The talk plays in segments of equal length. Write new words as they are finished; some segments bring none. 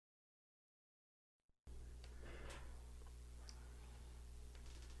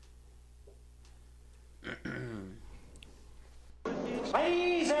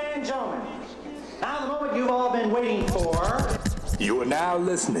and gentlemen, now the moment you've all been waiting for. You are now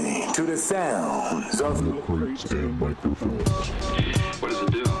listening to the sounds of What does it do? What's it for?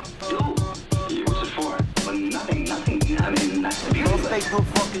 Well, nothing. Don't stay too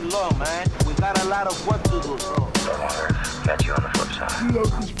fucking low, man. We got a lot of work to do. Catch you on the flip side. Load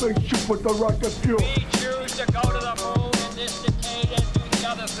the spaceship with the rocket fuel. We choose to go to the moon in this decade and do the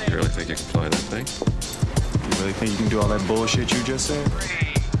other thing. You really think you can fly that thing? You really think you can do all that bullshit you just said?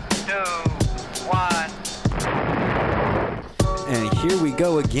 3, 2, 1. And here we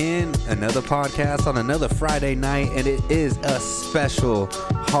go again, another podcast on another Friday night, and it is a special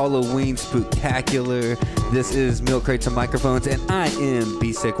Halloween spooktacular. This is Milk Crates and Microphones, and I am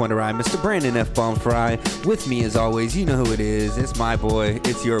B-Sick Wonder Eye, Mr. Brandon F. Bomb Fry. With me, as always, you know who it is. It's my boy,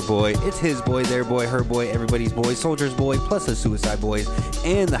 it's your boy, it's his boy, their boy, her boy, everybody's boy, Soldier's boy, plus the Suicide Boys,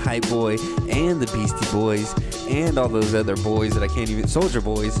 and the Hype Boy, and the Beastie Boys, and all those other boys that I can't even... Soldier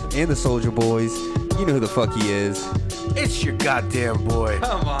Boys, and the Soldier Boys. You know who the fuck he is. It's your goddamn boy.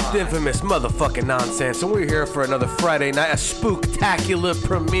 Come on. The infamous motherfucking nonsense. And we're here for another Friday night, a spooktacular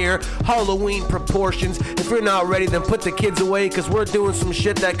premiere, Halloween proportions. If you're not ready, then put the kids away, because we're doing some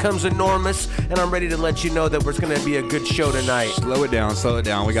shit that comes enormous. And I'm ready to let you know that we're going to be a good show tonight. Slow it down.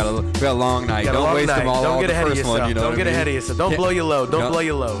 We got a long night. Don't waste them all. Don't get ahead of yourself. yourself. Don't get ahead of yourself. Don't blow your load. Don't blow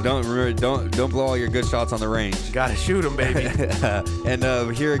your load. Don't blow all your good shots on the range. Gotta shoot them, baby. And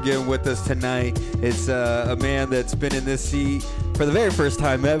here again with us tonight is a man that's been in this seat for the very first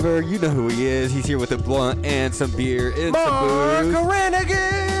time ever. You know who he is. He's here with a blunt and some beer and Mark some booze.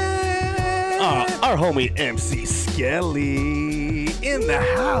 Rannigan! Our homie MC Skelly in the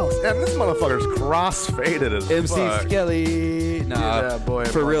house. And this motherfucker's cross-faded as MC fuck. Skelly. Nah, that boy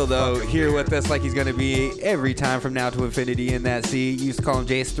for real though, motherfucker here here. with us like he's gonna be every time from now to infinity in that seat. You used to call him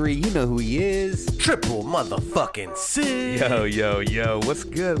JS3. You know who he is. Triple motherfucking C. Yo, what's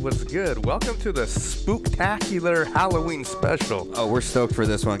good? Welcome to the spooktacular Halloween special. Oh, we're stoked for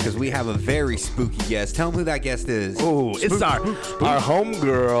this one because we have a very spooky guest. Tell him who that guest is. Oh, it's our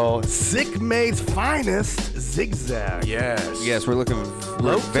homegirl, Sick Maid's finest, Zigzag. Yes. We're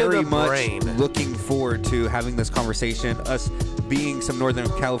to very the much brain. looking forward to having this conversation. Us being some Northern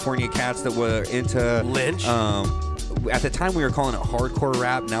California cats that were into Lynch. At the time we were calling it hardcore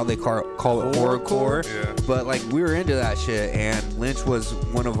rap. Now they call it horrorcore. Yeah. But like we were into that shit, and Lynch was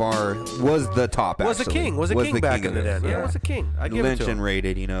the top. Was a actually. king. Was a king the back king in the of day. it. Yeah, was a king. I give it Lynch to him. and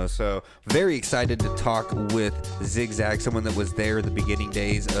rated, So very excited to talk with Zigzag, someone that was there the beginning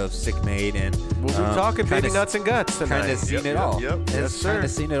days of Sick Maid, and We'll be talking kinda baby nuts and guts tonight. kind of seen it all. Yep. Yes, sir. Kind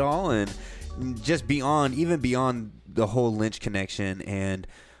of seen it all, and just even beyond the whole Lynch connection and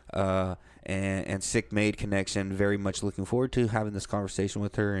Sick Maid connection. Very much looking forward to having this conversation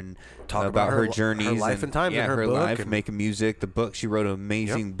with her and Talk about her her journeys, her life and times, yeah, and her book life, and- making music. The book she wrote, an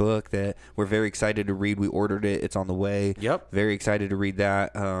amazing book that we're very excited to read. We ordered it; it's on the way. Yep. Very excited to read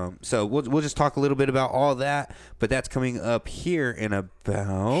that. So we'll just talk a little bit about all that, but that's coming up here in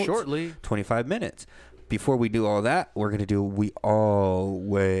about Shortly. 25 minutes. Before we do all that, we're gonna do what we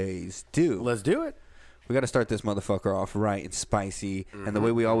always do. Let's do it. We got to start this motherfucker off right and spicy. And the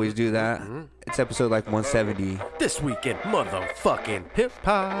way we always do that, it's episode like 170. This weekend, motherfucking hip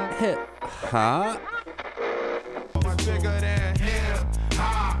hop. Hip hop.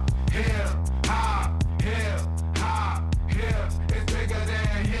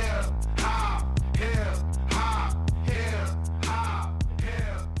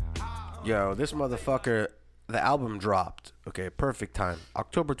 Yo, this motherfucker, the album dropped. Okay, perfect time.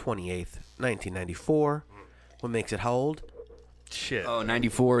 October 28th, 1994. What makes it how old? Shit. Oh,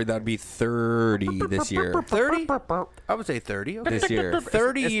 94, that'd be 30 this year. 30? I would say 30. Okay. This year.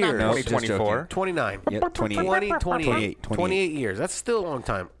 30 It's years. not just 2024. joking. 29. Yep, 28. 28. 28. 28 years. That's still a long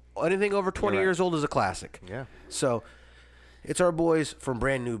time. Anything over 20 You're right. years old is a classic. Yeah. So, it's our boys from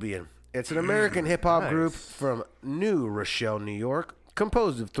Brand Nubian. It's an American hip-hop group from New Rochelle, New York,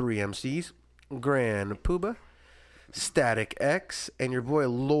 composed of 3 MCs, Grand Puba, Static X, and your boy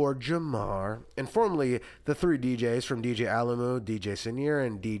Lord Jamar, and formerly the 3 DJs from DJ Alamo, DJ Senior,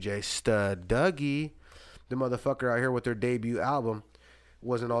 and DJ Stud Dougie. The motherfucker out here with their debut album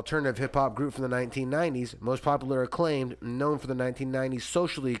was an alternative hip-hop group from the 1990s, most popular acclaimed, known for the 1990s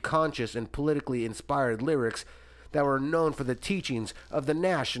socially conscious and politically inspired lyrics that were known for the teachings of the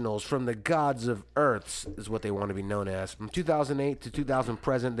Nationals from the Gods of Earths, is what they want to be known as. From 2008 to 2000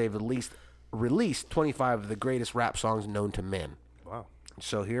 present, they've released 25 of the greatest rap songs known to men. Wow.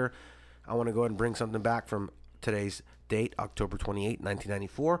 So here, I want to go ahead and bring something back from today's date, October 28,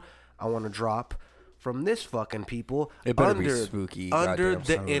 1994. I want to drop from this fucking people. It better be spooky, Under goddamn the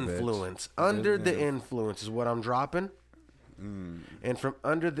son of a bitch. influence. Under the influence is what I'm dropping. And from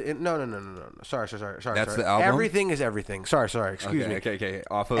under the no. Sorry. That's the album? Everything is everything. Sorry. Excuse me. Okay.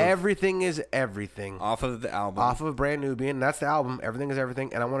 Off of Everything is everything. off of the album. Off of Brand Nubian. That's the album. Everything is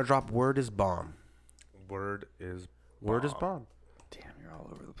everything. And I want to drop Word is Bomb. Word is Bomb. Damn, you're all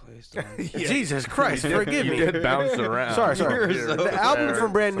over the place. Dog. Jesus Christ, forgive me. You did bounce around. Sorry. You're The album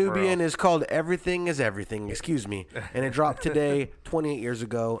from Brand For real. Nubian is called Everything is Everything. Excuse me. And it dropped today, 28 years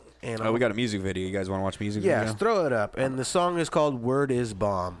ago. And Oh, we got a music video. You guys want to watch music yes, video? throw it up. And the song is called Word is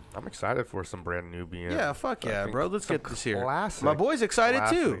Bomb. I'm excited for some Brand Nubian. Yeah, fuck yeah, bro. Let's get this here. Classic. My boy's excited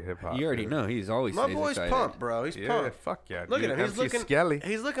too. Hip-hop, You already dude. know. He's always My stays boy's excited. pumped, bro. He's Yeah, pumped. fuck yeah. Look dude. at him. He's MC looking Skelly.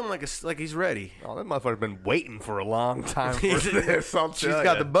 He's looking like he's ready. Oh, that motherfucker's been waiting for a long time for He's- this. I'll She's tell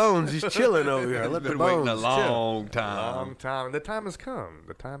got ya. the bones. He's chilling over here. Let the Been bones waiting a chill. long time. long time. The time has come.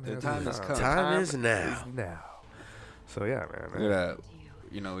 The time has come. Time is now. Now. So yeah, man. We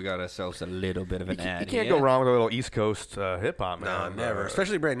got, we got ourselves a little bit of an ad. You can't here. go wrong with a little East Coast hip hop, No, man. never.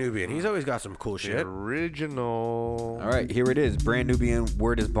 Especially Brand Nubian. He's always got some cool the shit. original. All right, here it is. Brand Nubian,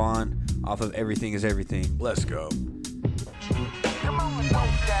 Word is Bond, off of Everything is Everything. Let's go.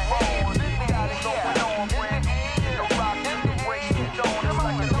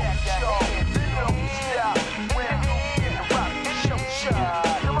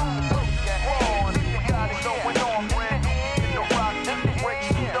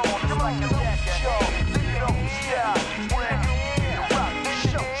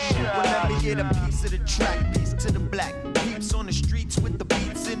 Get a piece of the track, piece to the black. Peeps on the streets with the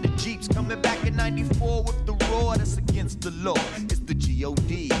beats in the Jeeps. Coming back in 94 with the roar that's against the law. It's the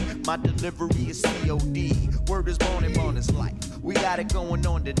G.O.D. My delivery is C.O.D. Word is born and born is life. We got it going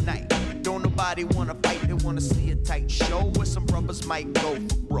on tonight. Don't nobody wanna fight, they wanna see a tight show where some brothers might go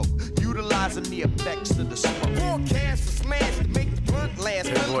for broke. Utilizing the effects of the smoke. Forecast for smash to make the blunt last.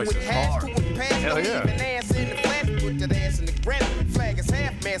 His voice is hard. Hell yeah. Ass in the flash, put that ass in the granite. Flag is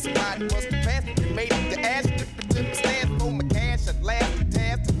half man, somebody must have passed it. They made it to ash, different stands for my cash. At last, the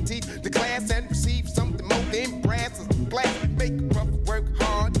task to teach the class and receive something more than brass and glass. Make it rough, work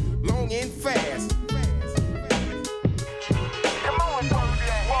hard, long and fast.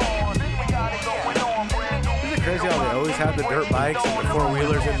 Isn't it crazy how they always have the dirt bikes and the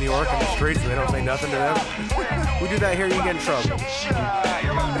four-wheelers in New York on the streets and they don't say nothing to them? We do that here, you get in trouble. You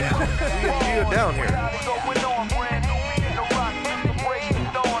get down here.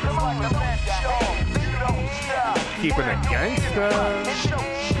 Keeping it gangsta.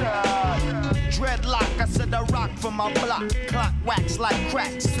 Dreadlock, I said I rock from my block. Clock wax like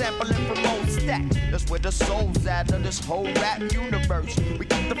crack, sampling from old stack. That's where the soul's at of this whole rap universe. We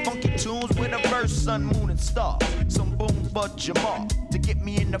get the funky tunes with a verse, sun, moon, and stars. Some booms for Jamal to get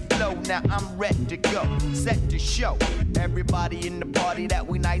me in the flow. Now I'm ready to go, set to show. Everybody in the party that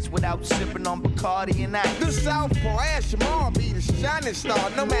we nice without sipping on Bacardi and ice. The Southpaw Ash Jamal be the shining star,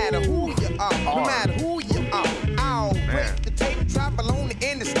 no matter who you are, no matter who you are. I'll break the tape, travel on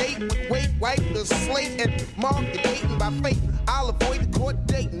the interstate with weight, wipe the slate, and mark the dating by fate. I'll avoid the court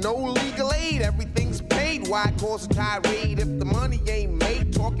date, no legal aid, everything's paid. Why cause a tirade if the money ain't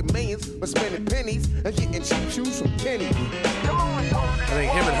made? Talking millions, but spending pennies and getting cheap shoes from Kenny. I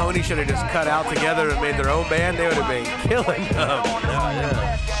think him and Honey should have just cut out together and made their own band. They would have been killing them.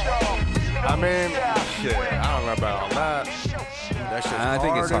 I mean, shit. I don't know about all that. That shit's I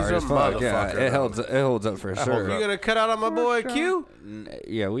think it's hard as fuck. Yeah, motherfucker. it holds up for sure. You gonna cut out on my boy Q?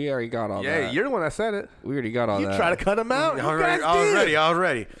 Yeah, we already got all Yeah, that. you're the one that said it. We already got all You that. try to cut him out. You guys did.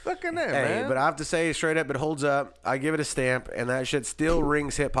 Already. Look at that, Hey, man. but I have to say straight up, it holds up. I give it a stamp, and that shit still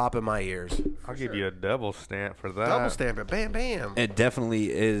rings hip hop in my ears. I'll give you a double stamp for that. Double stamp it, bam, bam. It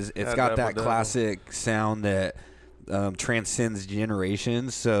definitely is. It's Yeah, got double, that double. classic sound that transcends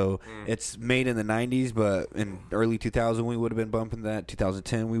generations. So it's made in the 90s, but in early 2000 we would have been bumping that.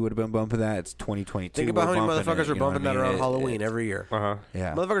 2010 we would have been bumping that. It's 2022. Think about how many we're bumping motherfuckers it, were you know bumping what I that mean? around Halloween every year.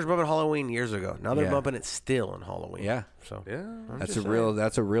 Yeah. Motherfuckers bumping Halloween years ago. Now they're Yeah. bumping it still on Halloween. Yeah. So Yeah. That's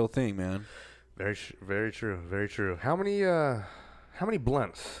just a real thing, man. Very true. Very true. How many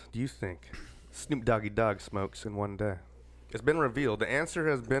blunts do you think Snoop Doggy Dogg smokes in one day? It's been revealed. The answer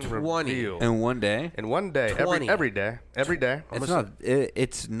has been 20. revealed. In one day? In one day. 20. Every day.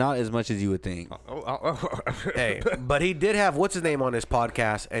 It's not as much as you would think. Hey, but he did have what's his name on his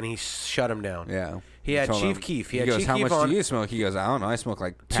podcast, and he shut him down. Yeah. He had told Chief him- Keef. He He had goes, Chief how Keef much on. do you smoke? He goes, I don't know. I smoke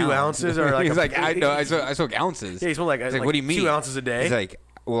like 2 pounds. ounces or like he's a- like, I know. I smoke ounces. Yeah, he smoked like- He's like what do you mean? 2 ounces a day? He's like,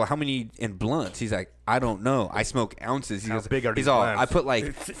 well, how many in blunts? He's like, I don't know. I smoke ounces. He How goes, big are he's these all, blunts? I put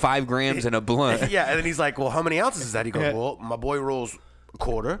like 5 grams in a blunt. Yeah, and then he's like, well, how many ounces is that? He goes, well, my boy rolls a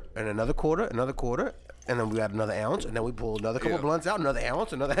quarter and another quarter, And then we got another ounce, and then we pull another couple blunts out, another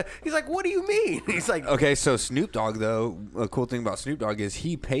ounce, another. He's like, "What do you mean?" He's like, Okay, so Snoop Dogg, though, a cool thing about Snoop Dogg is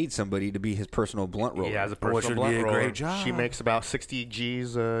he paid somebody to be his personal blunt roller. He has a Which personal would blunt be a roller. great job. She makes about 60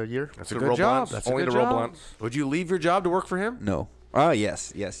 G's a year. "That's a good job. That's only a good to roll job." blunts. Would you leave your job to work for him? No. Oh,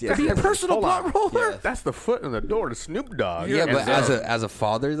 yes. To be a personal blunt roller? That's the foot in the door to Snoop Dogg. Yeah, but And, as a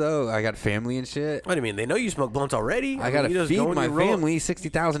father, though, I got family and shit. What do you mean? They know you smoke blunts already. I got mean, you to just feed go and my you roll. family. Hold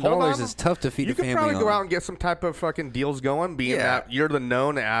 $60,000 on. is tough to feed you a could family probably go on. out and get some type of fucking deals going, being Yeah. that you're the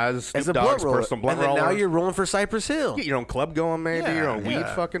known as Snoop As a Dogg's blunt roller. personal blunt And then roller. now you're rolling for Cypress Hill. Get your own club going, maybe your own weed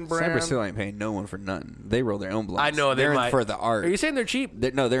yeah. fucking brand. Cypress Hill ain't paying no one for nothing. They roll their own blunts. I know they're they in might. for the art. Are you saying they're cheap?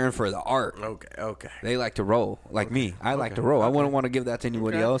 They're in for the art. Okay. They like to roll like me. I like to roll. I wouldn't want to give that to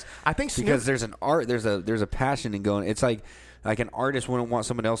anybody else. I think because there's an art. There's a passion in going. It's like an artist wouldn't want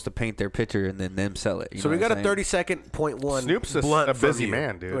someone else to paint their picture and then them sell it. You So know we what got I'm a saying? 30-second .1 Snoop's a blunt from busy you.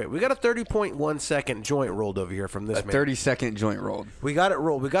 man, dude. Wait, we got a 30.1 second joint rolled over here from this A man. 30-second joint rolled. We got it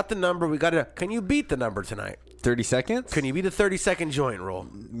rolled. We got the number. We got it. Can you beat the number tonight? 30 seconds? Can you beat a 30-second joint roll?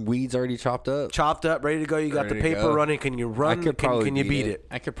 Weeds already chopped up? Chopped up, ready to go. You got Ready the to paper go. running. Can you run? I could probably can you beat it?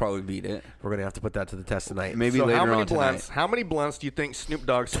 I could probably beat it. We're going to have to put that to the test tonight. Maybe So later how many on blunts? tonight. How many blunts do you think Snoop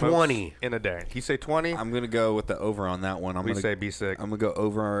Dogg smokes 20 in a day? He say 20. I'm going to go with the over on that one. We say be sick. I'm going to go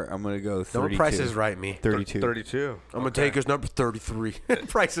over. I'm going to go 32. Don't Price is Right me. 32. 32. I'm going to take his number 33.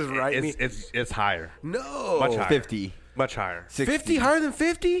 Price is Right me. It's higher. No. Much higher. 50. Much higher. 50 higher than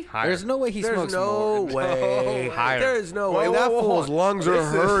 50? Higher. There's no way he There's smokes no more. way. Higher. There's no way. Whoa, That whoa, whoa, fool's hold on. lungs are This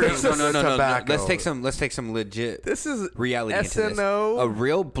is- hurting. this from is the tobacco. Let's take some legit This is reality into this. SNO. A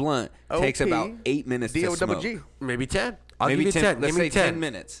real blunt takes OP. about 8 minutes to smoke. D-O-double-G. Maybe 10. I'll Maybe give you 10. Let's Give me say 10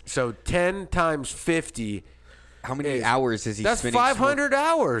 minutes. So 10 times 50. How many hours is he That's spending? 500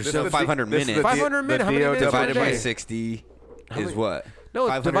 hours. So 500 this is minutes. the 500 minutes. How many minutes divided a by day? 60 many- is what? No, it's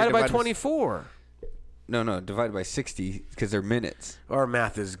 500 divided by divided 24. No, divided by 60 because they're minutes. Our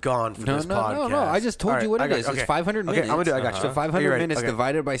math is gone for No, this no, podcast. no. I just told All you what I it got is. Okay. It's 500 Okay, minutes. I'm gonna do it. I got you. So 500 Are you ready? minutes Okay.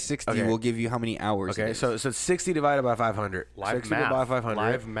 divided by 60 Okay. will give you how many hours. Okay, it is. so 60 divided by 500. Live 60 math. by 500.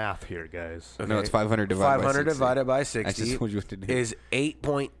 Live math here, guys. No, it's 500 divided by 60. 500 divided by I 60 just told you what to do. is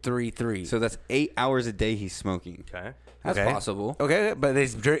 8.33. So that's 8 hours a day he's smoking. Okay. That's Okay. possible. Okay, but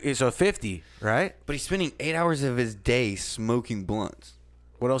so 50, right? But he's spending 8 hours of his day smoking blunts.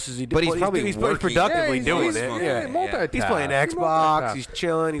 What else is he doing? But he's probably he's working. productively Yeah, doing he's it. smoking. Yeah. Multitask. He's playing He Xbox. multitask. He's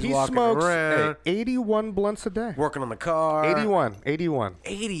chilling. He's He walking smokes around. 81 blunts a day. Working on the car. 81. 81?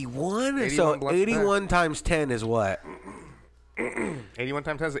 81 So blunts a day. 81 times 10 is what? 81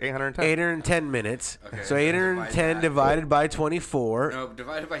 times 10 is 810. 810 minutes. Okay, So 810 divided by 24. No,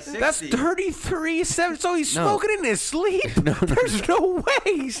 divided by 60. That's 33. So he's No. smoking in his sleep? There's no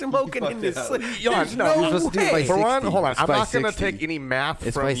way he's smoking in his sleep. There's no, no you're supposed to do it by way. For one, 60. hold on. It's I'm by not going to 60. take any math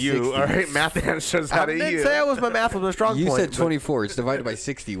It's from by you. 60. All right, math answers I out of didn't you. say I was my math was a strong You point. said but- 24. It's divided by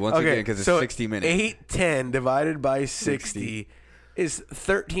 60 once again because it's so 60 minutes. 810 divided by 60 is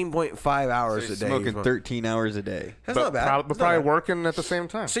 13.5 hours So he's a day. smoking 13 hours a day. That's not bad. That's not Probably bad. working at the same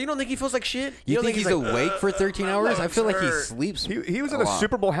time. So you don't think he feels like shit? You don't think he's like, awake for 13 hours? I feel like he hurt. sleeps. He was a in a lot.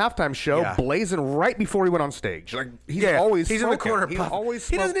 Super Bowl halftime show, Yeah. blazing right before he went on stage. Like he's Yeah, always he's in the smoking. corner He's puffing. always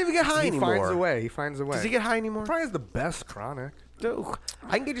He doesn't smoking. even get high He anymore. finds a way. He finds a way. Does he get high anymore? Probably has the best chronic. Dude,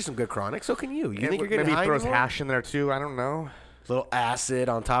 I can get you some good chronic. So can you. You think you're getting maybe high he throws anymore? hash in there too. I don't know. Little acid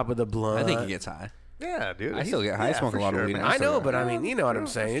on top of the blunt. I think he gets high. Yeah, dude. I still get high. I smoke a lot of weed. I know, but I mean, you know what I'm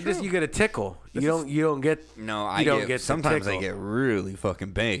saying. It just you get a tickle. You don't get. No, I you don't get, get the sometimes I tickle. get really fucking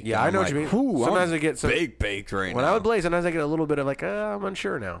baked. Yeah, and I I'm know like, what you mean. "Whew, Sometimes I'm I get some baked right When now. I would blaze, sometimes I get a little bit of like, I'm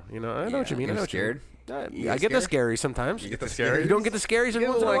unsure now. You know, I know what you mean. I You're know what you mean. scared? You I get get the scared? scary sometimes. You get the scary? You don't get the scaries every You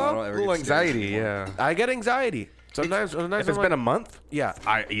once in a like while? don't ever little get scared anxiety. anymore. Yeah. I get anxiety. Sometimes If I'm it's like, been a month, yeah.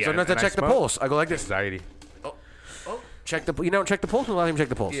 yeah, Sometimes I and I check the smoke. pulse. I go like this. anxiety. Check the. You don't check the pulse. When the last time you check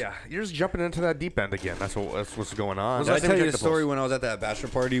the pulse? Yeah, you're just jumping into that deep end again. That's what's going on. Was Did I last time tell you you checked the the story pulse? when I was at that bachelor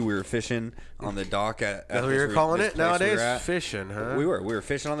party? We were fishing on the dock at That's what this you're calling this it place we nowadays? were at. Fishing, huh? We were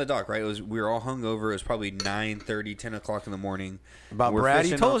fishing on the dock, right? We were all hungover. It was probably 9:30, 10 o'clock in the morning. About We're Brad.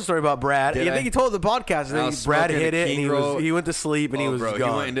 He fishing told on- us a story about Brad. Did I I? think he told the podcast. And I then was Brad smoking hit a it, and King Roll. he went to sleep, and he Oh, was bro,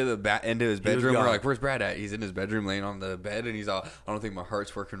 gone. He went into into his He was bedroom. We're gone. like, "Where's Brad at?" He's in his bedroom, laying on the bed, and he's all, "I don't think my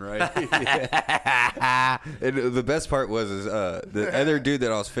heart's working right." And the best part was the other dude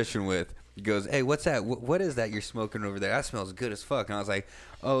that I was fishing with. He goes, "Hey, what's that? What is that you're smoking over there? That smells good as fuck." And I was like,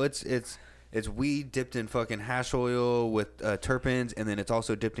 "Oh, it's weed dipped in fucking hash oil with terpenes, and then it's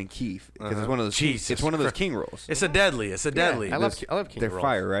also dipped in keef because it's one of those. Jesus It's one of those Christ. King Rolls. It's a deadly. It's a deadly. I love King They're Rolls.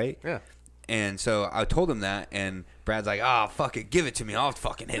 fire, right? Yeah. And so I told him that, and Brad's like, "Oh, fuck it, give it to me. I'll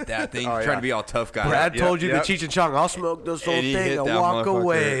fucking hit that thing." Trying to be all tough guy. Brad told you the Cheech and Chong. I'll smoke this whole And he thing hit and that walk motherfucker.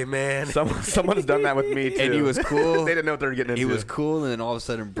 away, man. Someone's done that with me too. And he was cool. They didn't know what they were getting into. He was cool, and then all of a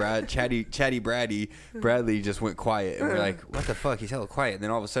sudden, Chatty Bradley just went quiet, and we're like, "What the fuck?" He's hella quiet. And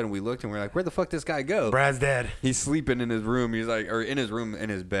then all of a sudden, we looked, and we're like, "Where the fuck this guy go?" Brad's dead. He's sleeping in his room. He's like, or in his room, in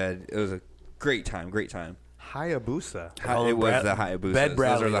his bed. It was a great time. Hayabusa. It was the Hayabusas. Bed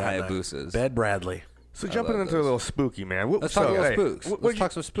Bradley. Those are the that night. Hayabusas. Bed Bradley. So jumping into a little spooky, man. Let's talk about spooks. Let's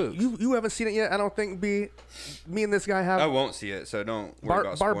talk some spooks. You haven't seen it yet, I don't think. Me and this guy have. I won't see it, so don't worry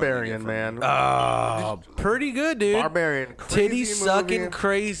about spoiling Barbarian, it for man. Oh, pretty good, dude. Barbarian. Titty Crazy sucking, movie.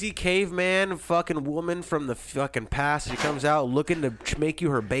 crazy caveman, fucking woman from the fucking past. She comes out looking to make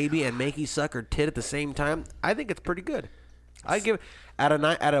you her baby and make you suck her tit at the same time. I think it's pretty good. I give it at a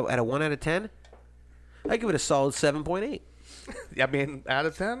 1 out of 10. I give it a solid 7.8. I mean, out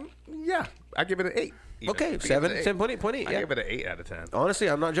of 10, yeah, I give it an 8. Okay, 7.8. I Yeah. give it an 8 out of 10. Honestly,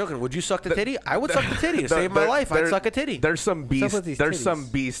 I'm not joking. Would you suck the titty? I would suck the titty to save my life. I'd suck a titty. There's some What's up with beast. these There's titties? some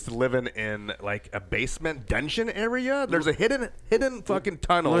beast living in like a basement dungeon area. There's a hidden fucking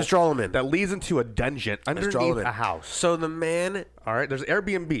tunnel. Let's draw 'em in. That leads into a dungeon underneath a house. So the man. All right, there's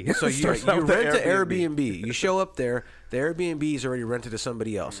Airbnb. So you Starts out with rent the an Airbnb. You show up there. The Airbnb is already rented to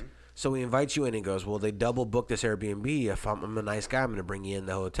somebody else. So he invites you in and goes, well, they double booked this Airbnb. If I'm a nice guy, I'm going to bring you in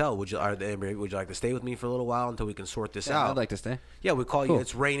the hotel. Would you like to stay with me for a little while until we can sort this out? I'd like to stay. Yeah, we call you.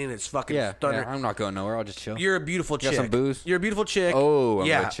 It's raining. It's fucking thunder. I'm not going nowhere. I'll just chill. You're a beautiful chick. Got some booze? You're a beautiful chick. Oh, I'm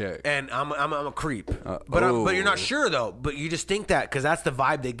yeah. a chick. And I'm a creep. But you're not sure though. But you just think that because that's the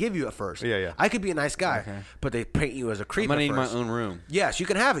vibe they give you at first. Yeah. I could be a nice guy, but they paint you as a creep. I'm gonna at need my first. own room. Yes, you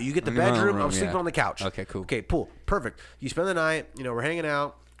can have it. You get the I need my own bedroom. room, I'm sleeping yeah. on the couch. Okay, cool. Okay, cool. Perfect. You spend the night. We're hanging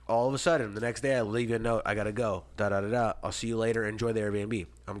out. All of a sudden, the next day, I leave you a note. I gotta go. I'll see you later. Enjoy the Airbnb.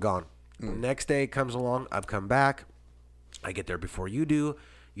 I'm gone. Next day comes along. I've come back. I get there before you do.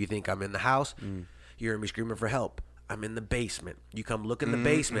 You think I'm in the house. You hear me screaming for help. I'm in the basement. You come look in the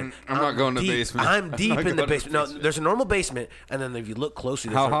basement. I'm not going to the deep. basement. I'm I'm deep not in the going to the basement. No, basement. there's a normal basement, and then if you look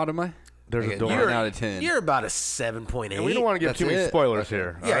closely, How hot am I? There's a door. 9 out of 10. You're about a 7.8. And we don't want to give That's too many it. spoilers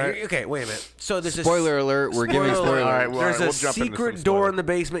here. Yeah. all right? Okay. Wait a minute. So there's Spoiler alert, we're giving Spoiler spoilers. alert. All right, well, There's we'll a jump into secret some door spoilers. in the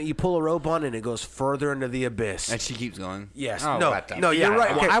basement. You pull a rope on, and it goes further into the abyss. And she keeps going. Yes. Oh, no. what the No. You're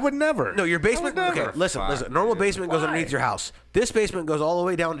right. Well, Okay. I would never. No, your basement. I would Okay. never. Listen. Normal basement goes underneath your house. This basement goes all the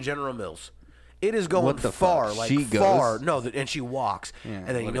way down to General Mills. It is going What the far, fuck? like She far. goes? No, and she walks, and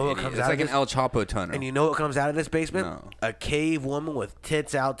then you know what comes It's out. like of an this? El Chapo tunnel. And you know what comes out of this basement? No. A cave woman with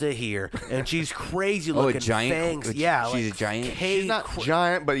tits out to here, and she's crazy Oh, looking. a giant? fangs. Yeah, She's like a giant? Cave, She's not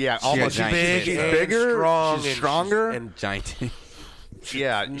giant, but yeah, a almost giant. big. She's She's big bigger, and strong, she's and stronger, and Giant.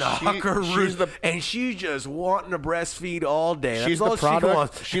 yeah, she's the and she's just wanting to breastfeed all day. She's That's the all she product.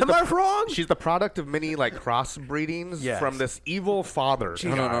 wants. She's Am the, I wrong? She's the product of many like crossbreedings Yes. from this evil father.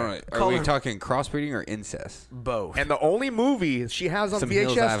 No. Are Call we her- talking crossbreeding or incest? Both. And the only movie she has on Some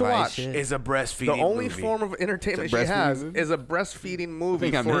Hills VHS Have to Eyes watch, shit. is a breastfeeding. the only movie. form of entertainment It's a she breastfeeding has movie? is a breastfeeding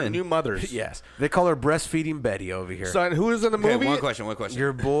movie I'm for in. new mothers. Yes, they call her breastfeeding Betty over here. So, and who is in the Okay, movie? one question.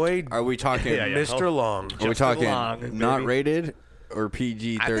 Your boy, Are we talking? Yeah, yeah. Mr. Long. Are we talking Long, not baby. rated or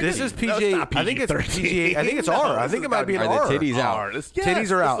PG-13? This is No, PG. it's not I think it's PG-13. PG. I think it's R. I this think has it might gotta be an be- Are R. the titties out? R. Yes, Titties are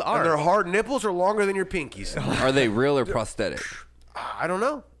this out, is R. and their hard nipples are longer than your pinkies. Are they real or prosthetic? I don't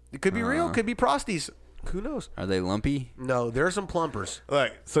know. It could be real. Could be prosties. Who knows? Are they lumpy? No, there are some plumpers.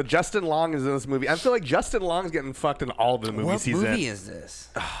 Look, so Justin Long is in this movie. I feel like Justin Long's getting fucked in all of the movies What he's movie in. is this?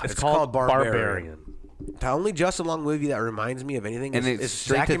 It's called Barbarian. The only Justin Long movie that reminds me of anything And is it's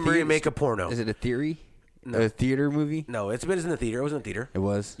Zack straight to and Maria theater- Make a Porno. Is it a theory? A theater movie? No, it's been in the theater. It was in the theater. It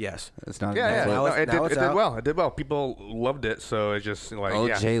was. Yes. It's not. Yeah, yeah. Netflix. Now No, it's- it now did, it's it did out. well. It did well. People loved it, so it's just like Oh,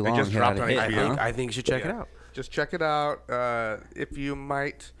 yeah, Jay it Long just hit dropped out on a hit, HBO. huh? I think you should check it out. Just check it out if you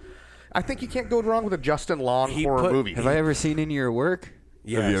might. I think you can't go wrong with a Justin Long horror movie. Have I ever seen any of your work?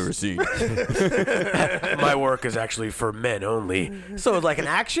 Yes. Have you ever seen? My work is actually for men only. So it's like an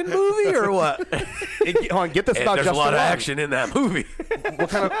action movie or what? Hold on, get this about There's Justin a lot of Long. action in that movie. What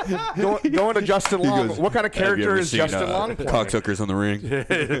kind of going to Justin Long? What kind of character is Justin Long playing? Cocksuckers on the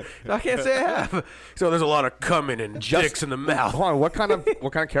ring. I can't say I have. So there's a lot of coming and dicks in the mouth. Hold on, what kind of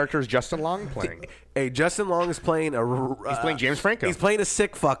character is Justin Long playing? Hey, Justin Long is playing He's playing James Franco. He's playing a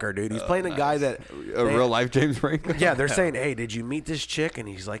sick fucker, dude. He's playing a guy that A real life James Franco. Yeah, they're saying, "Hey, did you meet this chick?" And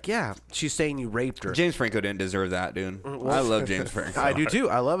he's like, "Yeah." She's saying you raped her. James Franco didn't deserve that, dude. I love James Franco. I do too.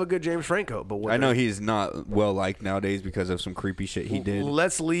 I love a good James Franco, but I know he's not well liked nowadays because of some creepy shit he did.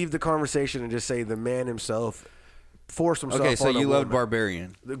 Let's leave the conversation and just say the man himself forced himself. Okay, so on a you loved woman.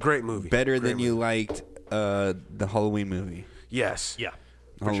 Barbarian. Great movie. Better Great than you movie. liked the Halloween movie. Yes. Yeah.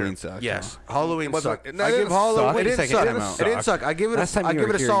 Halloween sucked. Yes, Halloween Was it- sucked. no, I it give didn't Halloween. suck. It Wait a didn't second, suck. it didn't It didn't suck. I give it. Last time I you give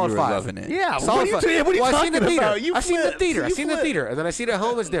were it a here, solid you were 5. loving it. Yeah, Solid what are you 5. doing? What are you Well, I talking seen the theater. about? You I seen the flipped. theater. I You seen the flipped. theater, and then I see it at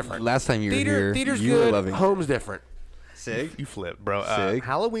home is different. Last time you were here, Theater's you were good. loving it. Home's different. Sig? You flipped, bro. Sig.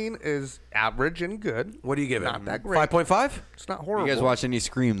 Halloween is average and good. What do you give it? Not that great. 5.5. It's not You horrible. guys watch any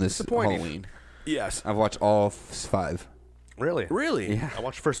Scream this Disappointing. Halloween? Yes. I've watched all 5. Really? Really? Yeah. I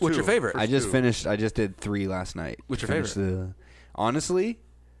watched first What's two. your favorite? First I just two. finished. I just did 3 last night. What's your Finished honestly,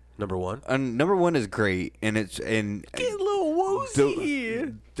 Number 1. number 1 is great, and it's and Get a little woozy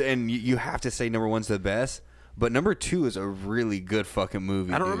here. and you have to say number 1's the best. But number 2 is a really good fucking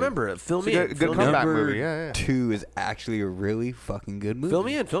movie. I don't dude. remember it. Fill It's me a in. good Fill me in. comeback Number movie. Yeah, yeah. 2 is actually a really fucking good movie. Fill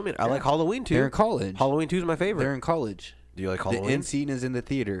me in. Fill me in. I like Halloween 2. They're in college. Halloween 2 is my favorite. They're in college. Do you like The Halloween? end scene is in the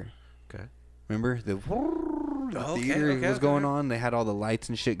theater. Okay. Remember the okay, theater okay, was okay. going on. They had all the lights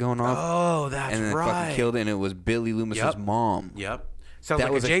and shit going off. Oh, that's and then right. it fucking killed it, and it was Billy Loomis's Yep. mom. Yep. Sounds That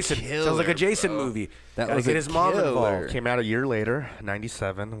like was a a Jason. Sounds like a killer, Jason bro. movie. That Gotta was get a his mom killer. involved. Came out a year later.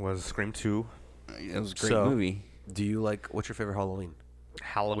 97 was Scream 2. It was a great So, movie. Do you like? What's your favorite Halloween?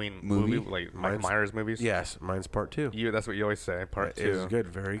 Halloween Movie? movie, like Mike Mine's- Myers movies. Yes, mine's part 2. That's what you always say. Part It 2 is good.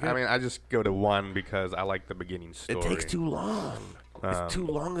 Very good. I mean, I just go to 1 because I like the beginning story. it takes too long. It's too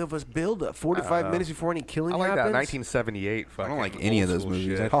long of a build up. 45 minutes before any killing I like that happens. 1978. I Fucking don't like any of old those school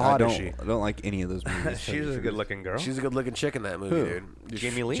movies. shit. How hot I is don't, she? I don't like any of those movies. She's a good-looking girl. She's a good-looking chick in that movie, Who? dude.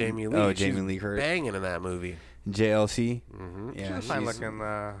 Jamie Lee? Jamie Lee. Oh, She's Jamie Lee Curtis. banging in that movie. JLC. She's Yeah, a fine-looking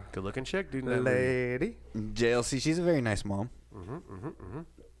Good-looking chick, dude. In that movie. lady. JLC. She's a very nice mom.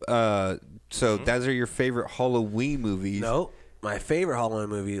 So those are your favorite Halloween movies. No, my favorite Halloween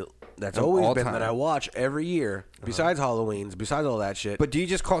movie that's Of always all been time. that I watch every year, besides Halloween's, besides all that shit. But do you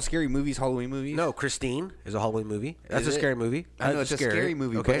just call scary movies Halloween movies? no, Christine is a Halloween movie. That's Is a it? scary movie. I know That's it's a scary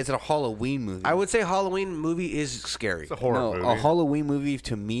movie, Okay, but is it a Halloween movie? I would say Halloween movie is scary. It's a horror no, movie. a Halloween movie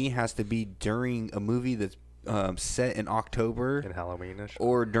to me has to be during a movie that's set in October in Halloween-ish.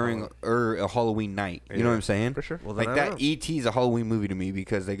 or during or a Halloween night. You know what I'm saying? For sure. Well, then Like I that don't E.T. is a Halloween movie to me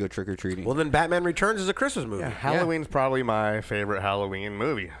because they go trick or treating. Well, then Batman Returns is a Christmas movie. Halloween's probably my favorite Halloween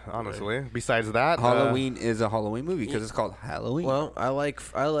movie, honestly. Besides that, Halloween is a Halloween movie because it's called Halloween. Well, I like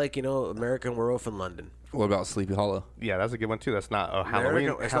American Werewolf in London. What about Sleepy Hollow? yeah, that's a good one too. That's not a Halloween.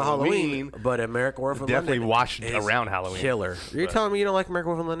 American, it's not Halloween, but American Werewolf in London Definitely watched is around Halloween. Killer. You're telling me you don't like American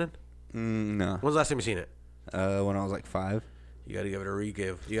Werewolf in London? No. When's the last time you seen it? When I was like 5. You got to give it a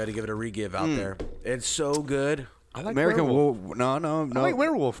re-give. You got to give it a re-give out there. It's so good. I like American werewolf. Wolf. No. I like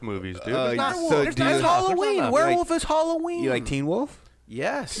werewolf movies, dude. Uh, There's not, so there's do not you- It's enough. Halloween. There's not Werewolf is Halloween. You like Teen Wolf?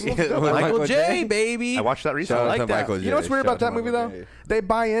 Yes. With Michael Michael J, J? baby. I watched that recently. Shout out like to that. Michael J. You know what's weird Shout about that out to movie, Michael though? J. They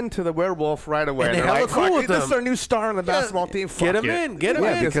buy into the werewolf right away. And They're they're hella like, cool "Fuck with it, this them." is their new star in the basketball team. Get Fuck him it." in. Get him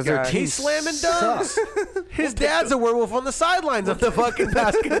Yeah, in. because their team He's slamming dunks. His dad's a werewolf on the sidelines of the fucking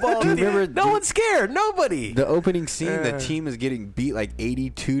basketball team. remember- No one's scared. Nobody. The opening scene, the team is getting beat like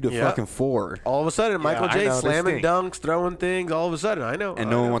 82 to Yeah. fucking 4. All of a sudden, Michael I J know, they slamming stink. dunks, throwing things. All of a sudden, I know. And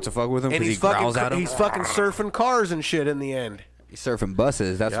no one wants to fuck with him And because he he's fucking, growls at him. he's fucking surfing cars and shit in the end. He's surfing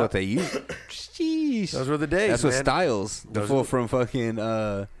buses. That's Yeah. what they use. Sheesh. Those were the days, That's what man. Styles, the Those fool were- from fucking.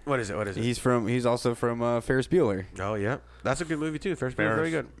 What is it? What is it? He's also from Ferris Bueller. Oh, yeah. That's a good movie, too. Ferris Bueller, Ferris.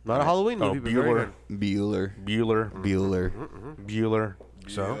 very good. Not a Halloween movie, but very Bueller. good. Bueller. Bueller. Bueller.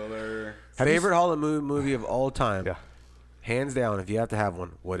 So, Favorite Halloween movie of all time? yeah. Hands down, if you have to have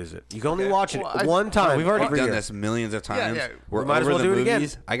one, what is it? You can only watch it well, I- one time. We've already every done year. this millions of times. yeah. We're We might as over well the do it again.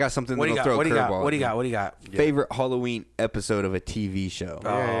 movies. I got something What do you that'll got? throw What do a you got? curveball. What do you at got? me. What do you got? Favorite Halloween episode of a TV show.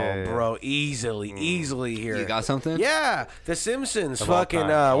 Oh, bro, easily here. You got something? Yeah, The Simpsons. all Fucking.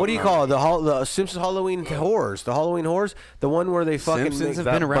 time. What do you call it? The Simpsons Halloween horrors. The Halloween horrors. The one where they fucking Simpsons make have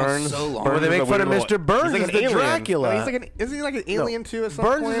that been around Burns- so long. Where they Burns make is a fun of weird Mr. little- Burns he's like as an the alien. Dracula. No, isn't he like an alien too? At some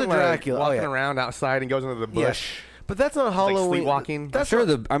Burns point? is a Like, Dracula. Oh, walking yeah. around outside and goes into the bush. But that's not Like Halloween. sleepwalking.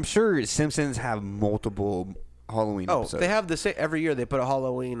 I'm sure Simpsons have multiple Halloween Oh, episodes. they have the same every year. They put a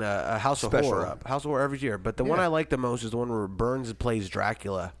Halloween, a House of Special. Horror up. House of Horror every year. But the one I like the most is the one where Burns plays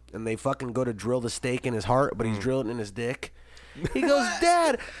Dracula, and they fucking go to drill the stake in his heart, but he's drilling it in his dick. He goes,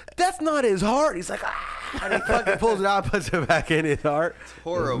 "Dad, that's not his heart." He's like, "Ah," and he fucking pulls it out, puts it back in his heart.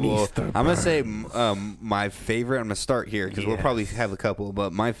 horrible. I'm gonna say my favorite. I'm gonna start here because we'll probably have a couple,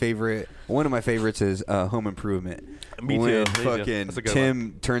 but one of my favorites is Home Improvement. Me too. When Me too. fucking That's a good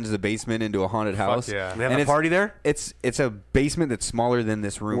Tim turns the basement into a haunted house. yeah. They have And a party there? It's a basement that's smaller than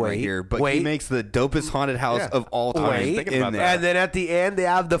this room right Wait, here, but he wait. makes the dopest haunted house of all time thinking in about there. that. And then at the end, they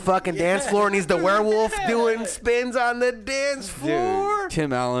have the fucking dance floor, and he's the werewolf doing spins on the dance floor. Dude,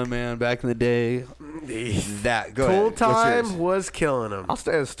 Tim Allen, man, back in the day, That go Tool ahead. What's Time yours? was killing them. I'll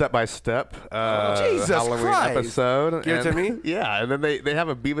stay a step by step. Jesus Halloween Christ. episode. Give it to and- me. Yeah, and then they have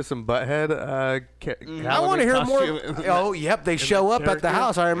a Beavis and Butthead. I want to hear more. Oh, yep. They show up at the character.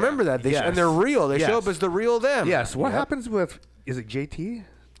 house. I remember that. They Yes. and they're real. They show Yes. up as the real them. Yes. What Yep. happens with? Is it JT?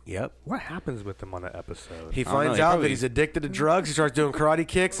 Yep. What happens with him on that episode? He don't know, finds he out probably- that he's addicted to drugs. He starts doing karate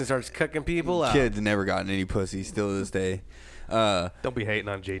kicks and starts cooking people out. Kid's never gotten any pussy still to this day. Don't be hating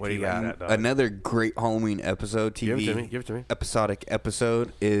on JT What do you like got? that, dog. Another great Halloween episode, TV Give it to me. Give it to me. episodic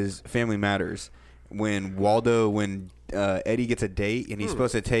episode is Family Matters. When Eddie gets a date and he's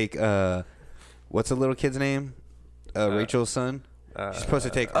supposed to take what's the little kid's name? Rachel's son. He's supposed to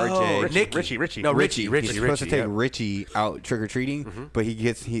take RJ. Richie. No, Richie. He's supposed to take yep. Richie out trick or treating, but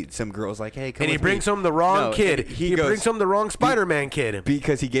some girls like, hey, come And he with brings me. home the wrong No, kid. and He brings home the wrong Spider-Man kid.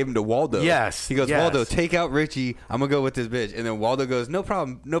 because he gave him to Waldo. Yes, He goes, yes. Waldo, take out Richie. I'm gonna go with this bitch. And then Waldo goes, no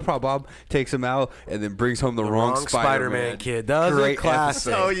problem, Bob. Takes him out and then brings home the wrong Spider-Man kid. That was Great a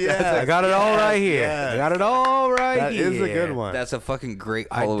classic. episode. Oh, yeah. I got it all right here. I got it all right That here. is a good one. That's a fucking great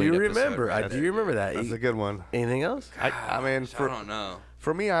I Halloween do episode, remember. right I there. do remember that. That's a good one. Anything else? I mean, I don't know.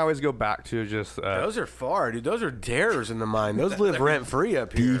 for me, I always go back to just. Those are far, dude. Those are terrors in the mind. Those live rent free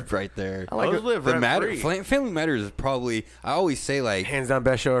up here. Deep right there. Those live The rent free. Family Matters is probably. I always say like. Hands down,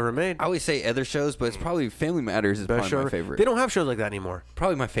 best show ever made. I always say other shows, but it's probably Family Matters is Best probably show my ever. favorite. They don't have shows like that anymore.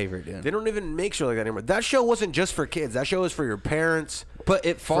 Probably my favorite. Yeah. They don't even make shows like that anymore. That show wasn't just for kids. That show was for your parents, But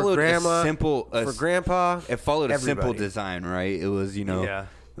it followed grandma, a simple. for grandpa. It followed a simple everybody. design, right? It was Yeah.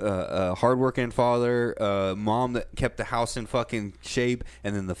 a hardworking father, mom that kept the house in fucking shape,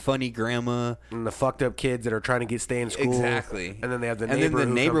 and then the funny grandma. And the fucked up kids that are trying to stay in school. Exactly. And then they have the and neighbor. then the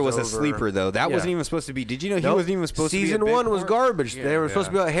who neighbor comes was a over. sleeper though. That Yeah. wasn't even supposed to be. Did you know he Nope. wasn't even supposed to be? Season a big 1 was part? garbage. Yeah. They were supposed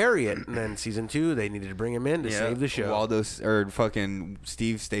to be about Harriet, and then season 2 they needed to bring him in to Yeah. save the show. Waldo or fucking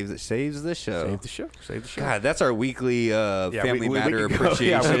Steve saves the show. Save the show. Save the show. God, that's our weekly Family we Matter can go- yeah,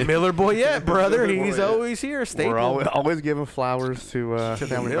 appreciation. Yeah, Miller Boyette, brother. Miller He's Boyette. always here. Staple. We're always giving flowers to the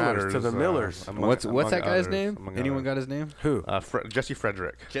Family Millers, Matters. to the Millers. What's that guy's others, name? among Anyone others. got his name? Who? Jesse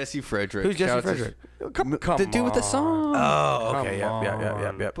Frederick. Jesse Frederick. Who's Jesse Shout out to- Frederick? Come the dude with the on. song. Oh, okay.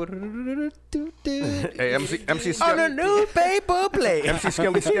 Come Yep. Hey, MC On a Skelly. new paper plate. MC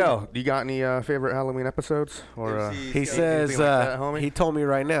Skelly Skell. Do you got any favorite Halloween episodes? Or He says, anything like that, homie? he told me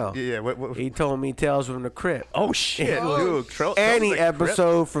right now. yeah. What, He told me Tales from the Crypt. oh shit, dude! Any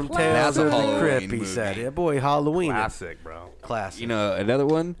episode from Tales That's a of the Halloween Crypt, he movie. said. Yeah, boy, Halloween. Classic, bro. Classic. You know another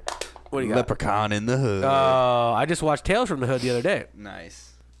one? What do you got? Leprechaun in the Hood. Oh, I just watched Tales from the Hood the other day. Nice.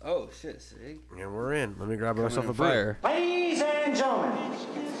 Oh shit, Sig. And we're in. Let me grab Coming myself in a beer. fire. Ladies and gentlemen,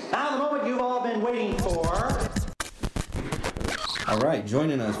 now the moment you've all been waiting for. All right,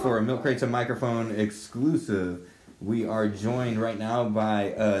 joining us for a Milk Crates and Microphone exclusive, we are joined right now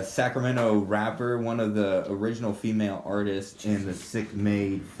by a Sacramento rapper, one of the original female artists in the Sick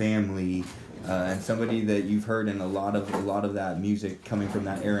Maid family, and somebody that you've heard in a lot of that music coming from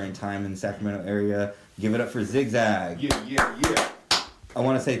that era and time in the Sacramento area. Give it up for Zigzag. Yeah. I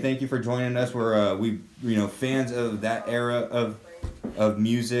want to say thank you for joining us. We're fans of that era of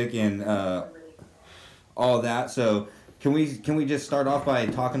music and all that. So can we just start off by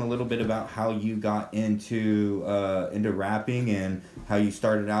talking a little bit about how you got into rapping and how you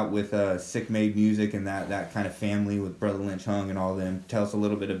started out with Sick Maid music and that kind of family with Brother Lynch Hung and all them. Tell us a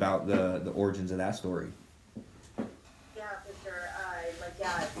little bit about the origins of that story. Yeah, for sure.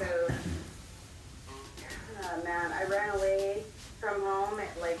 So man, I ran away from home at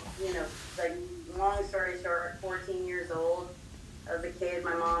long story short, 14 years old. I was a kid.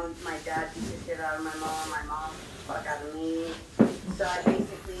 My dad beat the shit out of my mom beat the fuck out of me. So I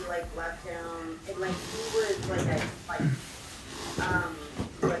basically left him, and he was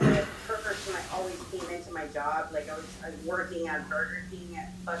a person that always came into my job. I was working at Burger King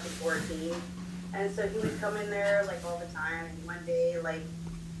at fucking 14, and so he would come in there all the time. And one day I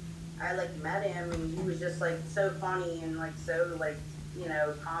met him, and he was just so funny and so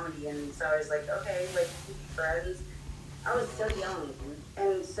comedy, and so I was okay, we be friends. I was so young,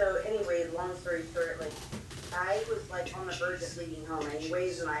 and so anyway, long story short, I was on the verge of leaving home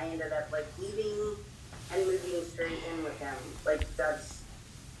anyways, and I ended up leaving and moving straight in with him. That's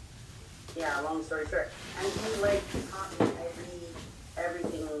long story short. And he taught me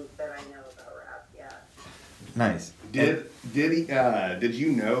everything that I know about rap. Yeah. Nice. Did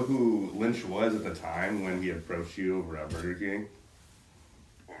you know who Lynch was at the time when he approached you over at Burger King?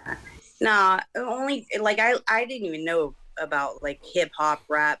 Nah, only I didn't even know about hip hop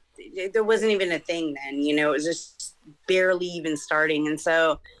rap. There wasn't even a thing then, it was just barely even starting. And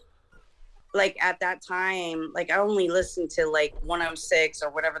so like at that time, like I only listened to like 106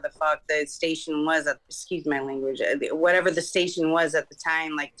 or whatever the fuck the station was excuse my language, whatever the station was at the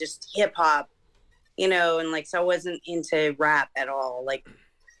time, like just hip hop, you know, and like, so I wasn't into rap at all. Like,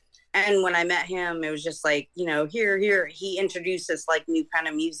 and when I met him, it was just like, you know, here, he introduced this like new kind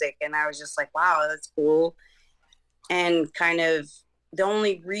of music. And I was just like, wow, that's cool. And kind of the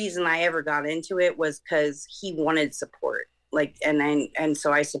only reason I ever got into it was because he wanted support. Like, and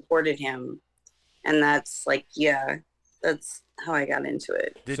so I supported him, and that's like, yeah, that's how I got into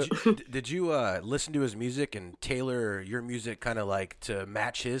it. Did you listen to his music and tailor your music kind of like to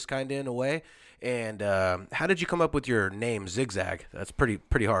match his kind of in a way? And how did you come up with your name, Zigzag? That's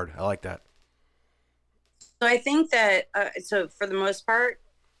pretty hard. I like that. So I think that so for the most part,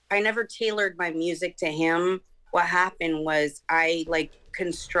 I never tailored my music to him. What happened was I like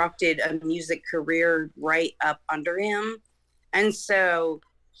constructed a music career right up under him. And so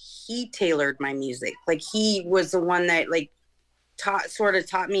he tailored my music. Like he was the one that like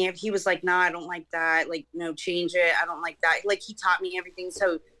taught me. If he was like, no, I don't like that. Like, no, change it. I don't like that. Like he taught me everything.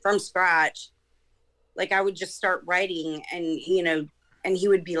 So from scratch, like I would just start writing and, you know, and he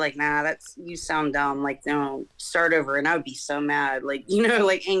would be like, nah, you sound dumb. Like, no, start over. And I would be so mad, like, you know,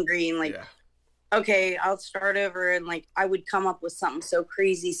 like angry and like, okay, I'll start over. And like, I would come up with something so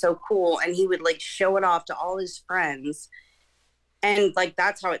crazy, so cool. And he would like show it off to all his friends. And like,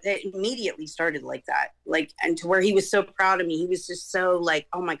 that's how it immediately started like that. Like, and to where he was so proud of me. He was just so like,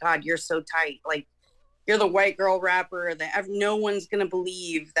 oh my God, you're so tight. Like, you're the white girl rapper that no one's going to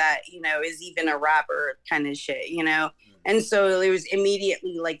believe that, you know, is even a rapper kind of shit, you know? And so it was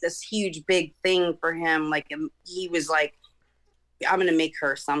immediately like this huge, big thing for him. Like, he was like, I'm going to make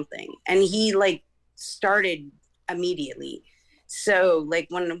her something. And he like started immediately. So like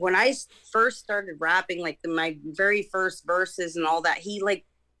when I first started rapping, like my very first verses and all that, he like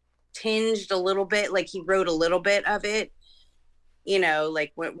tinged a little bit, like he wrote a little bit of it, you know,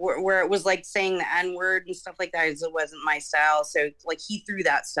 like where it was like saying the N-word and stuff like that. It wasn't my style. So like he threw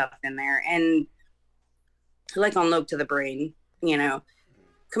that stuff in there and like on Lope to the Brain, you know,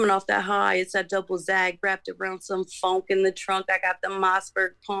 coming off that high, it's that double zag wrapped around some funk in the trunk. I got the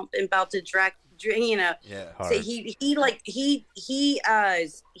Mossberg pump and about to drag, you know. Yeah. So he's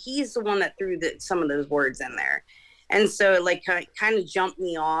the one that threw some of those words in there. And so it like kind of jump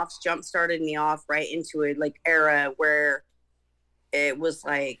started me off right into a like era where it was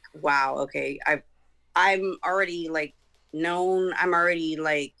like, wow, okay, I'm already like known. I'm already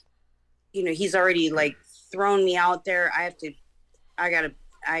like, you know, he's already like thrown me out there. I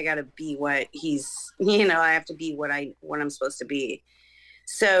gotta be what he's, you know, I have to be what I'm supposed to be.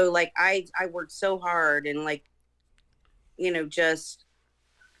 So like I worked so hard and like, you know, just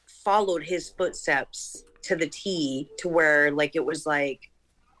followed his footsteps to the T, to where like it was like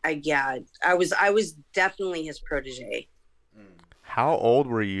I was definitely his protege. How old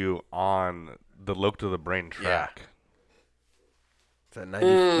were you on the Lope to the Brain track? Is that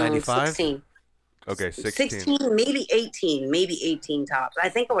 95? 16. Okay, 16. 16, maybe 18 tops. I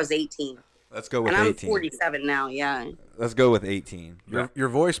think I was 18. Let's go with 18. And I'm 18. 47 now, yeah. Let's go with 18. Your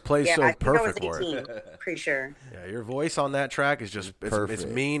voice plays Yeah, so I think perfect I was for 18, it. pretty sure. Yeah, your voice on that track is just it's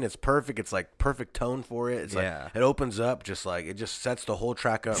mean, it's perfect, it's like perfect tone for it. It's like it opens up just like it just sets the whole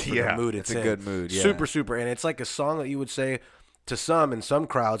track up for the mood it's a in. good mood. Yeah. Super, and it's like a song that you would say to some in some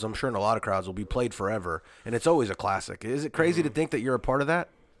crowds, I'm sure in a lot of crowds, will be played forever, and it's always a classic. Is it crazy to think that you're a part of that?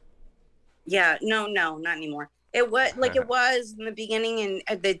 Yeah, no, not anymore. It was like it was in the beginning,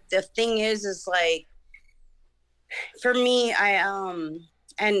 and the thing is like for me, I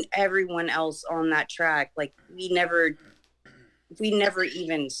and everyone else on that track, like we never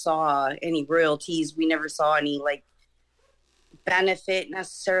even saw any royalties. We never saw any like benefit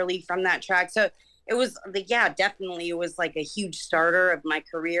necessarily from that track. So it was like, yeah, definitely it was like a huge starter of my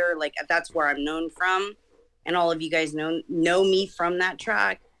career. Like that's where I'm known from, and all of you guys know me from that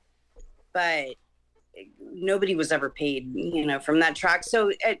track. But nobody was ever paid, you know, from that track.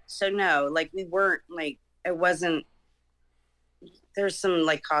 So no, like we weren't like, it wasn't, there's some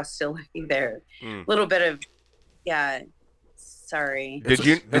like hostility there. A little bit of, yeah, sorry.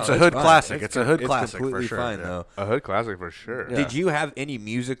 It's a hood classic. It's a hood classic completely for sure. fine though. A hood classic for sure. Yeah. Did you have any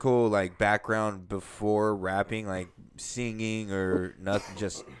musical like background before rapping, like singing or nothing?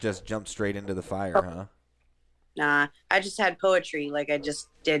 Just jump straight into the fire, huh? Nah, I just had poetry. Like I just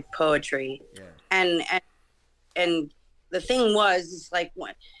did poetry. Yeah. And the thing was like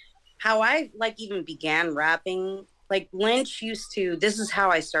how I like even began rapping, like Lynch used to, this is how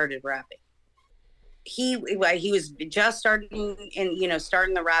I started rapping. He was just starting in, you know,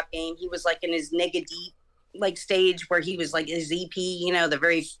 starting the rap game. He was like in his Nigga Deep like stage where he was like his EP, you know, the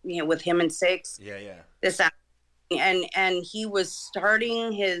very, you know, with him and Six. Yeah. This and he was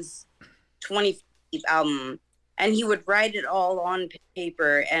starting his 25th album, and he would write it all on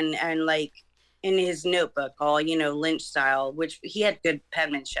paper and like in his notebook, all, you know, Lynch style, which he had good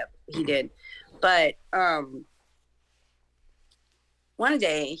penmanship. He did. But one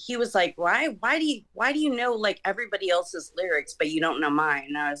day he was like, why do you know like everybody else's lyrics but you don't know mine?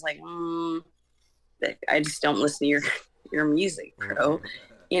 And I was like, I just don't listen to your music, bro.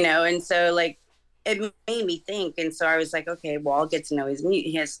 You know, and so like it made me think, and so I was like, okay, well, I'll get to know his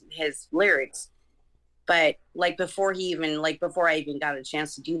lyrics. But like before I even got a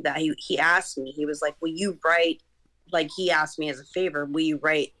chance to do that, he asked me, he was like, will you write, like he asked me as a favor, will you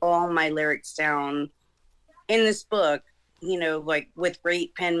write all my lyrics down in this book, you know, like with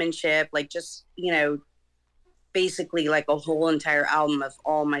great penmanship, like just, you know, basically like a whole entire album of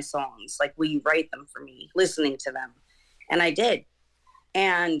all my songs. Like, will you write them for me, listening to them? And I did.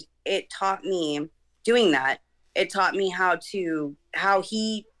 And it taught me doing that. It taught me how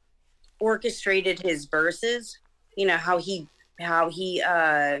he orchestrated his verses, you know, how he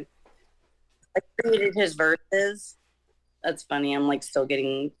created his verses. That's funny. I'm like still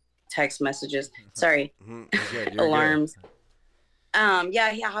getting text messages. Sorry. Alarms.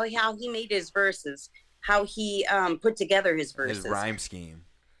 Yeah, how he made his verses, how he put together his verses. His rhyme scheme.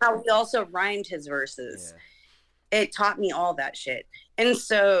 How he also rhymed his verses. Yeah. It taught me all that shit. And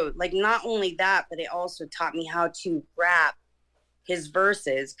so, like, not only that, but it also taught me how to rap his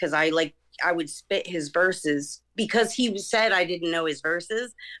verses, because I would spit his verses because he said I didn't know his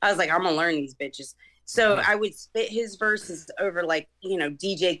verses. I was like, I'm gonna learn these bitches. So I would spit his verses over, like, you know,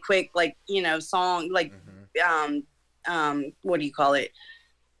 DJ Quick, like, you know, song, like, what do you call it?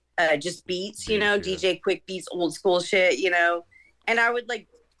 Just beats, you know, DJ Quick beats, old school shit, you know. And I would like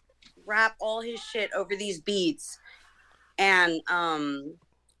rap all his shit over these beats. And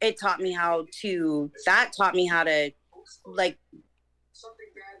it taught me how to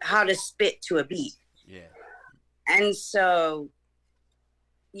spit to a beat. Yeah. And so,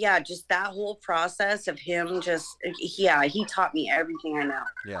 yeah, just that whole process of him he taught me everything I know.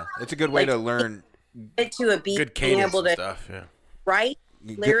 Yeah. It's a good way to learn. It to a beat, good being able to stuff, yeah. write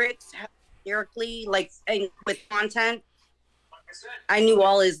lyrics lyrically, like, and with content. I knew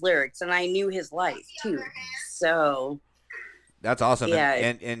all his lyrics and I knew his life too. So that's awesome. Yeah.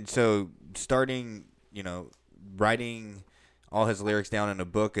 And so starting, you know, writing all his lyrics down in a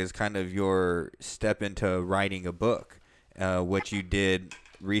book is kind of your step into writing a book, which you did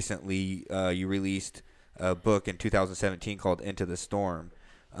recently. You released a book in 2017 called Into the Storm.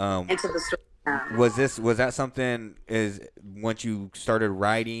 Into the Storm. Was that something, is once you started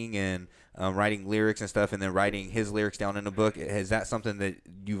writing and writing lyrics and stuff and then writing his lyrics down in a book, is that something that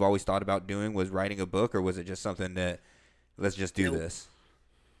you've always thought about doing, was writing a book, or was it just something that let's just do this?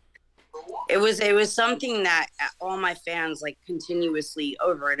 It was something that all my fans like continuously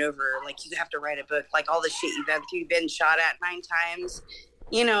over and over, like, you have to write a book, like all the shit you've been shot at 9 times,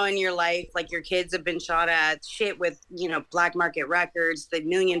 you know, in your life, like your kids have been shot at, shit with, you know, Black Market Records, the $1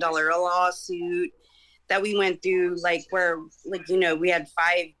 million lawsuit that we went through, like where, like, you know, we had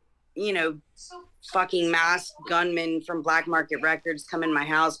 5, you know, fucking masked gunmen from Black Market Records come in my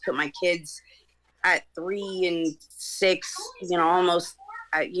house, put my kids at 3 and 6, you know, almost,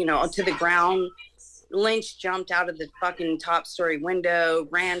 you know, to the ground. Lynch jumped out of the fucking top story window,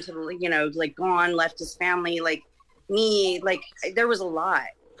 ran to the, you know, like gone, left his family, like me, like there was a lot.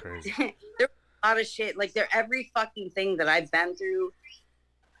 Crazy. There was a lot of shit, like every fucking thing that I've been through.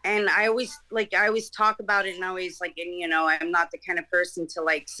 And I always talk about it, and always like, and you know, I'm not the kind of person to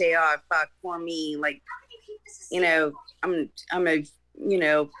like say, oh fuck, for me, like, you know, I'm a, you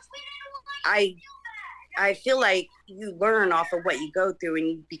know, I feel like you learn off of what you go through and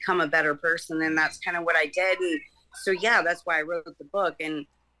you become a better person, and that's kind of what I did. And so yeah, that's why I wrote the book, and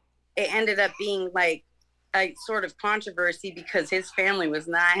it ended up being like a sort of controversy because his family was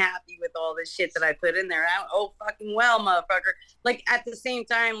not happy with all this shit that I put in there. Oh fucking well, motherfucker. Like at the same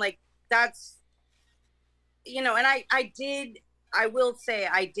time, like that's, you know, and I will say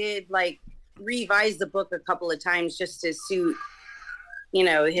I did like revise the book a couple of times just to suit, you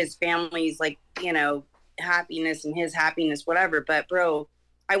know, his family's like, you know, happiness and his happiness, whatever. But bro,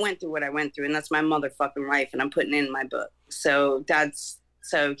 I went through what I went through, and that's my motherfucking life, and I'm putting it in my book. So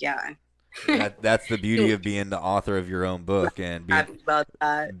yeah. That's the beauty of being the author of your own book and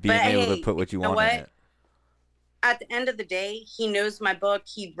being able to put what you want in it. At the end of the day, he knows my book.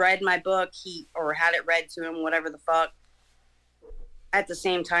 He read my book. Or had it read to him, whatever the fuck. At the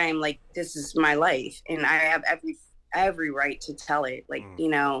same time, like, this is my life, and I have every right to tell it. Like, you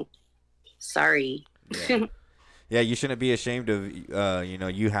know, sorry. Yeah, you shouldn't be ashamed of,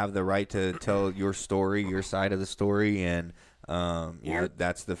 you have the right to tell your story, your side of the story, and,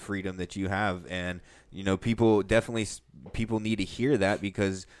 that's the freedom that you have. And, people need to hear that,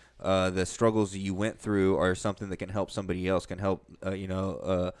 because the struggles that you went through are something that can help somebody else, can help,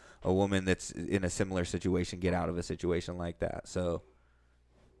 a woman that's in a similar situation get out of a situation like that. So.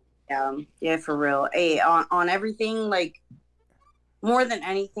 Yeah, for real. Hey, on everything, like, more than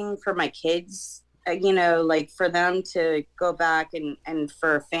anything for my kids, like for them to go back and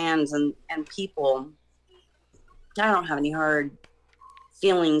for fans and people, I don't have any hard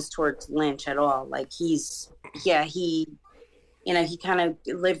feelings towards Lynch at all. Like he kind of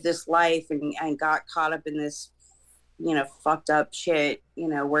lived this life and got caught up in this, fucked up shit,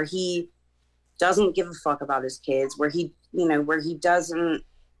 where he doesn't give a fuck about his kids, where he doesn't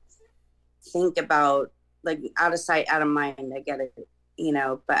think about, like, out of sight, out of mind. I get it,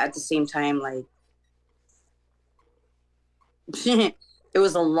 but at the same time, like, it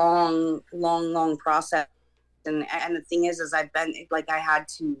was a long process. And the thing is I've been, like, I had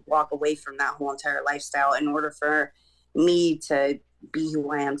to walk away from that whole entire lifestyle in order for me to be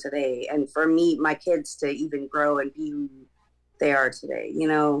who I am today. And for me, my kids to even grow and be who they are today,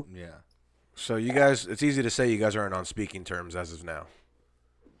 Yeah. So you guys, it's easy to say you guys aren't on speaking terms as of now.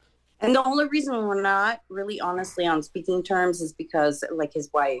 And the only reason we're not really honestly on speaking terms is because, like,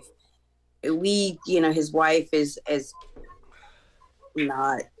 his wife, his wife is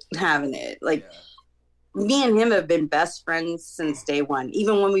not having it. Like, me and him have been best friends since day one.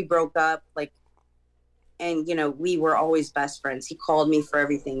 Even when we broke up, like, and, we were always best friends. He called me for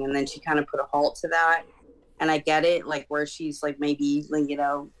everything. And then she kind of put a halt to that. And I get it, like, where she's, like, maybe, like,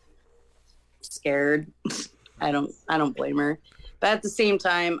 scared. I don't blame her. But at the same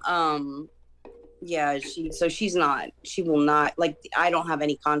time, she will not, like, I don't have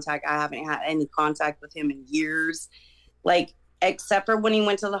any contact. I haven't had any contact with him in years. Like, except for when he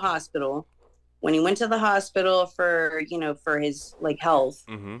went to the hospital. When he went to the hospital for, for his, like, health,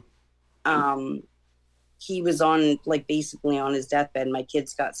 he was on, like, basically on his deathbed. My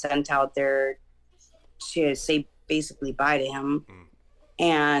kids got sent out there to say basically bye to him.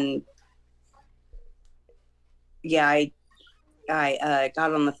 And yeah, I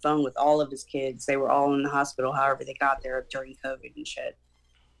got on the phone with all of his kids. They were all in the hospital, however they got there during COVID and shit.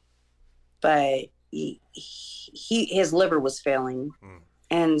 But his liver was failing.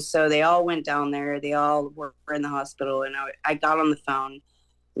 And so they all went down there. They all were in the hospital. And I got on the phone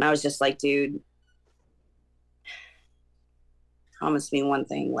and I was just like, dude, promise me one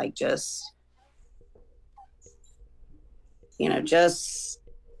thing. Like, just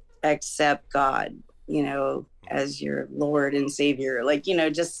accept God, as your Lord and Savior. Like,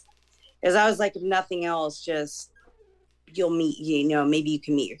 just as I was like, if nothing else, just you'll meet, maybe you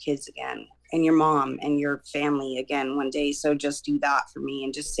can meet your kids again and your mom and your family again one day. So just do that for me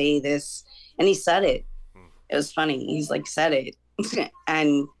and just say this. And he said it. It was funny. He's like, said it.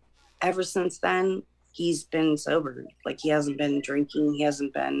 And ever since then, he's been sober. Like, he hasn't been drinking. He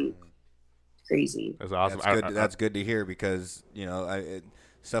hasn't been crazy. That's awesome. That's good to hear, because,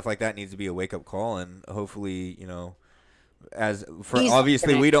 stuff like that needs to be a wake up call. And hopefully,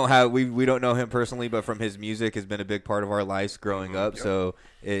 obviously we don't know him personally, but from his music has been a big part of our lives growing up. So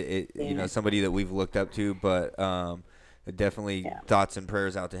somebody that we've looked up to, but definitely thoughts and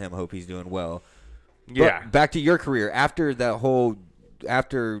prayers out to him. Hope he's doing well. Yeah. But back to your career after that whole,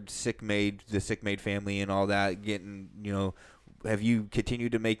 after the Sick Made family and all that, have you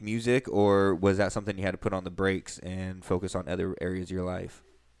continued to make music, or was that something you had to put on the brakes and focus on other areas of your life?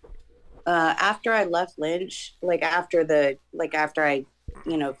 After I left Lynch, after I,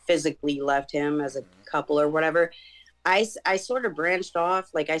 physically left him as a couple or whatever, I sort of branched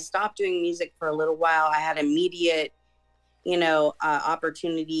off. Like, I stopped doing music for a little while. I had immediate,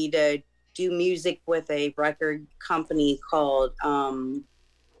 opportunity to do music with a record company called Hot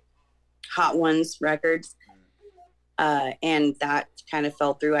Ones Records. And that kind of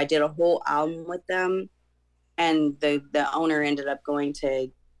fell through. I did a whole album with them, and the owner ended up going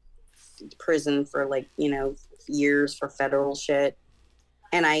to prison for years for federal shit.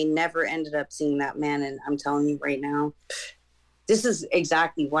 And I never ended up seeing that man. And I'm telling you right now, this is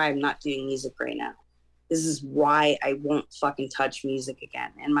exactly why I'm not doing music right now. This is why I won't fucking touch music again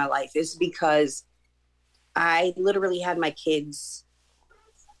in my life. It's because I literally had my kids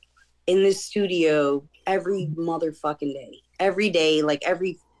in the studio every motherfucking day. Every day, like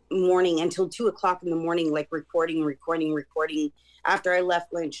every morning until 2:00 in the morning, like recording. After I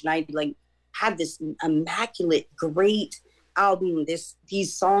left Lynch, and I had this immaculate, great album.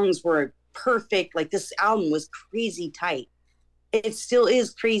 These songs were perfect. Like, this album was crazy tight. It still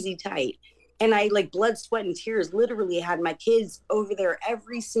is crazy tight. And I like blood, sweat, and tears literally had my kids over there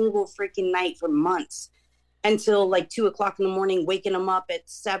every single freaking night for months until like 2 o'clock in the morning, waking them up at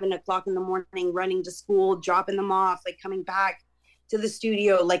 7 o'clock in the morning, running to school, dropping them off, like coming back to the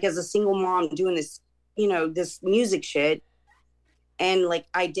studio, like as a single mom doing this, you know, this music shit. And like,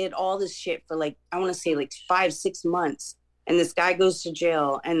 I did all this shit for like, I want to say like 5-6 months. And this guy goes to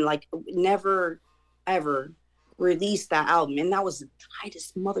jail and like never, ever released that album. And that was the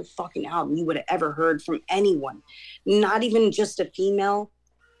tightest motherfucking album you would have ever heard from anyone. Not even just a female,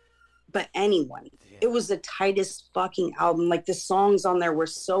 but anyone. Yeah. It was the tightest fucking album. Like the songs on there were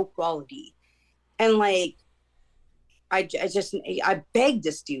so quality. And like, I begged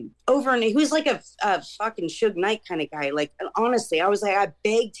this dude over, and he was like a fucking Suge Knight kind of guy. Like, honestly, I was like, I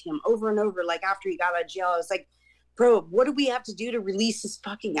begged him over and over. Like after he got out of jail, I was like, bro, what do we have to do to release this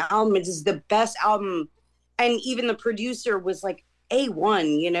fucking album? It is the best album. And even the producer was like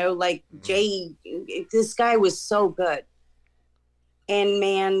A1, you know, like Jay, this guy was so good. And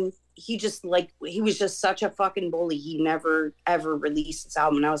man, he was just such a fucking bully. He never, ever released this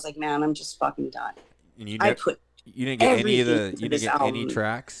album. And I was like, man, I'm just fucking done. And you didn't get any of the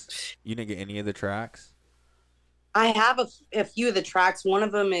tracks? You didn't get any of the tracks? I have a few of the tracks. One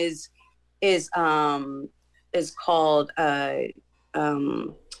of them is called I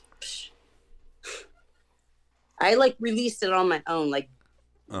like released it on my own, like,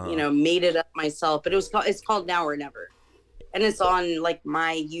 you know, made it up myself, but it's called Now or Never. And it's on like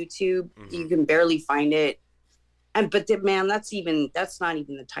my YouTube. Mm-hmm. You can barely find it. But man, that's not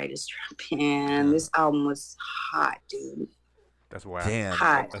even the tightest track. Man, this album was hot, dude. That's whack. Damn.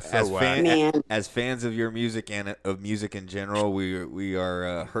 Hot. That's so whack. As fans of your music and of music in general, we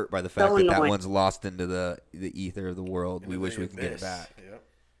are hurt by the fact that one's lost into the ether of the world. We wish we could get it back.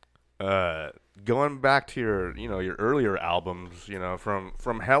 Yep. Going back to your earlier albums, you know,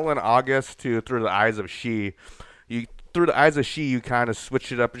 from Hell in August to Through the Eyes of She, you kind of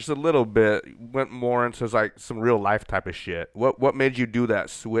switched it up just a little bit, went more into like some real life type of shit. What made you do that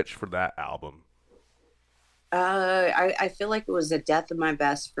switch for that album? I feel like it was the death of my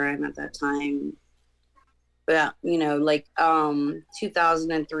best friend at that time. But, you know, like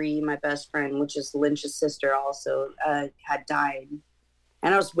 2003, my best friend, which is Lynch's sister also, had died.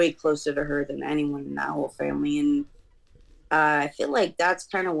 And I was way closer to her than anyone in that whole family. And I feel like that's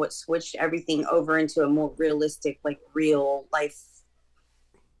kind of what switched everything over into a more realistic, like real life,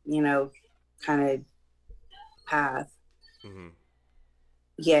 you know, kind of path. Mm-hmm.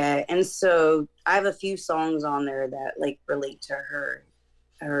 Yeah. And so I have a few songs on there that like relate to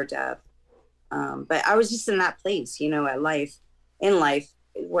her death. But I was just in that place, you know, in life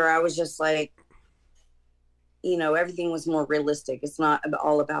where I was just like, you know, everything was more realistic. It's not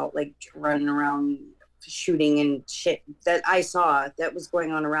all about like running around shooting and shit that I saw that was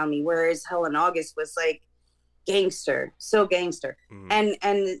going on around me. Whereas Hell in August was like gangster, so gangster. Mm.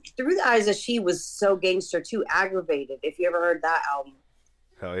 And Through the Eyes of She was so gangster too. Aggravated. If you ever heard that album.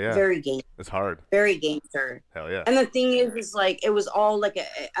 Hell yeah. Very gangster. It's hard. Very gangster. Hell yeah. And the thing is like, it was all like an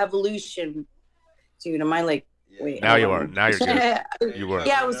evolution. Dude, am I like, wait. Now you are. Now you're good. You were.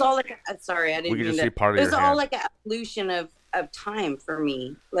 Yeah, it was all like, sorry, I didn't we can mean just see part of it your was all hand. like an evolution of time for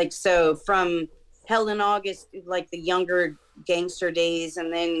me. Like, so from Hell in August, like the younger gangster days,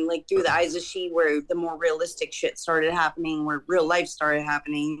 and then like Through the Eyes of She, where the more realistic shit started happening, where real life started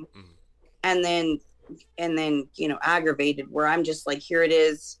happening. Mm. And then, you know, Aggravated, where I'm just like, here it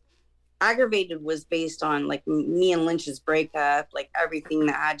is. Aggravated was based on like me and Lynch's breakup, like everything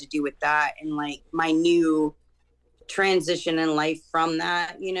that had to do with that, and like my new transition in life from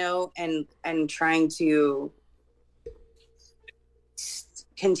that, you know, and trying to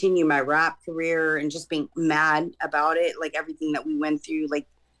continue my rap career and just being mad about it, like everything that we went through, like,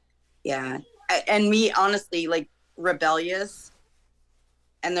 yeah. And me, honestly, like rebellious.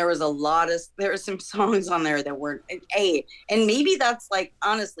 And there were some songs on there that weren't, and maybe that's like,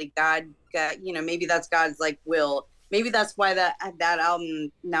 honestly, God, you know, maybe that's God's like will. Maybe that's why that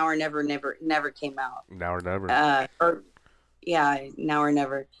album Now or Never came out. Now or Never. Now or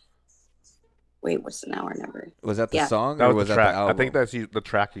Never. Wait, what's the Now or Never? Was that the song that or was that track. the album? I think that's the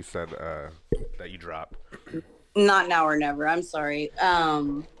track you said that you dropped. Not Now or Never. I'm sorry.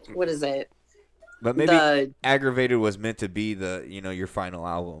 What is it? But maybe Aggravated was meant to be your final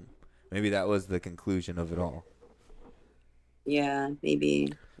album. Maybe that was the conclusion of it all. Yeah,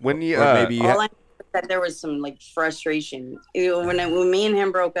 maybe. When you all I know is that there was some like frustration when me and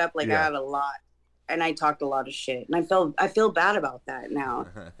him broke up. Like I had a lot, and I talked a lot of shit, and I feel bad about that now.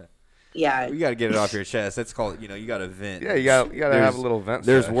 Yeah, you got to get it off your chest. That's called, you got to vent. Yeah, you got to have a little vent.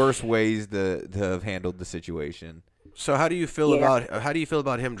 There's worse ways to have handled the situation. So how do you feel Yeah.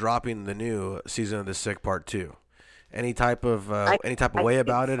 about him dropping the new Season of the Sick Part 2? Any type of way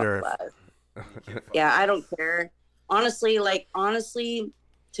about it, or? Yeah, I don't care. Honestly,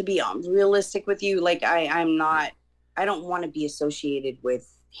 to be realistic with you, like I don't want to be associated with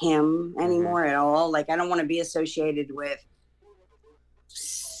him anymore at all. Like I don't want to be associated with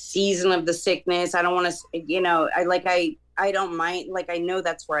Season of the Sickness. I don't want to, I don't mind. Like I know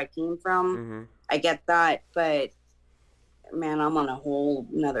that's where I came from. I get that, but man, I'm on a whole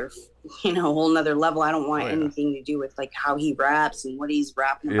nother level. I don't want anything to do with like how he raps and what he's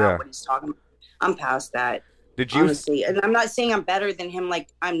rapping about, what he's talking about. I'm past that. Did you honestly? And I'm not saying I'm better than him. Like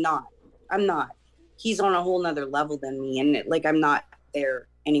I'm not. He's on a whole nother level than me, and like I'm not there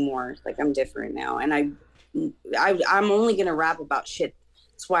anymore. Like I'm different now, and I'm only gonna rap about shit.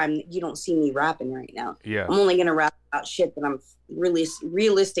 That's why you don't see me rapping right now. Yeah. I'm only gonna rap about shit that I'm really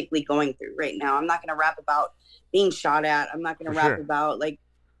realistically going through right now. I'm not gonna rap about being shot at. I'm not gonna rap about like,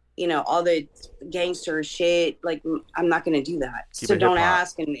 all the gangster shit. Like I'm not gonna do that. So don't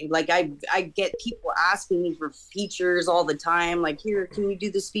ask. And like I get people asking me for features all the time. Like, here, can you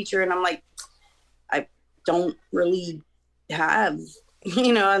do this feature? And I'm like, I don't really have,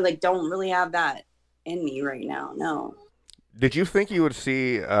 I like don't really have that in me right now. No. Did you think you would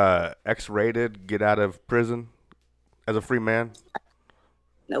see X-Rated get out of prison as a free man?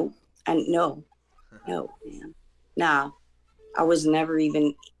 Nope. And no, man. Nah, I was never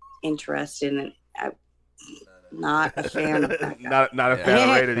even interested in it. I'm not a fan of that guy. Not a fan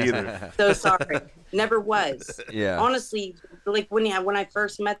of Rated either. So sorry. Never was. Yeah. Honestly, like when I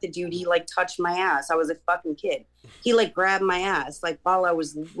first met the dude, he like touched my ass. I was a fucking kid. He like grabbed my ass like while I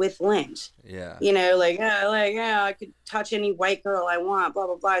was with Lynch. Yeah. I could touch any white girl I want, blah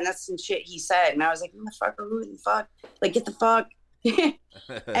blah blah. And that's some shit he said. And I was like, motherfucker, who the fuck? Like, get the fuck.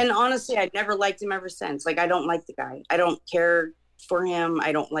 And honestly, I never liked him ever since. Like, I don't like the guy. I don't care for him.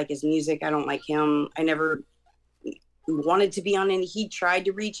 I don't like his music. I don't like him. I never wanted to be on any. He tried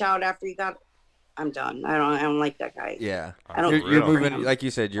to reach out after he got. I'm done. I don't like that guy. Yeah, I don't. You're moving, like you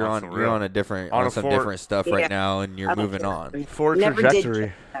said. You're on some different stuff right now, and you're moving on. For never trajectory.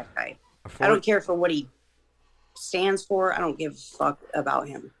 Did that guy. I don't care for what he stands for. I don't give a fuck about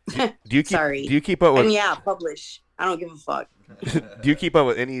him. Do you keep? Sorry. Do you keep up with? And yeah, publish. I don't give a fuck. Do you keep up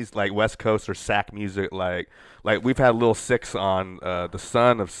with any like West Coast or Sac music? Like we've had Lil Six on, the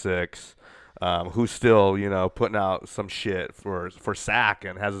son of Six, who's still putting out some shit for Sac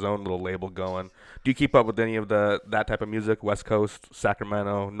and has his own little label going. Do you keep up with any of that type of music? West Coast,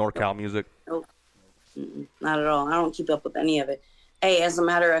 Sacramento, NorCal music? Nope. Not at all. I don't keep up with any of it. Hey, as a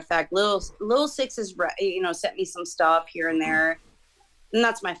matter of fact, Lil Six has sent me some stuff here and there, and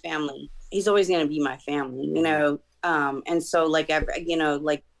that's my family. He's always gonna be my family, and so like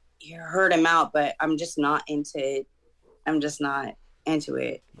you heard him out, but I'm just not into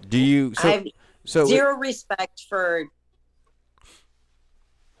it. Do you? I have zero respect for.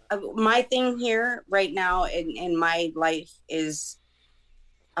 My thing here right now in my life is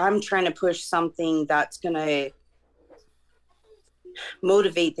I'm trying to push something that's going to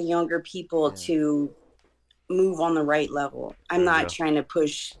motivate the younger people to move on the right level. I'm not trying to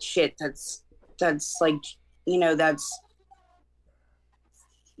push shit that's like,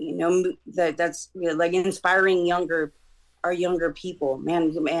 that's like inspiring our younger people.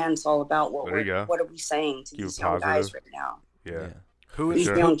 Man, it's all about what are we saying to these young guys right now? Yeah. Who these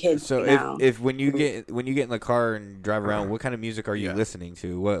young kids? So now. if when you get in the car and drive around, what kind of music are you listening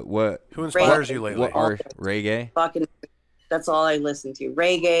to? What who inspires you lately? What are reggae? Fucking, that's all I listen to.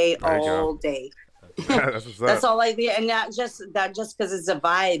 Reggae all day. That's all I do, and that just because it's a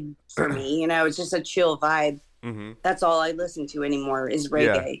vibe for me. It's just a chill vibe. Mm-hmm. That's all I listen to anymore is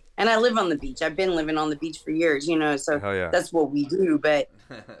reggae. And I live on the beach. I've been living on the beach for years. So that's what we do. But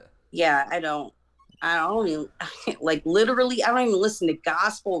yeah, I don't even like literally. I don't even listen to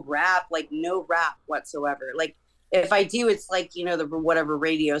gospel rap. Like no rap whatsoever. Like if I do, it's like the whatever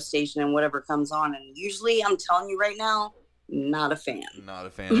radio station and whatever comes on. And usually, I'm telling you right now, not a fan. Not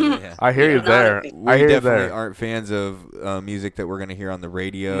a fan. Yeah. I hear you there. We definitely aren't fans of music that we're going to hear on the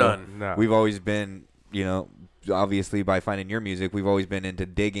radio. None. No. We've always been, obviously by finding your music, we've always been into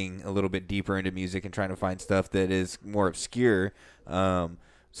digging a little bit deeper into music and trying to find stuff that is more obscure.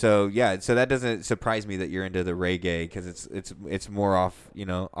 So that doesn't surprise me that you're into the reggae because it's more off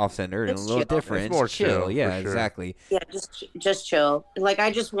center and a little different. It's more chill. Yeah, exactly. Yeah, just chill. Like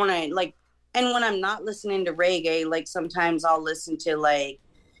I just want to like, and when I'm not listening to reggae, like sometimes I'll listen to like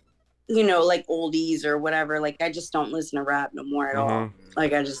oldies or whatever. Like I just don't listen to rap no more at all.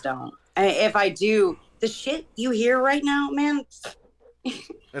 Like I just don't. And if I do, the shit you hear right now, man,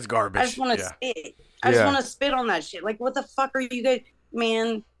 it's garbage. I just want to say it. I just Yeah. want to spit on that shit. Like, what the fuck are you guys,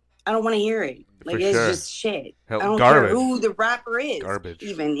 man? I don't want to hear it. Like, For it's sure. just shit. Hell, I don't garbage. care who the rapper is, Garbage.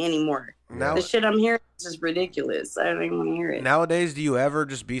 even anymore. Now- The shit I'm hearing is just ridiculous. I don't even want to hear it. Nowadays, do you ever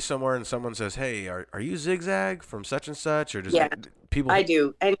just be somewhere and someone says, "Hey, are you Zigzag from such and such?" Or just Yeah, people? I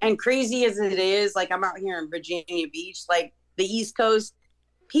do. And crazy as it is, like, I'm out here in Virginia Beach, like the East Coast.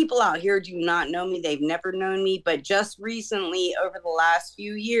 People out here do not know me. They've never known me. But just recently, over the last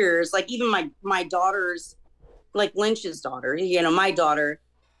few years, like even my daughter's, like Lynch's daughter, my daughter,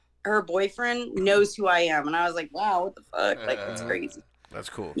 her boyfriend knows who I am. And I was like, wow, what the fuck? Like, it's crazy. That's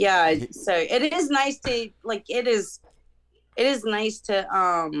cool. Yeah. So it is nice to, like, it is nice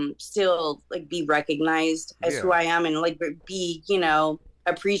to still, like, be recognized as who I am and, like, be,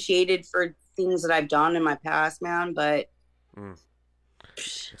 appreciated for things that I've done in my past, man. But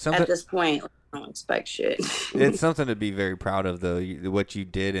at this point, I don't expect shit. It's something to be very proud of, though. What you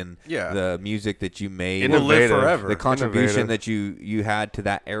did and the music that you made, It will live forever. The contribution Innovative. that you had to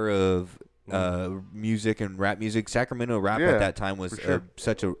that era of music and rap music. Sacramento rap Yeah, at that time was for sure.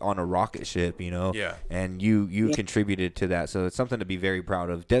 such on a rocket ship, Yeah. And you contributed to that, so it's something to be very proud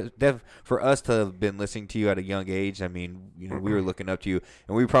of. For us to have been listening to you at a young age, I mean, we were looking up to you,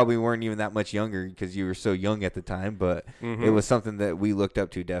 and we probably weren't even that much younger because you were so young at the time, but it was something that we looked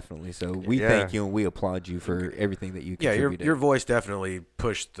up to definitely. So we thank you and we applaud you for everything that you contributed. Your voice definitely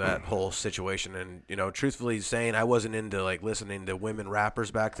pushed that whole situation, and truthfully saying, I wasn't into like listening to women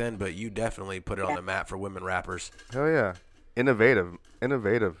rappers back then, but you definitely put it on the map for women rappers. Hell yeah. Innovative.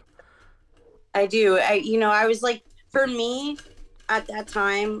 I do. I was like, for me at that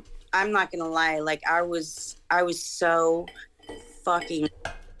time, I'm not gonna lie, like I was so fucking,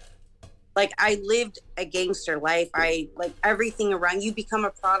 like, I lived a gangster life. I, like, everything around you become a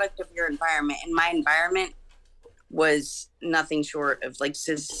product of your environment, and my environment was nothing short of, like,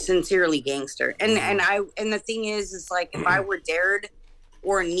 sincerely gangster. And the thing is like, if I were dared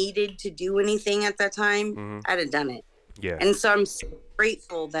or needed to do anything at that time, I'd have done it. Yeah. And so I'm so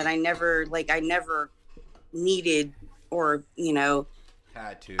grateful that I never needed or,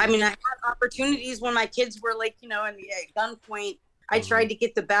 had to. I mean, I had opportunities when my kids were, like, at gunpoint. I tried to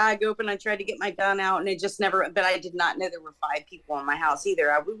get the bag open. I tried to get my gun out, and it just never, but I did not know there were 5 people in my house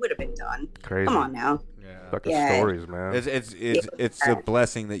either. We would have been done. Crazy. Come on now. Fucking stories, man. It's a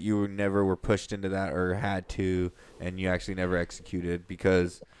blessing that you never were pushed into that or had to, and you actually never executed,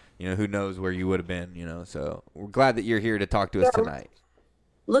 because who knows where you would have been. So we're glad that you're here to talk to us tonight.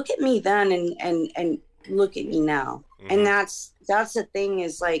 Look at me then, and look at me now. And that's the thing,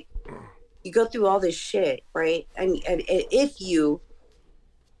 is like, you go through all this shit, right? And if you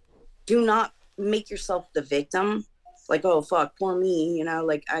do not make yourself the victim, like, oh fuck, poor me,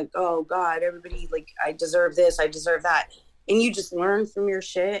 like, oh God, everybody, like, I deserve this, I deserve that, and you just learn from your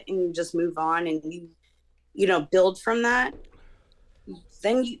shit and you just move on and you build from that,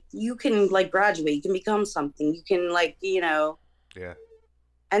 then you can, like, graduate, you can become something, you can, like, Yeah.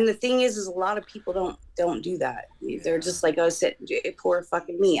 And the thing is a lot of people don't do that. They're just like, oh, poor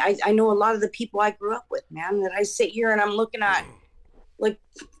fucking me. I know a lot of the people I grew up with, man, that I sit here and I'm looking at, like,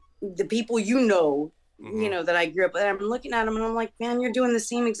 the people that I grew up with. I'm looking at them and I'm like, man, you're doing the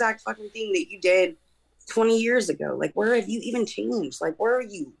same exact fucking thing that you did 20 years ago. Like, where have you even changed? Like, where are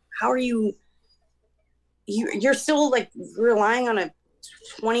you? How are you? You're still, like, relying on a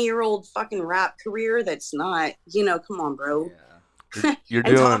 20-year-old fucking rap career that's not, come on, bro. Yeah. You're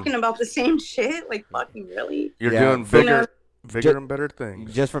and doing talking about the same shit, like, fucking really. You're doing bigger and better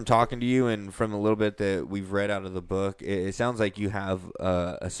things. Just from talking to you and from a little bit that we've read out of the book, it sounds like you have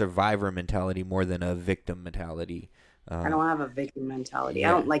a survivor mentality more than a victim mentality. I don't have a victim mentality.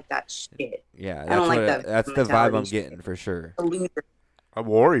 I don't like that shit. Yeah, I don't like that. That's the vibe I'm getting for sure. A loser. A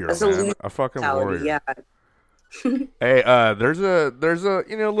warrior, That's man. A fucking mentality, warrior. Yeah. Hey, there's a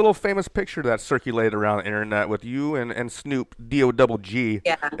little famous picture that circulated around the internet with you and Snoop D-O-double-G.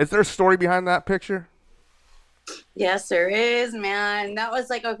 Yeah. Is there a story behind that picture? Yes, there is, man. That was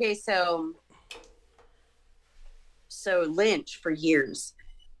like, okay, so Lynch for years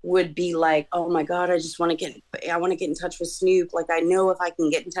would be like, oh my God, I want to get in touch with Snoop. Like, I know if I can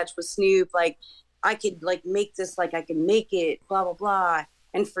get in touch with Snoop, like, I could, like, make this, like, I can make it, blah, blah, blah.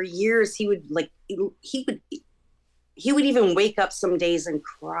 And for years he would even wake up some days and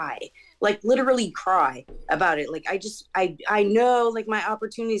cry, like, literally cry about it. Like, I know, like, my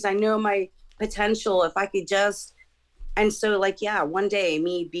opportunities, I know my potential, if I could just. And so, like, yeah, one day,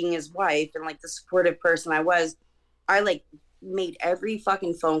 me being his wife and, like, the supportive person I like made every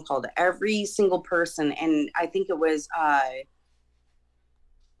fucking phone call to every single person. And I think it was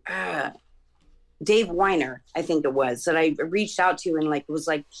Dave Weiner, I think it was, that I reached out to and like was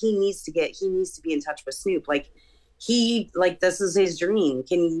like, he needs to be in touch with Snoop. Like this is his dream.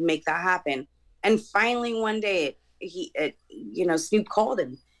 Can you make that happen? And finally one day Snoop called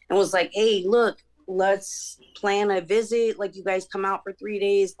him and was like, hey, look, let's plan a visit. Like, you guys come out for 3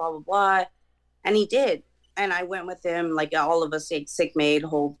 days, blah, blah, blah. And he did. And I went with him, like all of us, like Sick Made,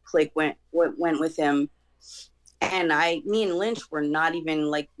 whole clique went with him. And me and Lynch were not even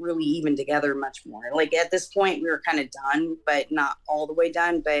like really even together much more. Like at this point we were kind of done, but not all the way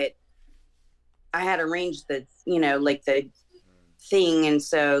done. But I had arranged the thing. And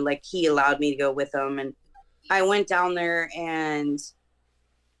so like he allowed me to go with him. And I went down there and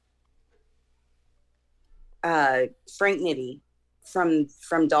Frank Nitty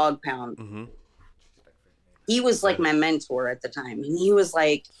from Dog Pound. Mm-hmm. He was like my mentor at the time. And he was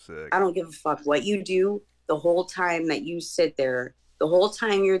like, Sick. I don't give a fuck what you do. The whole time that you sit there, the whole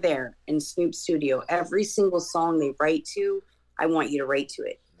time you're there in Snoop's studio, every single song they write to, I want you to write to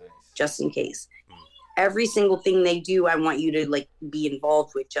it, just in case. Every single thing they do, I want you to like be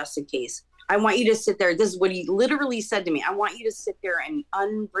involved with, just in case. I want you to sit there. This is what he literally said to me. I want you to sit there and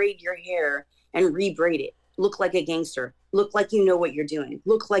unbraid your hair and rebraid it. Look like a gangster. Look like you know what you're doing.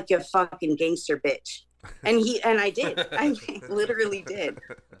 Look like a fucking gangster bitch. And I did. I literally did.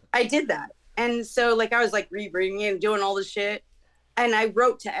 I did that. And so like I was like rebraiding it and doing all this shit. And I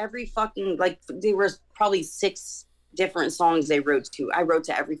wrote to every fucking, like there was probably 6 different songs they wrote to. I wrote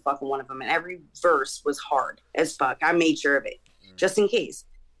to every fucking one of them. And every verse was hard as fuck. I made sure of it just in case.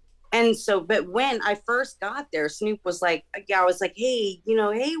 And so, but when I first got there, Snoop was like, I was like, hey,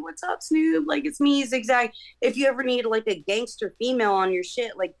 hey, what's up, Snoop? Like, it's me, Zigzag. If you ever need like a gangster female on your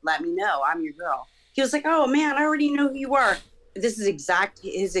shit, like, let me know. I'm your girl. He was like, oh man, I already know who you are. This is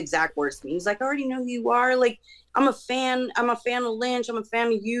his exact words to me. He's like, I already know who you are. Like, I'm a fan of Lynch. I'm a fan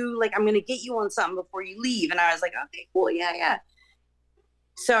of you. Like, I'm going to get you on something before you leave. And I was like, okay, cool. Yeah.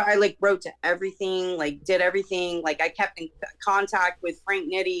 So I like wrote to everything, like did everything. Like I kept in contact with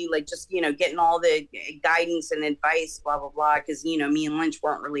Frank Nitty, like just, getting all the guidance and advice, blah, blah, blah. Cause me and Lynch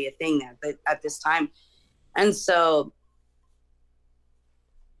weren't really a thing at this time. And so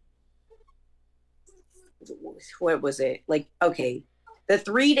what was it? Like, okay. The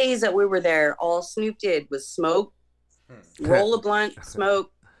 3 days that we were there, all Snoop did was smoke, roll a blunt,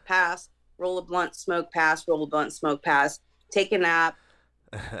 smoke, pass, roll a blunt, smoke, pass, roll a blunt, smoke, pass, take a nap,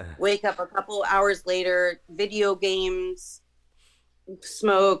 wake up a couple hours later, video games,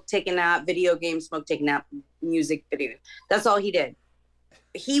 smoke, take a nap, video games, smoke, take a nap, music, video. That's all he did.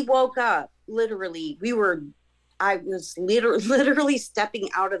 He woke up, literally, I was literally stepping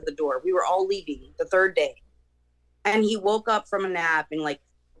out of the door. We were all leaving the 3rd day. And he woke up from a nap and like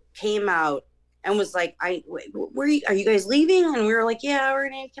came out and was like, are you guys leaving? And we were like, yeah,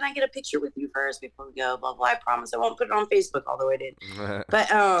 can I get a picture with you first before we go? Blah, blah. I promise I won't put it on Facebook, although I did.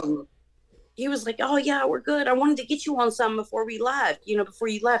 But he was like, oh yeah, we're good. I wanted to get you on something before we left, before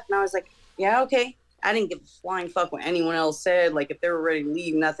you left. And I was like, yeah, okay. I didn't give a flying fuck what anyone else said. Like if they were ready to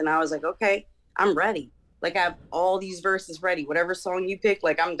leave, nothing. I was like, okay, I'm ready. Like I have all these verses ready. Whatever song you pick,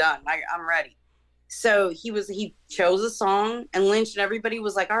 like I'm done. I'm ready. So he chose a song and Lynch and everybody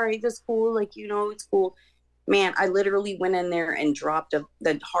was like, all right, that's cool. Like, it's cool. Man, I literally went in there and dropped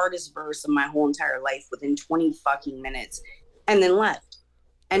the hardest verse of my whole entire life within 20 fucking minutes and then left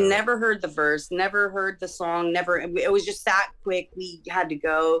and never heard the verse, never heard the song, it was just that quick. We had to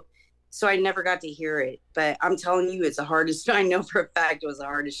go. So I never got to hear it, but I'm telling you, it's the hardest. I know for a fact it was the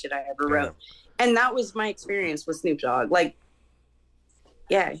hardest shit I ever wrote. And that was my experience with Snoop Dogg. Like,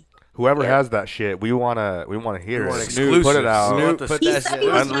 yeah. Whoever has that shit, we wanna hear it. Snoop, put it out. Snoop, put that shit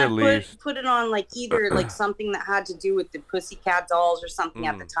unreleased. Put it on like either like something that had to do with the Pussycat Dolls or something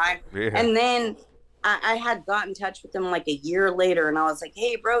at the time. Yeah. And then I had got in touch with him like a year later, and I was like,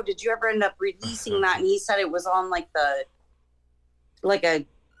 "Hey, bro, did you ever end up releasing that?" And he said it was on like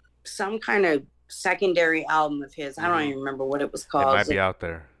some kind of secondary album of his. I don't even remember what it was called. It might be out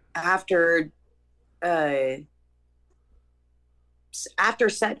there after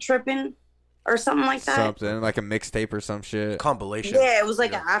Set Trippin' or something like that. Something like a mixtape or some shit. Compilation. Yeah, it was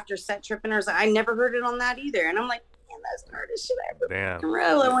like an After Set Trippin' or something. I never heard it on that either. And I'm like, man, that's the hardest shit I ever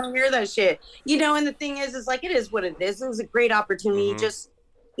wrote. I want to hear that shit. And the thing is like, it is what it is. It was a great opportunity just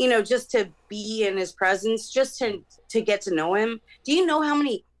to be in his presence, just to get to know him. Do you know how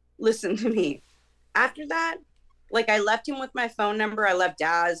many, listen to me, after that, like I left him with my phone number. I left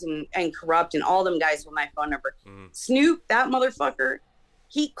Daz and Corrupt and all them guys with my phone number. Snoop, that motherfucker,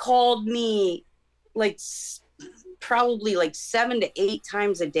 he called me like probably like 7 to 8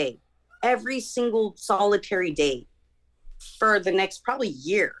 times a day, every single solitary day for the next probably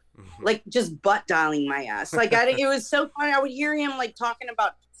year. like just butt dialing my ass. Like it was so funny. I would hear him like talking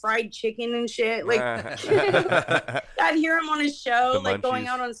about fried chicken and shit. Like I'd hear him on his show, like going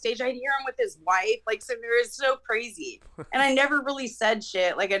out on stage. I'd hear him with his wife. Like, so it was so crazy. And I never really said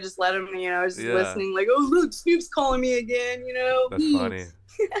shit. Like I just let him, I was just listening. Like, oh look, Snoop's calling me again. That's funny.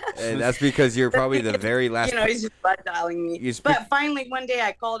 And that's because you're probably the very last. He's just butt dialing me. But finally, one day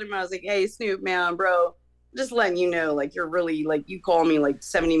I called him. And I was like, hey, Snoop, man, bro. Just letting you know, like, you're really, like, you call me, like,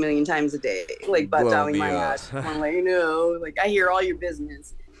 70 million times a day, like, butt dialing my ass. I'm like, like, I hear all your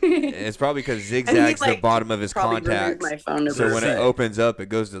business. It's probably because zigzag's the bottom of his contacts. So when it opens up, it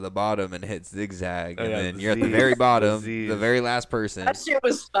goes to the bottom and hits zigzag. And then you're at the very bottom, the very last person. That shit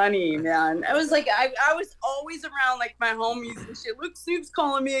was funny, man. I was like, I was always around, like, my homies and shit. Look, Snoop's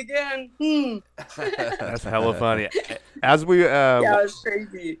calling me again. That's hella funny. As we, yeah, it was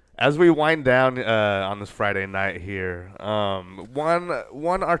crazy. As we wind down on this Friday night here,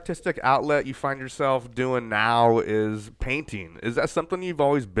 one artistic outlet you find yourself doing now is painting. Is that something you've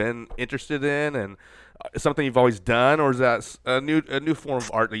always been interested in, and something you've always done, or is that a new form of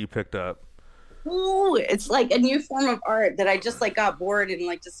art that you picked up? Ooh, it's like a new form of art that I just like got bored and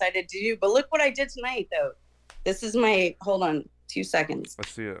like decided to do. But look what I did tonight, though. This is my. Hold on, 2 seconds.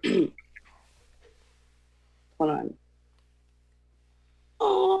 Let's see it. Hold on.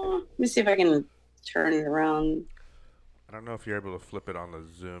 Oh, let me see if I can turn it around. I don't know if you're able to flip it on the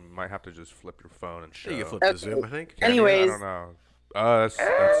Zoom. You might have to just flip your phone and show. You can flip the Zoom, I think. Anyways. I don't know. Oh, that's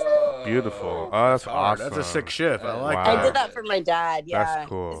beautiful. Oh, that's awesome. That's a sick shift. I like that. I did that for my dad. Yeah. That's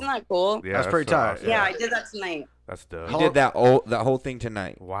cool. Isn't that cool? Yeah, that's pretty tight. Awesome. Yeah, I did that tonight. That's dope. You did that whole thing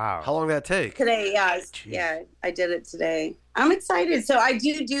tonight. Wow. How long did that take? Today, yeah. Yeah, I did it today. I'm excited. So I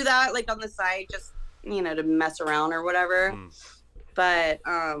do that like on the side, just, to mess around or whatever. But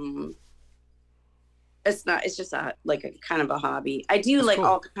it's just a kind of a hobby. I do like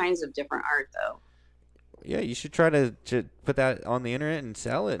all kinds of different art though. Yeah, you should try to put that on the internet and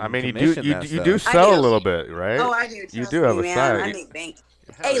sell it. I mean, you do sell a little bit, right? Oh, I do. You do have a site. I make bank.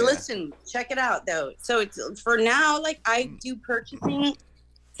 Hey, listen, check it out though. So it's for now, like I do purchasing.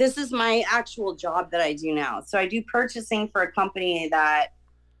 This is my actual job that I do now. So I do purchasing for a company that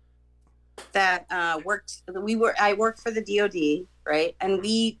worked. I worked for the DoD, right? And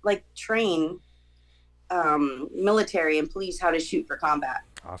we like train military and police how to shoot for combat.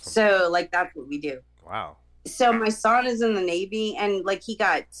 Awesome. So like that's what we do. Wow. So my son is in the Navy and like he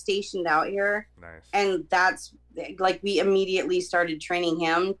got stationed out here. Nice. And that's like we immediately started training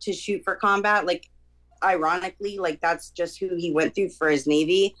him to shoot for combat. Like ironically, like that's just who he went through for his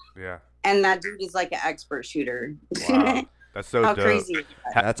Navy. Yeah. And that dude is like an expert shooter. Wow. That's so How dope. crazy is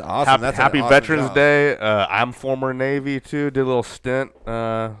that? That's awesome. Happy Veterans Day. I'm former Navy too. Did a little stint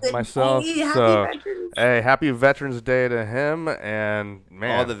myself. Happy Veterans Day to him and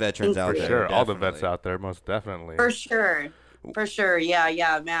man, all the veterans out there. For sure, definitely. all the vets out there, most definitely. For sure.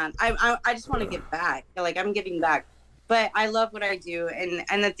 Yeah, man. I just want to give back. Like I'm giving back, but I love what I do.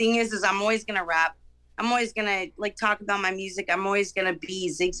 And the thing is I'm always gonna rap. I'm always gonna like talk about my music. I'm always gonna be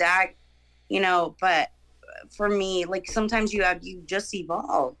zigzag, But for me, like sometimes you just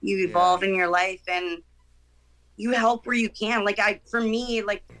evolve. You evolve in your life and you help where you can. Like for me,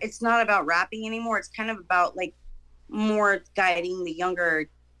 like it's not about rapping anymore. It's kind of about like more guiding the younger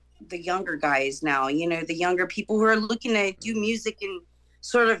guys now, the younger people who are looking to do music and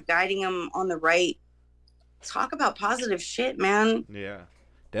sort of guiding them on the right. Talk about positive shit, man. Yeah,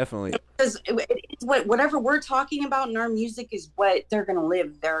 definitely. Because it's whatever we're talking about in our music is what they're going to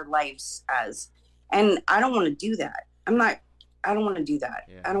live their lives as. And I don't want to do that. I don't want to do that.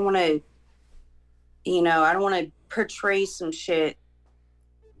 Yeah. I don't want to, I don't want to portray some shit.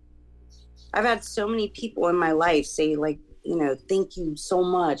 I've had so many people in my life say like, thank you so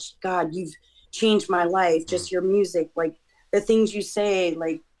much. God, you've changed my life. Just your music, like the things you say,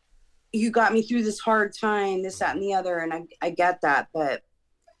 like you got me through this hard time, this, that, and the other. And I get that, but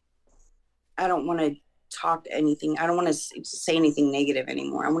I don't want to talk anything. I don't want to say anything negative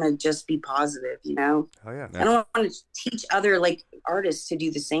anymore. I want to just be positive, Oh yeah. I don't want to teach other like artists to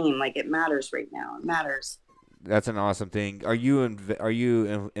do the same. Like it matters right now. It matters. That's an awesome thing. Are you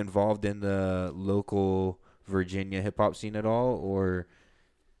involved in the local Virginia hip hop scene at all, or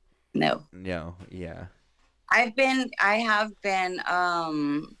no? No. Yeah. I have been.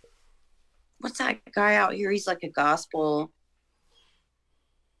 What's that guy out here? He's like a gospel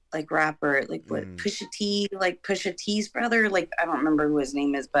like rapper, like what Pusha T, like Pusha T's brother, like I don't remember who his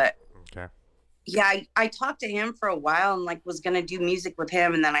name is, but okay. Yeah, I talked to him for a while and like was gonna do music with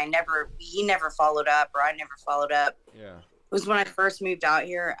him, and then he never followed up, or I never followed up. Yeah, it was when I first moved out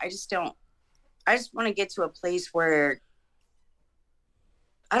here. I just want to get to a place where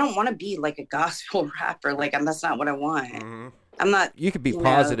I don't want to be like a gospel rapper. Like, that's not what I want. Mm-hmm. I'm not. You could be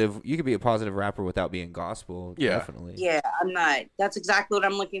positive. You could be a positive rapper without being gospel. Yeah. Definitely. Yeah, I'm not. That's exactly what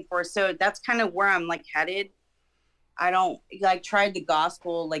I'm looking for. So that's kind of where I'm like headed. I don't like tried the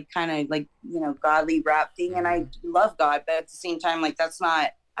gospel, like kind of like, godly rap thing. And I love God, but at the same time, like that's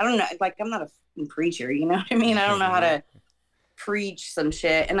not, I don't know. Like I'm not a fucking preacher, you know what I mean? I don't know how to preach some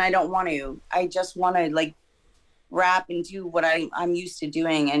shit and I don't want to. I just want to like rap and do what I'm used to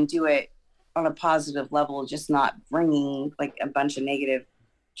doing and do it on a positive level, just not bringing like a bunch of negative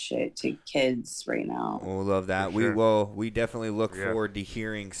shit to kids right now. We'll love that. Sure. We definitely look forward to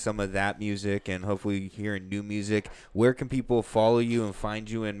hearing some of that music and hopefully hearing new music. Where can people follow you and find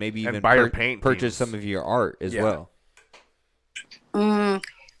you and maybe even buy your paintings. purchase some of your art as well?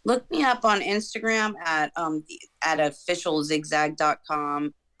 Look me up on Instagram at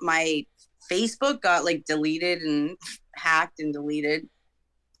officialzigzag.com. My Facebook got like deleted and hacked and deleted.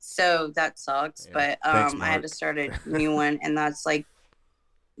 So that sucks. Yeah. But Thanks, I had to start a new one and that's like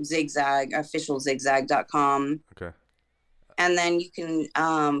Zigzag, officialzigzag.com. Okay. And then you can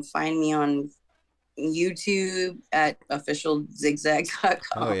find me on YouTube at officialzigzag.com.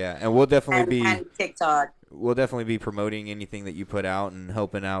 Oh yeah, and we'll definitely and TikTok. We'll definitely be promoting anything that you put out and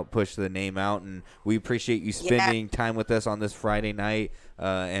helping out push the name out. And we appreciate you spending time with us on this Friday night.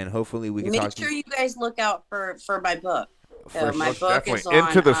 And hopefully we can make talk. Sure you guys look out for my book. My book definitely. is on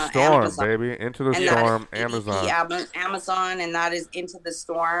Into the Storm, Amazon. baby. Into the And Storm, that is Amazon. Amazon, and that is Into the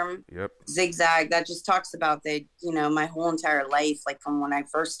Storm. Yep. Zigzag. That just talks about my whole entire life, like from when I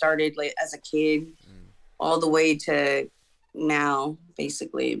first started, like as a kid, all the way to now,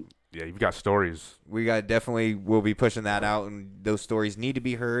 basically. Yeah, you've got stories. We'll be pushing that out, and those stories need to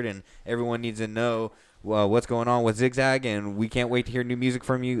be heard, and everyone needs to know what's going on with Zigzag, and we can't wait to hear new music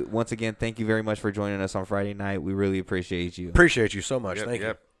from you. Once again, thank you very much for joining us on Friday night. We really appreciate you. Appreciate you so much. Thank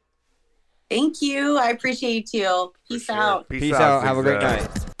you. Thank you. I appreciate you too. Peace out. Peace out. Have a great night.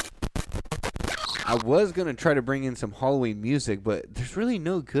 I was going to try to bring in some Halloween music, but there's really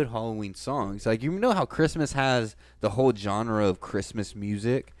no good Halloween songs. Like, you know how Christmas has the whole genre of Christmas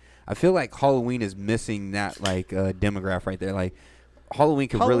music? I feel like Halloween is missing that, demographic right there. Like, Halloween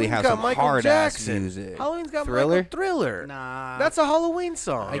could really have some hard-ass music. Halloween's got Thriller? Thriller. Nah. That's a Halloween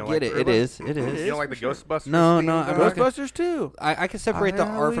song. I get it. It is. It is. You don't like the Ghostbusters? No. theme? Ghostbusters too. I can separate the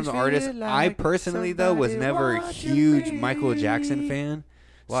art from the artist. I personally, though, was never a huge Michael Jackson fan.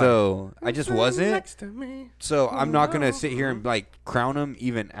 Why? So I just wasn't. So I'm not gonna sit here and crown him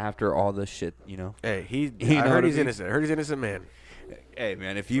even after all this shit, you know. Hey, I heard he's innocent. I heard he's an innocent man. Hey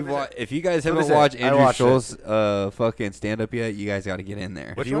man, if you guys haven't watched Andrew Schultz fucking stand up yet, you guys got to get in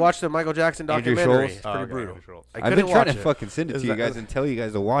there. If you watch the Michael Jackson documentary, it's pretty brutal. I've been trying to fucking send it to you guys and tell you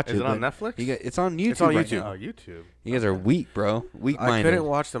guys to watch it. Is it on Netflix? It's on YouTube. It's on right YouTube. now. Oh, YouTube. You guys are weak, bro. Weak-minded. I couldn't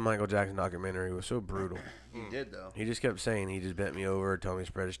watch the Michael Jackson documentary. It was so brutal. He did though. He just kept saying he just bent me over, told me to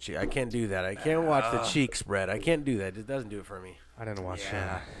spread his cheek. I can't do that. I can't watch the cheek spread. I can't do that. It just doesn't do it for me. I didn't watch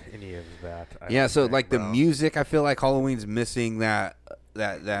any of that. So the music, I feel like Halloween's missing that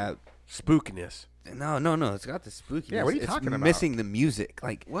spookiness. No, it's got the spookiness. Yeah, what are you talking about? Missing the music.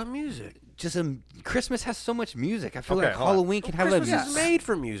 Like what music? Just Christmas has so much music. I feel like Halloween can have Christmas that. is made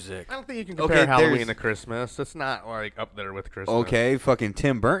for music. I don't think you can compare Halloween to Christmas. It's not up there with Christmas. Okay, fucking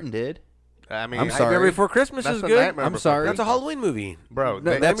Tim Burton did. I mean, I'm sorry. Nightmare Before Christmas is good. I'm sorry. That's a Halloween movie, bro.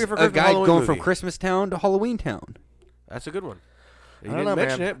 That's a guy going from Christmas Town to Halloween Town. That's a good one. You I don't didn't know,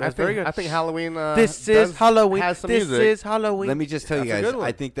 mention man. it, but it's very good. I think Halloween. This is Halloween. Has some this music. is Halloween. Let me just tell you That's a guys. good one.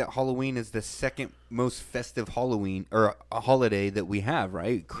 I think that Halloween is the second most festive Halloween or a holiday that we have.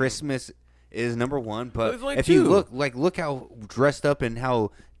 Right? Christmas is number one, but There's only if two. you look how dressed up and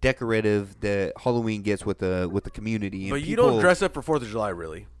how decorative the Halloween gets with the community. And But you don't dress up for 4th of July,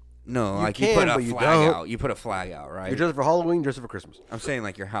 really. No, You like can, you put but a you flag don't. out. You put a flag out, right? You dress up for Halloween, dress up for Christmas. I'm saying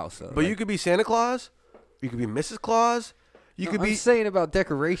like your house, though. But you could be Santa Claus. You could be Mrs. Claus. You could be. I'm saying about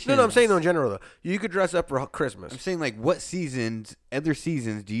decorations. No, I'm saying though in general though. You could dress up for Christmas. I'm saying like what other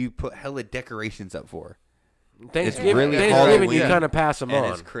seasons do you put hella decorations up for? Thanksgiving, you kind of pass them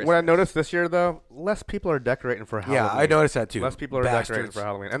on. What I noticed this year, though, less people are decorating for Halloween. Yeah, I noticed that too. Less people are decorating for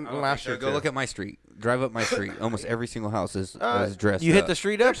Halloween. And last year, go look at my street. Drive up my street. Almost every single house is dressed. You up. hit the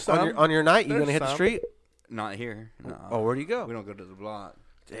street up on your night. You gonna hit the street? Not here. No. Oh, where do you go? We don't go to the block.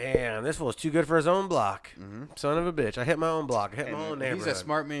 Damn, this fool's too good for his own block. Son of a bitch. I hit my own block. I hit my own neighborhood. He's a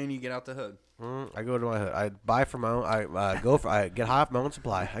smart man. You get out the hood. I go to my hood. I buy from my own. I get high off my own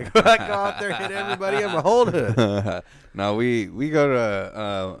supply. I go out there, hit everybody in my whole hood. No, we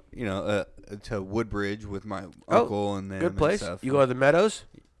go to to Woodbridge with my uncle and them. Good place. And stuff. You go to the Meadows.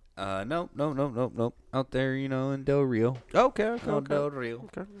 Nope. Out there, in Del Rio. Okay. Del Rio.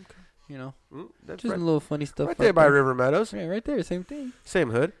 Okay. Just a little funny stuff. Right there by River Meadows. Yeah, right there. Same thing.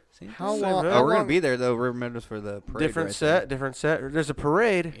 Same hood. How Same long? hood. Oh, we're going to be there, though. River Meadows for the parade. Different set. There's a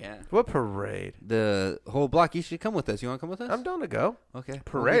parade. Yeah. What parade? The whole block. You should come with us. You want to come with us? I'm down to go. Okay.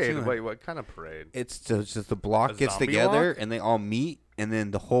 Parade? Wait, what kind of parade? It's just the block A gets zombie together walk? and they all meet, and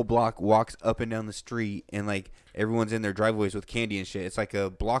then the whole block walks up and down the street, and like everyone's in their driveways with candy and shit. It's like a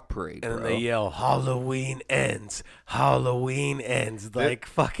block parade. And bro. then they yell, "Halloween ends! Halloween ends!" Like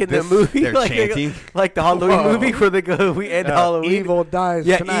fucking the movie, they're like chanting? like the Halloween movie where they go, "We end Halloween." Evil dies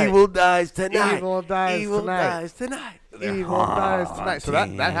Yeah, tonight. evil dies tonight. Evil dies Evil tonight. dies tonight. Evil dies tonight. So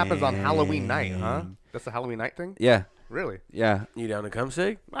that happens on Halloween night, huh? That's a Halloween night thing? Yeah. Really? Yeah. You down to come,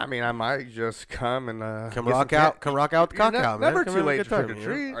 Sig? I mean, I might just come and Come get rock some out. candy. Come rock out the cock You're out, man. Never Come too have a late good to time, trick or you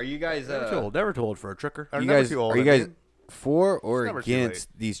treat. Are you guys Never too old for a tricker. Or you never guys too old, are you I guys mean. for or It's never too against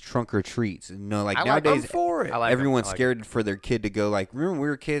these trunk or treats? Like I like nowadays, them for it. I like everyone's them. I like scared for their kid to go. Like, remember when we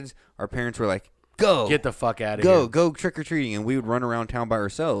were kids, our parents were like, "Go, Get the fuck out of here. go trick or treating," and we would run around town by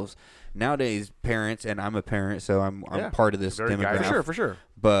ourselves. Nowadays, parents, and I'm a parent, so I'm part of this Very demographic. guided. For sure.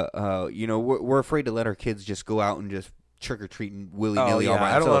 But we're afraid to let our kids just go out and just trick or treating willy nilly all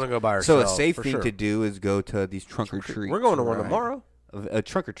by I don't themselves. want to go by So ourselves. a safe for thing sure. to do is go to these trunk or treats. We're going to one right? tomorrow. A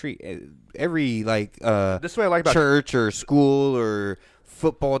trunk or treat. Every This way I like about church or school or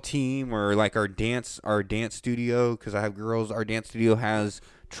football team or like our dance studio, because I have girls. Our dance studio has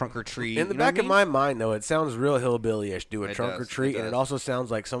trunk or treat. In the you know back what I of mean? my mind, though, it sounds real hillbilly-ish. Do a It trunk or does, treat, it and it does. also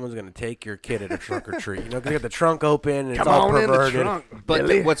sounds like someone's going to take your kid at a trunk or treat. Because they got the trunk open and it's Come all on in the perverted. trunk. But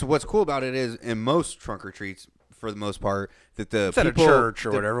Billy. what's cool about it is in most trunk or treats, for the most part, that the It's at a people, church or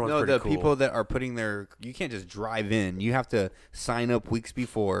the- whatever, everyone's No, pretty the cool. people that are putting you can't just drive in. You have to sign up weeks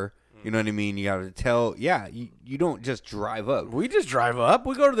before. You know what I mean? You got to tell. Yeah, you don't just drive up. We just drive up.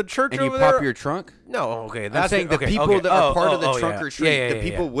 We go to the church And you over pop there. your trunk? No, okay. I'm That's saying the okay, people okay. that are part of the oh, trunk yeah. or treat, Yeah, the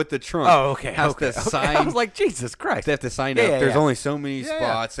people with the trunk, Oh, okay. has okay, to okay. sign. I was like, Jesus Christ. They have to sign Yeah, up. yeah, There's yeah. only so many Yeah,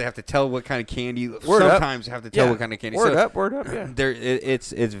 spots. They have to tell what kind of candy. Word Sometimes up. they have to tell Yeah. what kind of candy. Word So up, yeah.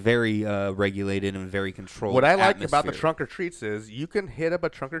 It's very regulated and very controlled. What I like about the atmosphere. trunk or treats is you can hit up a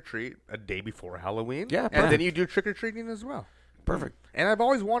trunk or treat a day before Halloween. Yeah, and perfect. then you do trick or treating as well. Perfect. And I've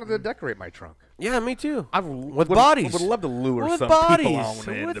always wanted to decorate my trunk. Yeah, me too. With bodies. Would love to lure With some bodies. people on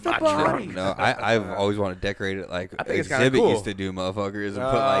into With the my bodies. trunk. No, I've always wanted to decorate it like I think it's kinda Exhibit cool. used to do, motherfuckers, and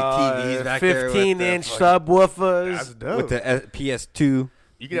put like TVs back there. with 15-inch the subwoofers. That's dope. with the PS2.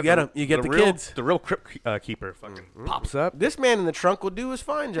 You You get 'em. You get the real, kids. The real crypt keeper fucking pops up. This man in the trunk will do his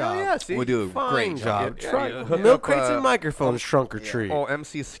fine job. Yeah, see? We'll do a Fine great job. Yeah, Trunk. yeah. Hook Milk up, crates and microphones, trunk or treat. Oh,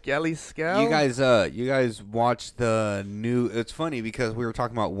 MC Skelly Skell. You guys watched the new? It's funny because we were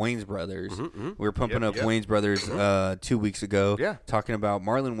talking about Wayne's Brothers. We were pumping up Wayne's Brothers 2 weeks ago. Yeah. talking about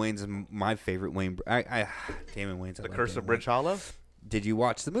Marlon Wayne's my favorite Wayne. Damon Wayne's. The Curse of Bridge Hollow. Did you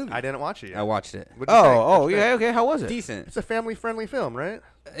watch the movie? I didn't watch it yet. I watched it. What'd you think? Oh, What'd you yeah, think? okay. How was it? Decent. It's a family-friendly film, right?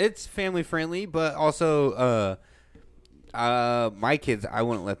 It's family friendly, but also my kids, I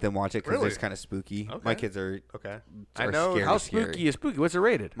wouldn't let them watch it because Really? it's kind of spooky. Okay. My kids are Okay. are I know scared How of scary. spooky is spooky? What's it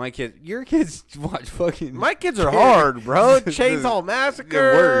rated? My kids, your kids watch fucking. My kids are hard, bro. The Chainsaw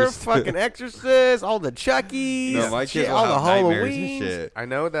Massacre, worst. fucking Exorcist, all the Chuckies, No, my kids will all the have nightmares and Halloweens. shit. I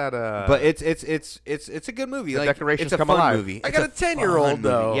know that. But it's a good movie. The Like, decorations it's a come fun alive. movie. I It's got a 10-year-old, fun movie.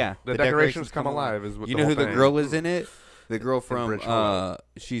 though. Yeah, The decorations come alive is what You the know who whole the thing girl is. is in it? The girl from Bridge Hollow.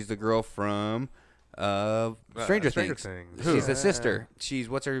 she's the girl from Stranger Things. Who? She's the sister. She's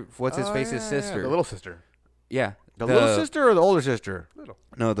what's his face's sister. The little sister. Yeah, The little sister or the older sister? Little.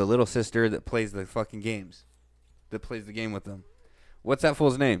 No, the little sister that plays the fucking games. That plays the game with them. What's that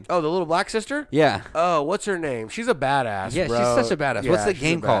fool's name? Oh, the little black sister? Yeah. Oh, what's her name? She's a badass, Yeah, bro. she's such a badass. What's the she's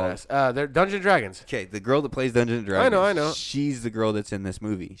game a called? badass. They're Dungeons and Dragons. Okay, the girl that plays Dungeons and Dragons. I know. She's the girl that's in this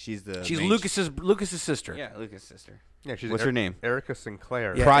movie. She's She's main- Lucas's sister. Yeah, Lucas' sister. Yeah, she's What's her name? Erica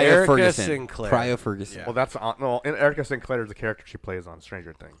Sinclair. Yeah, Priya Erica Ferguson. Sinclair. Priya Ferguson. Well, that's no. And Erica Sinclair is the character she plays on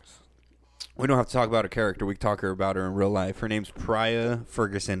Stranger Things. We don't have to talk about a character. We can talk about her in real life. Her name's Priya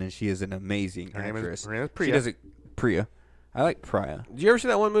Ferguson, and she is an amazing Her name actress. is She Priya. does it. Priya. I like Priya. Did you ever see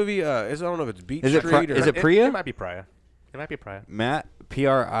that one movie? I don't know if it's Beach Is it Street or is it Priya? It might be Priya. It might be Priya. Matt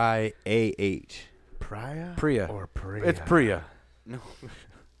Priah. Priya. Priya. Or Priya. It's Priya. No,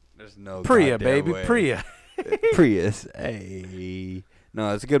 there's no Priya, goddamn baby. way. Priya. Prius. Hey.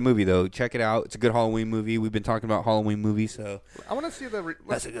 No, it's a good movie though. Check it out. It's a good Halloween movie. We've been talking about Halloween movies, so I want to see the.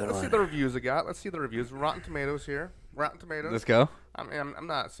 Let's see the reviews it got. Let's see the reviews. Rotten Tomatoes here. Rotten Tomatoes. let's go. I mean, I'm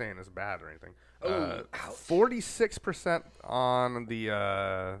not saying it's bad or anything. 46% on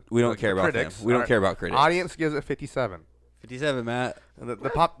the. We don't the care about critics. them. We don't Our care about critics. Audience gives it 57. 57, Matt. The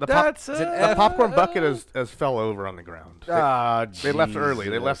popcorn bucket has fell over on the ground. They left early.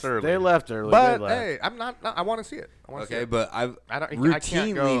 They left early. But hey, I'm not. I want to see it. Okay, but I've I routinely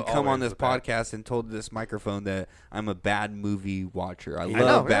can't go come on always this with that. podcast and told this microphone that I'm a bad movie watcher. I know,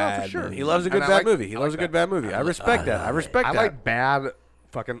 love yeah, bad. for sure. movies. He loves a good bad movie. He loves a good bad movie. I respect that. I respect I that. like bad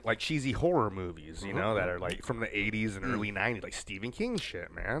fucking like cheesy horror movies, you know, that are like from the 80s and early 90s, like Stephen King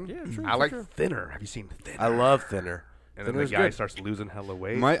shit, man. Yeah, true, I like true. Thinner. Have you seen Thinner? I love Thinner. And then the Thinner's guy good. starts losing hella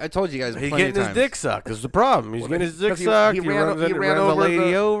weight. I told you guys He's plenty getting of his times. dick sucked. Is the problem. He's getting his dick Because sucked. He ran runs a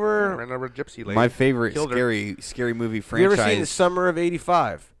lady over. Ran over a gypsy lady. My favorite Killed her. scary movie Have you franchise. ever seen The Summer of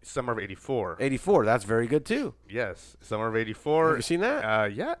 '85? Summer of '84. 84. That's very good too. Yes, Summer of '84. Have you seen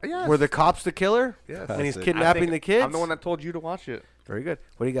that? Yeah. Were the cops the killer? Yes. And he's That's it. kidnapping the kids. I'm the one that told you to watch it. Very good.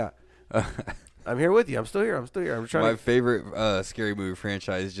 What do you got? I'm here with you. I'm still here. I'm trying My to. favorite scary movie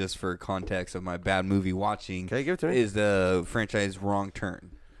franchise, just for context of my bad movie watching, Okay, give it to me. is the franchise Wrong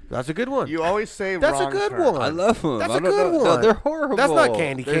Turn. That's a good one. You always say That's a Wrong good Turn. one. I love them. That's I a don't good know. one. No, they're horrible. That's not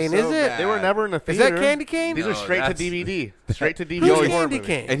Candy They're Cane, so is it? bad. They were never in the Is theater. that Candy Cane? These are No, straight to that's- DVD. Straight to DVD. Who's horror Candy movies.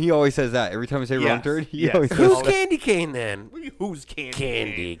 Cane? And he always says that every time I say Wrong Yes. Turn. He Yes. always Who's says that. Candy Cane then? Who's Candy?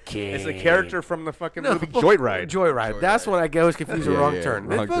 Candy Cane. It's a character from the fucking movie Joyride. Joyride. That's when I get always confused with Yeah, Wrong yeah, Turn.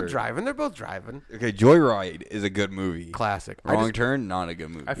 Wrong They're both Turn. driving. They're both driving. Okay, Joyride is a good movie. Classic. Wrong Turn, not a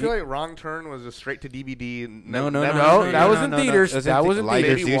good movie. I feel like Wrong Turn was a straight to DVD. No, that was in theaters. That was in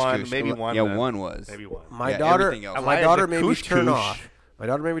Maybe theaters. one. Maybe one. Yeah, then. one was. Maybe one. My Yeah, daughter. everything else. My Elijah daughter made me Koosh turn Koosh. off. My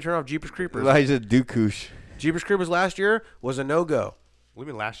daughter made me turn off Jeepers Creepers. Elijah Dukush. Jeepers Creepers last year was a no-go. What do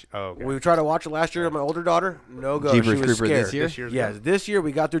you mean last? Oh, okay. We tried to watch it last year with my older daughter. No go. Jeepers She was Creepers scared. this year? This year's Yes, good. this year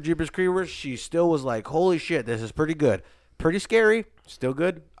we got through Jeepers Creepers. She still was like, "Holy shit, this is pretty good, pretty scary, still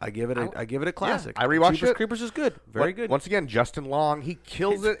good." I give it a classic. I rewatched Jeepers it. Creepers is good, very good. Once again, Justin Long, he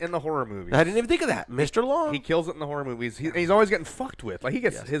kills it in the horror movies. I didn't even think of that, Mr. Long. He kills it in the horror movies. He's always getting fucked with. Like he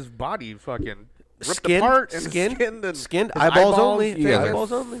gets his body fucking ripped Skinned, apart and skinned, and skinned, his eyeballs only. You guys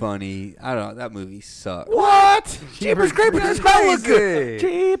Eyeballs are only. funny. I don't know. That movie sucked. What? Jeepers Creepers is hella crazy. good.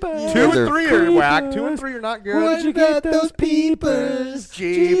 Jeepers. 2 and They're 3 are whack. 2 and 3 are not good. Where'd you get those peepers?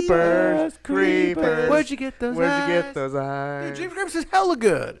 Jeepers Creepers. Where'd you get those Where'd eyes? you get those eyes? Dude, Jeepers Creepers is hella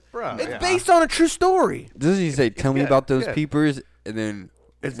good. Bro, It's yeah. based on a true story. Doesn't he say, "Tell me good, about those good. peepers," and then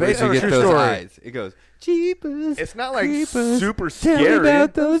It's where'd based you on a get true those story. eyes? It goes, "Jeepers." It's not like Creepers, super tell me scary.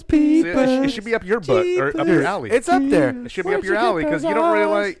 about those peepers. It should be up your butt or up your alley. It's up there. It should be up your alley because you don't really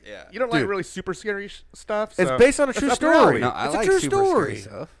like you don't like Dude. really super scary stuff. It's so based on a it's true up your story. alley. No, I It's a like true super story.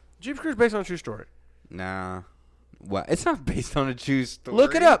 scary stuff. Jeepers Creepers is based on a true story. Nah. Well, it's not based on a true story.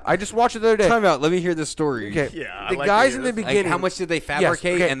 Look it up. I just watched it the other day. Time out. Let me hear the story. Okay. Yeah, I the like guys to in hear the this. beginning. Like, how much did they Yes,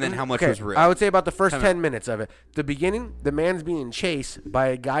 fabricate, okay, and then how much okay. was real? I would say about the first Time 10 out. minutes of it. The beginning, the man's being chased by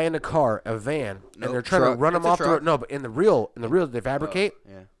a guy in a car, a van, No, and they're trying truck. to run him It's a off the truck. road. No, but in the real they fabricate.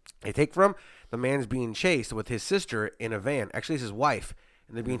 yeah. They take from the man's being chased with his sister in a van. Actually, it's his wife,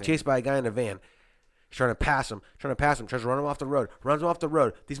 and they're being chased by a guy in a van. He's trying to pass him, tries to run him off the road, runs him off the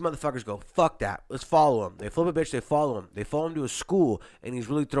road. These motherfuckers go, fuck that, let's follow him. They flip a bitch, they follow him. They follow him to a school, and he's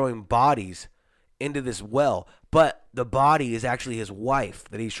really throwing bodies into this well. But the body is actually his wife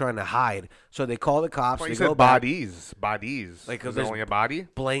that he's trying to hide. So they call the cops. Well, They you go said back. bodies. Like, Is there's it only a body?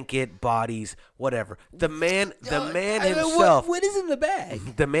 Blanket, bodies, whatever. The man himself. What is in the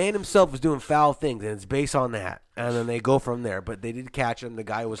bag? The man himself was doing foul things, and it's based on that. And then they go from there. But they did catch him. The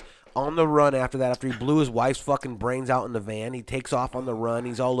guy was on the run after that. After he blew his wife's fucking brains out in the van, he takes off on the run.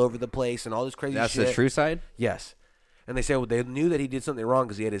 He's all over the place and all this crazy That's shit. the true side? Yes. And they say they knew that he did something wrong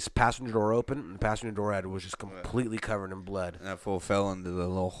because he had his passenger door open, and the passenger door was just completely covered in blood. And that fool fell into the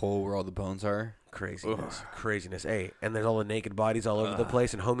little hole where all the bones are. Craziness. Hey, and there's all the naked bodies all over the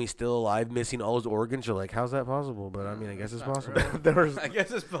place, and homie's still alive, missing all his organs. You're like, how's that possible? But I mean, I guess it's possible. I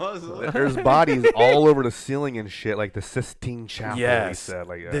guess it's possible. There's bodies all over the ceiling and shit, like the Sistine Chapel. Yes, he said,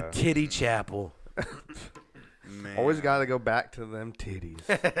 like, the titty chapel. Man. always got to go back to them titties.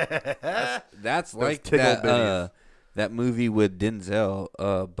 That's Those like tickle that, bitties. that movie with Denzel,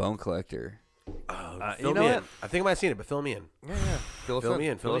 Bone Collector. Fill me in. I think I might have seen it, but fill me in. Yeah. Fill me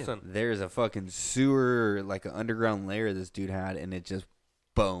in. Fill me in. There's a fucking sewer, like an underground layer this dude had, and it just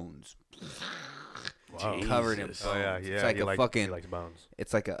bones. Covered in bones. Oh, yeah. It's like a fucking. He likes bones.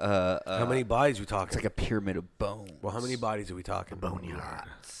 It's like a. How many bodies are we talking? It's like a pyramid of bones. Well, how many bodies are we talking? Boneyard.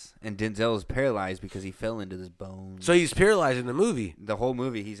 And Denzel is paralyzed because he fell into this bone. So he's paralyzed in the movie. The whole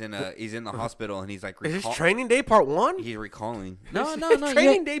movie, he's in the hospital and he's like. Is this Training Day Part 1? He's recalling. No. No.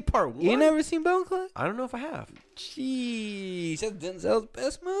 Training Day Part 1. You never seen Bone Collector? I don't know if I have. Jeez, that's Denzel's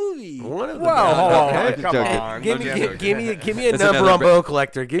best movie. One of the Whoa, best. hold on, Okay. come on. Give me a That's number another on Bow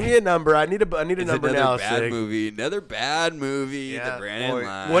Collector. Give me a number. I need a It's number now, another bad Sig. movie. Another bad movie. Yeah, The Brandon boy.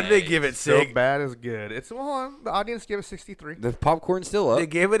 Line. What did they give it, So Sig? bad is good. It's the audience gave it 63. The popcorn's still up. They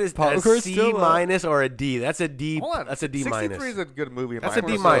gave it a Popcorn's C still up. minus or a D. That's a D. Hold on. That's a D 63 minus. is a good movie. That's a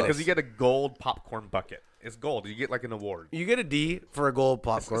D minus. because you get a gold popcorn bucket. It's gold. You get like an award. You get a D for a gold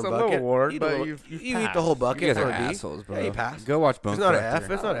popcorn It's a bucket. little award, You but eat a you've you eat the whole bucket You guys for are a D. assholes, bro. Yeah, you pass. Go watch Bone It's not an Collector.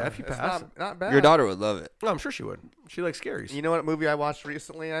 F. It's not an F. You It's pass. not bad. Your daughter would love it. No, I'm sure she would. She likes scaries. You know what movie I watched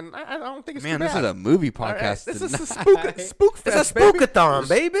recently, and I don't think it's Man, too this bad. is a movie All right, podcast. This is a tonight. spook It's a fest, baby. spookathon,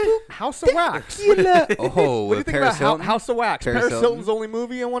 baby. House of Wax. Oh, What do with you think Paris about Hilton? House of Wax? Paris Paris Hilton? Hilton's only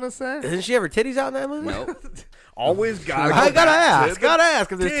movie I want to say. Isn't she ever titties out in that movie? Nope. Always got. I gotta ask. Gotta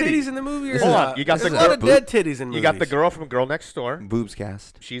ask if there's titties. titties in the movie or Hold not. on, you got There's the a lot of girl- dead titties in movies. You got the girl from Girl Next Door. Boobs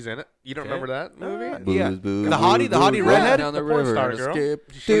cast. She's in it. You don't remember that movie? Boobs, Yeah. boobs, The hottie- the hottie boobs, redhead? down the The porn river. star to girl.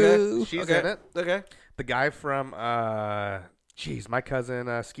 skip She's to- She's Okay. in it. Okay. The guy from my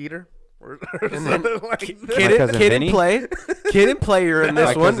cousin Skeeter. Or And then something like that. Kid cousin and Vinny? play. Kid and play. You're in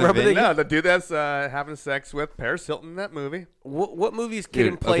this My one. cousin Remember Vinny? No, the dude that's having sex with Paris Hilton in that movie. What movie is Kid Dude,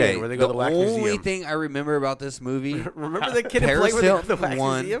 and Play okay, in where they go to the wax only museum? thing I remember about this movie, Remember the Kid and Paris Play where they go to the Hilton wax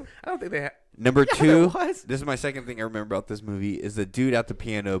won. museum? I don't think they have. Number Yeah, two, it was. this is my second thing I remember about this movie, is the dude at the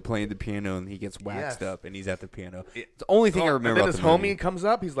piano playing the piano and he gets waxed Yes. up and he's at the piano. It's the only thing I remember And then about his the movie. homie comes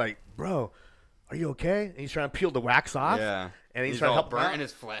up. He's like, "Bro, are you okay?" And he's trying to peel the wax off. Yeah. And he's He's trying to all help him burnt out. in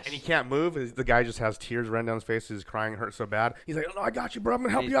his flesh. And he can't move. The guy just has tears running down his face. He's crying, hurt so bad. He's like, "No, I got you, bro. I'm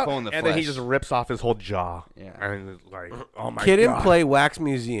gonna help he's you out." pulling the And then he flesh. just rips off his whole jaw. Yeah. And it's like, oh my Kid god. and Play Wax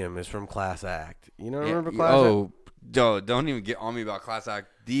Museum is from Class Act. You know, remember Class Act? Oh, don't even get on me about Class Act.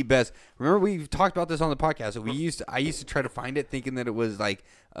 The best. Remember, we've talked about this on the podcast. So I used to try to find it, thinking that it was like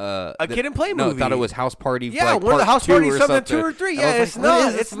A Kid and Play No, I movie. thought it was House Party. Yeah, like one of the part House 2 Party or something 2 or 3. And Yeah, I was it's like, what not.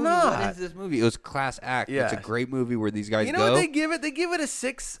 is this It's movie? not. What is this movie? It was Class Act. It's a Yes. great movie where these guys You know go. what they give it? They give it a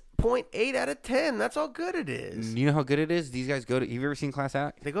 6.8 out of 10. That's how good it is. You know how good it is? These guys go to. Have you ever seen Class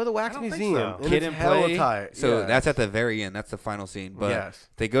Act? They go to the Wax I don't think Museum. so. And Kid it's and hella Play. tight. So Yeah. that's at the very end. That's the final scene. But Yes.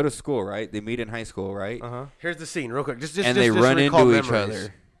 they go to school, right? They meet in high school, right? Here's the scene, real quick. Just And they run recall into each memories.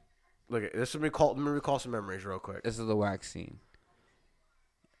 other. Look, let me recall some memories real quick. This is the wax scene.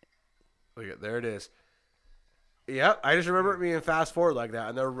 Look at there it is. Yep, I just remember it being fast forward like that,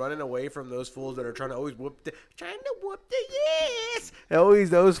 and they're running away from those fools that are trying to whoop the yes. Always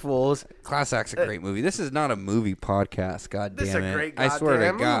those fools. Class Act's a great movie. This is not a movie podcast. God This is damn a it! great I swear to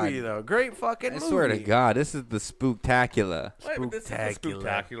goddamn God. movie, though. Great fucking I movie. swear to God, this is the spooktacular. Wait, but this is the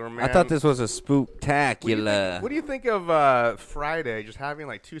spooktacular, man. I thought this was a spooktacular. What do you think of Friday just having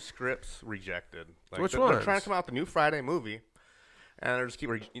like 2 scripts rejected? Like, Which they're ones? trying to come out with the new Friday movie, and they're just they're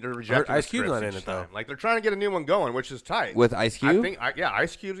rejecting Ice the Cube's scripts not in each it, though. time. Like they're trying to get a new one going, which is tight. With Ice Cube? I think,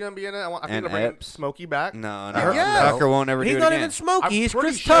 Ice Cube's gonna be in it. I think And they're bringing Epps? Smokey back. No, Yeah. Tucker won't ever He's do it not again. even Smokey. I'm He's pretty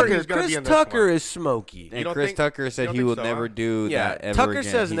Chris sure Tucker. he's gonna be Chris in this Tucker one. is Smokey. You And don't Chris think- Tucker you said don't he think will so, never huh? do Yeah, that ever Tucker again.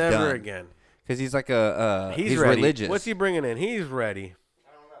 says He's never done. again. Because he's like a He's ready. religious. What's he bringing in? He's ready.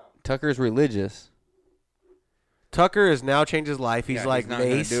 Tucker's religious. Tucker has now changed his life. He's Yeah, like he's not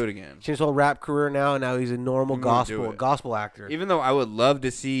gonna Mace. do it again. Changed his whole rap career now, and now he's a normal He won't do gospel it. actor. Even though I would love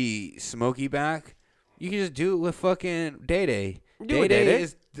to see Smokey back, you can just do it with fucking Day Day. Do it, Day-Day.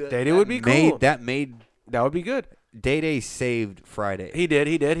 is Day-Day would be cool. That made That would be good. Day Day saved Friday. He did.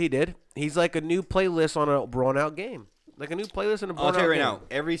 He's like a new playlist on a blown out game. Like a new playlist in a blown I'll out tell you right game. now,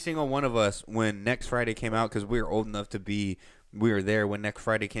 every single one of us, when Next Friday came out, because we were old enough to be, we were there when Next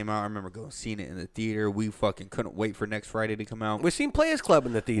Friday came out. I remember seeing it in the theater. We fucking couldn't wait for Next Friday to come out. We seen Players Club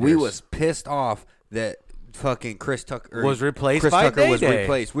in the theaters. We was pissed off that fucking Chris Tucker Was replaced Chris by Tucker was Day-Day.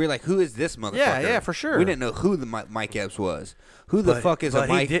 replaced. We were like, who is this motherfucker? Yeah, for sure. We didn't know who the Mike Epps was. Who the fuck is a but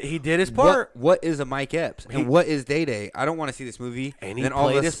Mike? He did his part. What is a Mike Epps? And what is Day Day? I don't want to see this movie. And he then all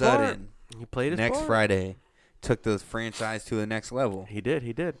of played a his part. sudden, He played his Next part. Friday took the franchise to the next level. He did.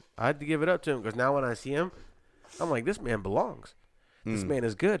 I had to give it up to him because now when I see him, I'm like, this man belongs. This man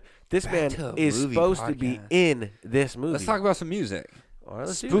is good. This Back man to a is movie supposed to be podcast. in this movie. Let's talk about some music. All right,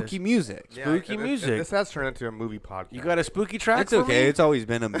 let's do Spooky this. music. Yeah, Spooky music. This has turned into a movie podcast. You got a spooky track It's for okay. me? It's always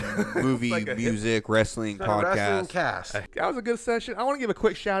been a movie, like a hit- music, wrestling It's not a wrestling podcast. cast. That was a good session. I want to give a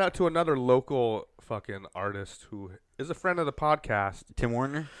quick shout out to another local fucking artist who is a friend of the podcast. Tim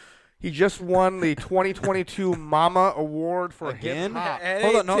Warner. He just won the 2022 Mama Award for Again? hip hop. It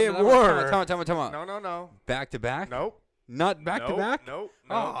Hold ain't on, no, Tim no, Warner. Time out. No. Back to back? Nope. Not back to Nope. back? Nope.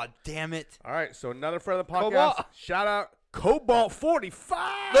 Oh, damn it. All right, so another friend of the podcast. Cobalt. Shout out Cobalt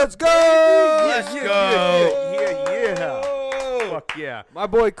 45. Let's go. Let's go. Yeah. Fuck yeah. My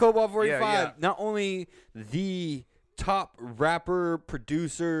boy Cobalt 45, Yeah. not only the top rapper,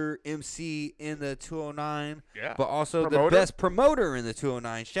 producer, MC in the 209, Yeah. but also Promoter. the best promoter in the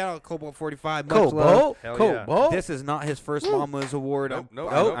 209. Shout out Cobalt 45. Much Cobalt? love. Hell Cobalt? This is not his first Mama's Award.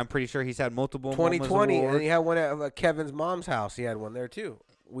 Nope. I'm pretty sure he's had multiple 2020, Mama's and Award. he had one at Kevin's mom's house. He had one there too.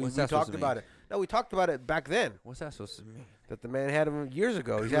 We What's that supposed talked to about mean? it. No, we talked about it back then. What's that supposed to mean? That the man had him years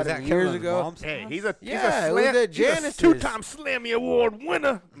ago. He's Was had that him years Kevin's ago. mom's Hey, house? he's a Yeah, it was slam, at he's a Janice's. two-time Slammy Award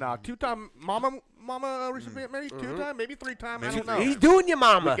winner. Nah, two-time Mama recipient, maybe two-time, maybe three-time. I don't know. He's doing your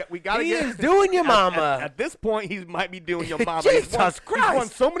mama. We gotta he get, is doing your mama. At this point, he might be doing your mama. Jesus He's won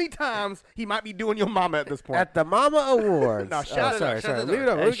Christ. so many times, he might be doing your mama at this point. At the Mama Awards. No, shout it out, sorry. shout it Leave it out.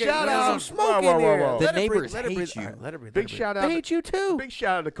 up. Hey, Let's get shout out. some smoke Whoa, in whoa, there. whoa. The Let her breathe, neighbors let her hate breathe. you. All right, let her breathe. Big shout out. They hate you too. Big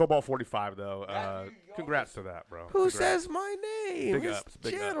shout out to Cobalt 45, though. Congrats to that, bro. Who Congrats. says my name? Big It's ups,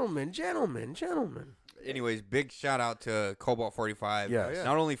 big ups. gentlemen. Anyways, big shout out to Cobalt 45. Yes. Oh, yeah.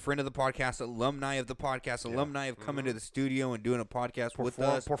 Not only friend of the podcast, alumni of the podcast, alumni of coming to the studio and doing a podcast with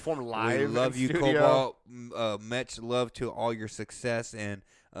us. Perform live. We in love you, studio. Cobalt. Much love to all your success, and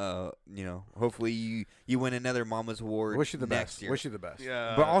hopefully you win another Mama's Award. Wish you the next best. year. Wish you the best.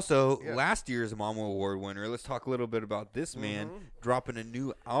 Yeah. But also, last year's Mama Award winner. Let's talk a little bit about this Mm-hmm. man dropping a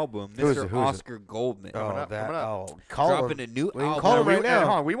new album, Who is Mr. it? Who is it? Oscar Goldman. Oh, up, that. coming up. Oh, call Dropping him. a new We can album. call him We- right now. hold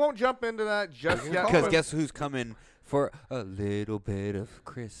on, we won't jump into that just yet. Because but- guess who's coming for a little bit of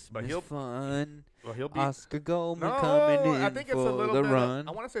Christmas he'll- fun? Well, he'll be Oscar Goldman no, coming in I think it's for a little the bit. run.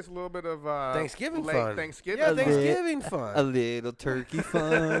 I want to say it's a little bit of Thanksgiving late fun. Thanksgiving. Yeah, fun. Thanksgiving A fun. little turkey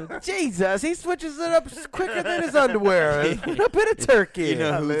fun. Jesus, he switches it up quicker than his underwear. A bit of turkey. You know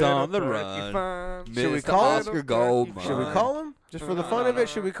A who's little on the turkey run? fun. Should we Mr. call him? Oscar Goldman. Should we call him? Just for the fun of it,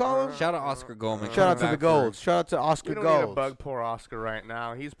 should we call him? Shout out Oscar Goldman. Shout out to coming the back for Golds. Shout out to Oscar We don't need to Golds. bug poor Oscar right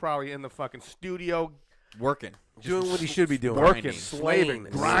now. He's probably in the fucking studio Working. Doing what he should be doing. working, Grinding. slaving,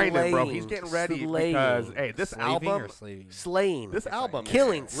 grinding, bro. He's getting ready Slaying. because hey, this Slaving album, or slaving? Slaying. this album,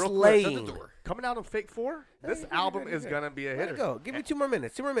 Killing, real quick, slaying. coming out on Fake 4. This album is gonna be a Let hitter. it go. Give me 2 more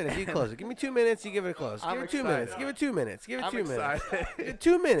minutes. 2 more minutes. You close it. Give me 2 minutes. You give it a close. I'm Give it 2 excited. minutes. Give it 2 minutes. Give it I'm 2 minutes. excited.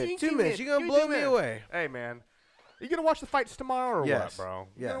 2 minutes. 2 minutes. You're gonna blow me away. Hey man, you gonna watch the fights tomorrow or Yes. what, bro?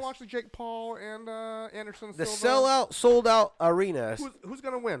 You Yes. gonna watch the Jake Paul and Anderson The Silva? sellout, sold out arena. Who's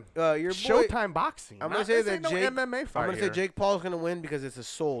gonna win? Your boy, Showtime Boxing. I'm gonna Not- say this that ain't no Jake. MMA fight I'm gonna say here. Jake Paul's gonna win because it's a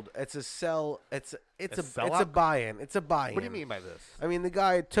sold. It's a sell. It's a sellout? buy-in. It's a buy-in. What do you mean by this? I mean, the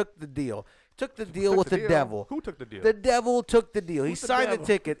guy took the deal. Took the deal took with the the deal? devil. Who took the deal? The devil took the deal. He Who's the signed the devil?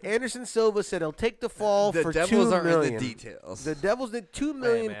 ticket. Anderson Silva said he'll take the fall The for devils $2 are in million. the details. The Devils did $2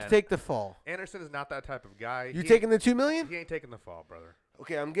 million to man. take the fall. Anderson is not that type of guy. You He taking the ain't- $2 million? He ain't taking the fall, brother.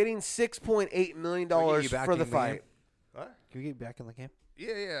 Okay, I'm getting $6.8 million Can we get you back for in the the fight. game? What? Can we get back in the game?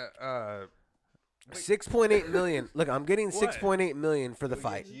 Yeah. $6.8 million. Look, I'm getting What? $6.8 million for the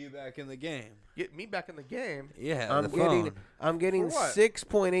fight. You back in the game? Get me back in the game. Yeah, I'm the getting phone. I'm getting For what?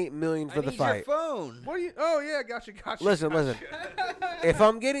 $6.8 million for I the need fight. your phone. What are you? Oh yeah, gotcha. Listen. If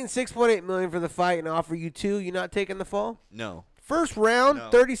I'm getting $6.8 million for the fight and offer you 2, you're not taking the fall? No. First round, No.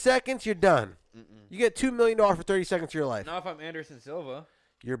 30 seconds, you're done. You get $2 million for 30 seconds of your life. Not if I'm Anderson Silva.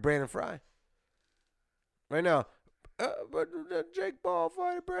 You're Brandon Fry. Right now. But Jake Paul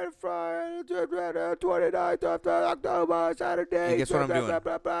fighting Brandon Fry 29th of October, Saturday. Hey, guess what I'm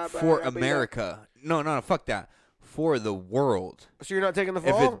doing? For America. No, fuck that. For the world. So you're not taking the If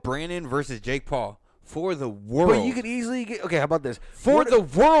fall? it's Brandon versus Jake Paul, for the world. But you could easily get. Okay, how about this? For What- the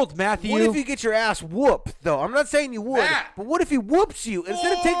world, Matthew. What if you get your ass whooped, though? I'm not saying you would, Matt. but what if he whoops you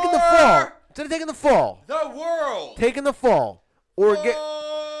instead of taking the fall? Instead of taking the fall, The world. taking the fall, or get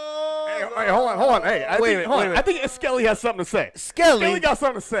Hey, hold on. Hey, I Wait a think, minute, hold wait a on. minute. I think Skelly has something to say. Skelly. got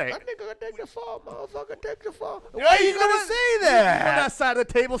something to say. That nigga gonna take the fall, motherfucker. Take the fall. Why Yeah, are you gonna say On that that? side of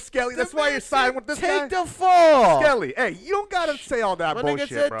the table, Skelly. That's why you're siding with this guy. Take the fall. Skelly, hey, you don't gotta say all that My nigga bullshit,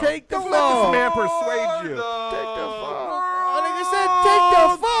 said bro. take the Don't fall. let this man persuade you. Take the fall. My nigga said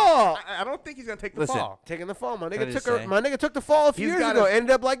take the fall. I don't think he's gonna take the Listen. fall. Taking the fall. My What nigga did took he say? my nigga took the fall a few He's years gotta- ago.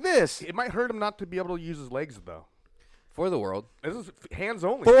 Ended up like this. It might hurt him not to be able to use his legs though. For the world. This is hands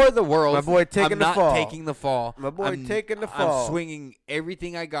only. For the world. My boy taking I'm the not fall. taking the fall. My boy I'm- taking the fall. I'm swinging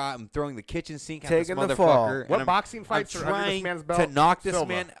everything I got. I'm throwing the kitchen sink at Taking this the motherfucker. fall. and What I'm- boxing fights I'm are under this trying man's to belt? knock this Silva.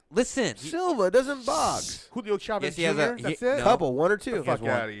 man. Listen. Silva doesn't box. Julio Chavez Yes, he has Jr. a- he- That's it. no. Couple, 1 or 2. Fuck one.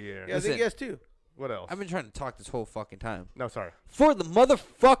 out of here. Yeah, I Listen. think he has 2. What else? I've been trying to talk this whole fucking time. No, sorry. For the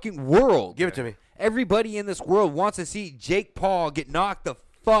motherfucking world. Give it to me. Everybody in this world wants to see Jake Paul get knocked the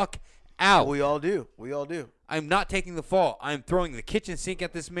fuck out. We all do. We all do. I'm not taking the fall. I'm throwing the kitchen sink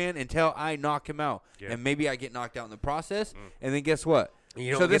at this man until I knock him out. Yeah. And maybe I get knocked out in the process. And then guess what?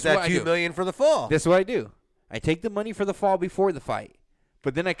 You don't so get this is what that I $2 do. million for the fall. This is what I do. I take the money for the fall before the fight,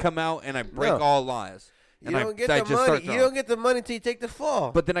 but then I come out and I break all laws. You don't get the money. You don't get the money until you take the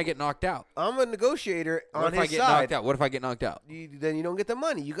fall. But then I get knocked out. I'm a negotiator on his side. What if I get knocked out? What if I get knocked out? Then you don't get the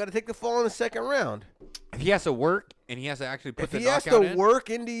money. You got to take the fall in the second round. If he has to work and he has to actually put if the he knockout has to in,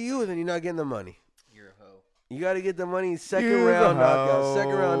 work into you, then you're not getting the money. You're a hoe. You got to get the money second round knockout.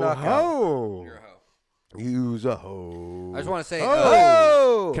 Second round knockout. You're a hoe. Use a hoe. I just want to say,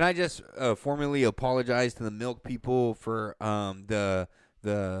 can I just formally apologize to the milk people for the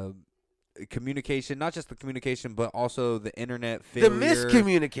communication, not just the communication, but also the internet failure, the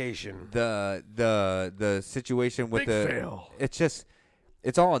miscommunication, the situation with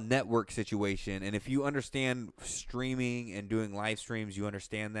it's all a network situation. And if you understand streaming and doing live streams, you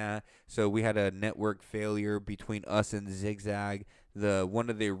understand that. So we had a network failure between us and Zigzag, one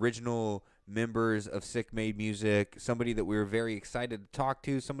of the original members of Sick Made Music, somebody that we were very excited to talk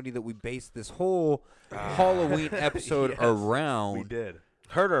to, somebody that we based this whole Halloween episode around. We did.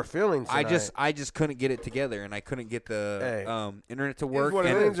 Hurt our feelings tonight. I just couldn't get it together, and I couldn't get the internet to work. What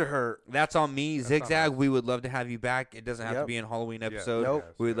feelings are hurt. That's on me. Zigzag, we would love to have you back. It doesn't have to be a Halloween episode. Nope.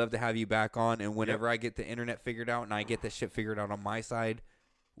 We would love to have you back on, and whenever I get the internet figured out and I get this shit figured out on my side,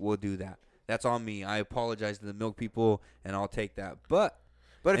 we'll do that. That's on me. I apologize to the milk people, and I'll take that. But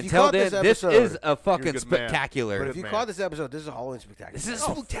if you until caught then, this episode, is a fucking spectacular. But if you caught this episode, this is a Halloween spectacular. This is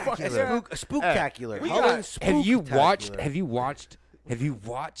spectacular. A spooktacular. Have you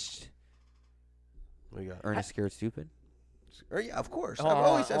watched? What you got? Ernest Scared Stupid? Yeah, of course. I've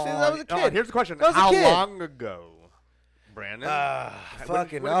I was a kid. Here's the question. I was a How kid. long ago, Brandon?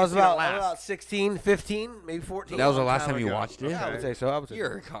 Fucking. when I was did you see it about 16, 15, maybe 14. That was the last time time you ago. watched it? Yeah, I would say so.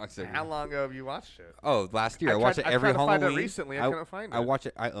 You're a cocksucker. How long ago have you watched it? Oh, last year. I I watched tried- it I every tried to find it Halloween. recently. I couldn't find I it. watch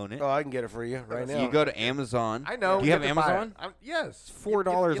it. I own it. Oh, I can get it for you right now. You go to Amazon. I know. Do you have get to buy it. Amazon? Yes. It's $4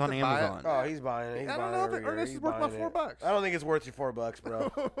 You on have to buy it. Amazon. Oh, he's buying it. He's I don't buying know it that every year. Ernest He's is worth my buying it. $4. I don't think it's worth your $4,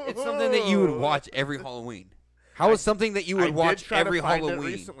 bro. It's something that you would watch every Halloween. How is something that you would watch every Halloween?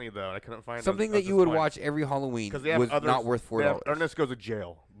 Recently, though, I couldn't find something that you would watch every Halloween was not worth $4. Ernest Goes to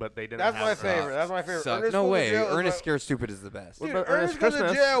Jail, but they didn't. That's have my that. favorite. That's my favorite. Sucks. No way. Ernest Scared Stupid is the best. Dude, What about Ernest goes to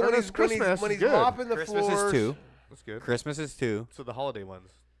Christmas? jail when Ernest Christmas when is he's good. mopping the Christmas floors. is 2. That's good. Christmas is 2. So the holiday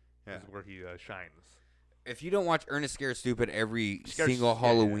ones Yeah. is where he shines. If you don't watch Ernest Scared Stupid every Scared single Stupid,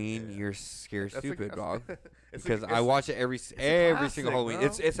 Halloween, yeah. you're scared stupid, dog. It's Because a- I watch it every classic, single Halloween. bro.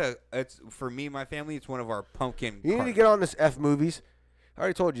 It's for me, my family. It's one of our pumpkin. You need to get on this F movies. I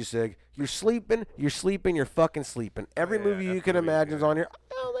already told you, Sig. You're sleeping. You're fucking sleeping. Every Yeah, movie you F can movie, imagine is yeah. on here.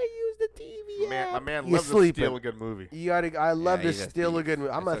 Oh, they use the TV My app. man You're loves to sleeping. steal a good movie. You gotta. I love Yeah, to he's a steal a thief. good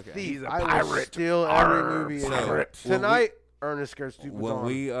movie. I'm a That's okay. thief. He's a I will pirate. steal every Arr, movie. in pirate. here. Tonight, Ernest Scared Stupid. When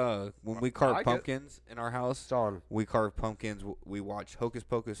we carve like it. pumpkins in our house, It's on. we carve pumpkins. We watch Hocus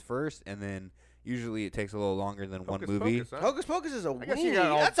Pocus first, and then usually it takes a little longer than one Hocus movie. Pocus, huh? Hocus Pocus is a I guess you weenie.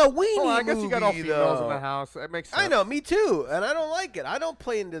 got all- That's a weenie Well, I guess you got all movie, females though. in the house. That makes sense. I know, me too, and I don't like it. I don't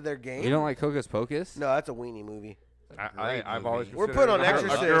play into their game. You don't like Hocus Pocus? No, that's a weenie movie. I've always We're considered put on it a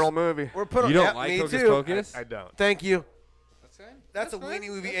Exorcist. girl movie. We're put on. You don't yeah, like me Hocus too. Pocus? I don't. Thank you. That's a weenie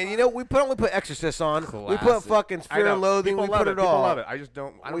movie, and you know we put Exorcist on. We put Classic. fucking I Fear know. and Loathing. People We love put it. it People all. love it. I just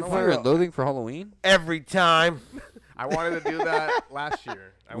don't. I don't We know put why. Fear and Loathing for Halloween Every time. I wanted to do that last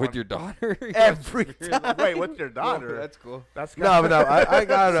year. with your daughter. Every time. Wait, with your daughter? That's cool. That's No, but no, I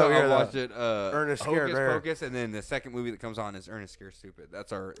got it So over here. I though. watched it. Ernest Scared Hocus Rare. Pocus, and then the second movie that comes on is Ernest Scared Stupid.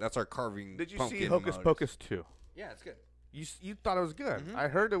 That's our carving. Did you pumpkin see Hocus mode. Pocus 2? Yeah, it's good. You thought it was good. I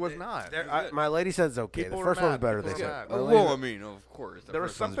heard it was not. My lady said it's okay. People The were first one was mad. better. People They were said. mad. My Oh, lady- well, I mean, of course. The There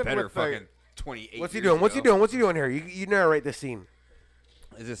was first one's something better. with the- Fucking 28. What's he years doing? What's he ago. doing? What's he doing here? You narrate this scene.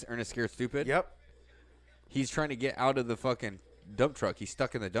 Is this Ernest Scared Stupid? Yep. He's trying to get out of the fucking dump truck. He's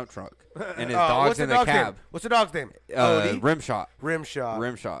stuck in the dump truck, and his What's dog's the in the dog's cab. name? What's the dog's name? Odie? Rimshot. Rimshot.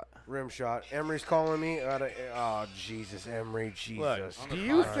 Rimshot. Rimshot. Emery's calling me. Oh Jesus, Emery. Jesus. Do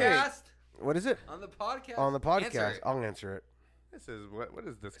you think What is it? On the podcast. On the podcast. Answer it. I'll answer it. this is what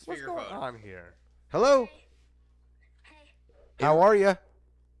is this? What's going Speakerphone. on here? Hello. How are you?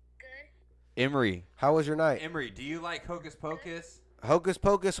 Emery. How was your night? Emery, do you like Hocus Pocus? Hocus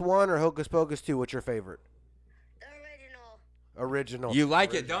Pocus 1 or Hocus Pocus 2? What's your favorite? Original. You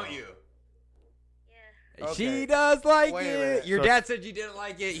like it, don't you? Okay. She does like Wait a it. minute. Your So dad said you didn't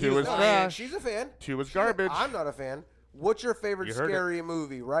like it. He two was is lying. trash. She's a fan. 2 was garbage. I'm not a fan. What's your favorite You heard it. scary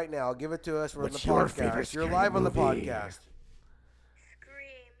movie right now? Give it to us. We're on the What's your podcast. favorite You're scary live on the movie? podcast.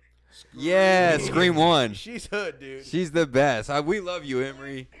 Yeah, Scream 1. She's hood, dude. She's the best. We love you,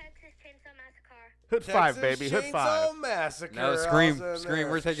 Emery. Hood 5, Texas baby. Hood Chainsaw 5. Massacre. No, Scream. also in Scream.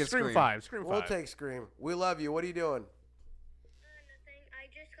 there. We're taking Scream Scream. 5. Scream 5. We'll take Scream. We love you. What are you doing? Nothing. I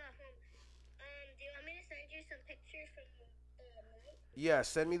just got home. Do you want me to send you Yes,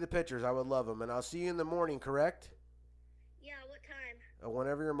 send me the pictures. I would love them. And I'll see you in the morning, correct? Yeah, what time?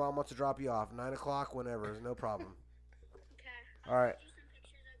 Whenever your mom wants to drop you off. 9 o'clock, whenever. No problem. Okay. All right.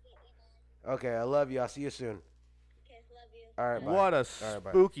 Okay, I love you. I'll see you soon. Okay, love you. All right, bye. What a All right, bye.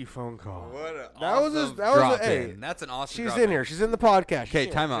 spooky phone call. What a That was awesome that drop was a, hey, in. That's an awesome She's drop in here. She's in the podcast. Okay, She's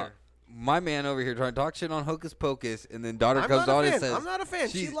in time here. out. My man over here trying to talk shit on Hocus Pocus, and then daughter I'm comes not a on fan. and says, I'm not a fan.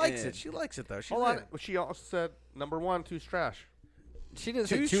 She she's likes in. it. She likes it, though. She's Hold on. in. She also said number 1, 2's trash. She didn't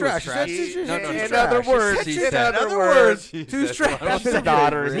say Two's two trash. was trash. She said No, two's no, trash. in other words, She she said said in other words. She Two's said trash. That's his She's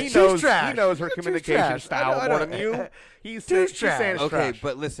daughter. kidding. He Two's knows. trash. He knows her Two's communication trash. style I more know. than you. He's Two's she's trash. saying it's Okay, trash.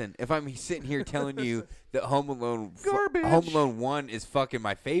 but listen, if I'm sitting here telling you that Home Alone Garbage. Home Alone 1 is fucking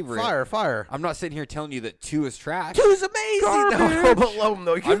my favorite. Fire. I'm not sitting here telling you that 2 is trash. Two's amazing. Garbage. No, Home Alone,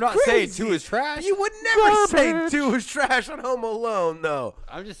 though. You're I'm not crazy. saying 2 is trash. You would never say Garbage. 2 is trash on Home Alone, though.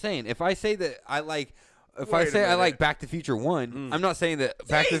 I'm just saying, if I say that I like If Wait I a say I minute. like Back to the Future 1, I'm not saying that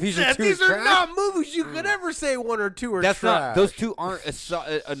Back to the Future 2 these is are trash. not movies you could ever say 1 or 2 are That's trash. not. Those two aren't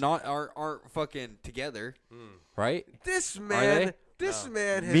aren't fucking together, right? This Are man. they? This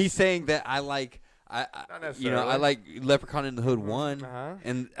man. Has, Me saying that I like. I like Leprechaun in the Hood 1,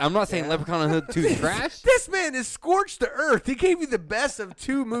 and I'm not saying Leprechaun in the Hood 2 is trash. This man is scorched the earth. He gave you the best of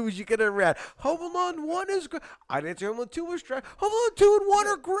 2 movies you could ever have. Home Alone 1 is great. I didn't say Home Alone 2 was trash. Home Alone 2 and 1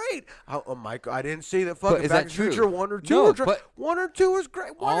 are great. Oh, Michael, I didn't say that fucking is Back that to the Future true? 1 or 2 No, are trash. but 1 or 2 is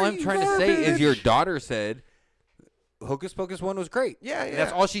great. Why All are I'm you trying to say is your garbage? daughter said Hocus Pocus 1 was great. Yeah, And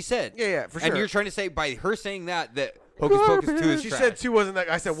that's all she said. Yeah, for And sure. you're trying to say by her saying that Hocus Pocus 2 is She trash. said 2 wasn't that.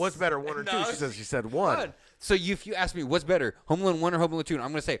 I said, what's better, 1 or 2? No. She said 1. Good. So if you ask me what's better, Home Alone 1 or Home Alone 2, I'm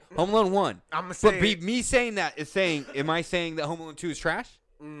going to say Home Alone 1. I'm gonna But say- me saying that is saying, am I saying that Home Alone 2 is trash?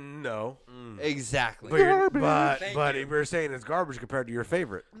 No. Exactly. But if you're saying it's garbage compared to your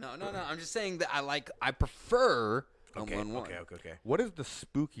favorite. No. I'm just saying that I prefer Home Alone 1. Okay. What is the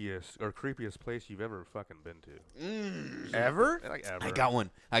spookiest or creepiest place you've ever fucking been to? Ever? Like ever. I got one.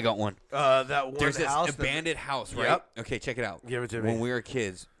 That one There's this house. abandoned house, right? Yep. Okay, check it out. Give it to When me. we were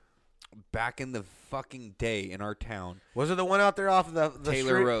kids, back in the fucking day in our town, Was it the one out there off of the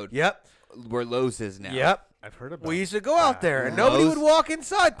Taylor street? Road. Yep. where Lowe's is now. Yep. I've heard about We used to go out there, and nobody Lowe's- would walk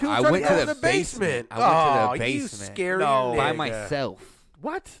inside. People I tried went to go to in the the basement. basement. I went to the Oh, you basement. scary No. by nigga. myself.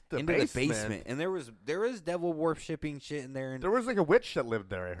 What? Into the basement, and there was devil worshipping shit in there. And There was like a witch that lived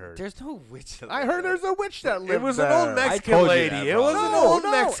there, I heard. there's no witch. that I lives heard there. there's a witch that lived It was there. an old Mexican told you lady. that, It bro. was an No, old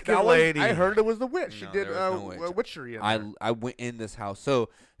no, Mexican that was- lady. I heard it was the witch. She No, did there was no witch. witchery in there. I went in this house. So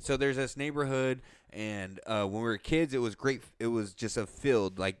there's this neighborhood, and when we were kids, it was great. It was just a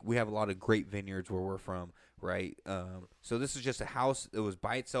field. Like we have a lot of grape vineyards where we're from, right? So this is just a house that was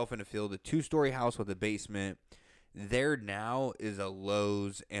by itself in a field, a 2-story house with a basement. There now is a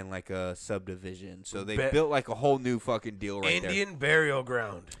Lowe's and like a subdivision. So they built like a whole new fucking deal right there. Indian burial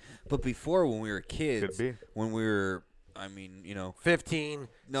ground. But before, when we were kids, Could be. when we were, 15,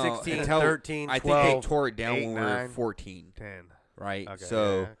 no, 16, until 13, I 12. think they tore it down 8, when we were 9, 14, 10. right? Okay.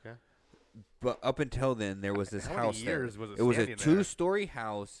 So, yeah. but up until then, there was this How many house there. years was it was a standing there? 2-story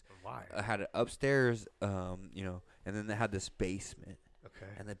house. Why? Had an upstairs, and then they had this basement. Okay.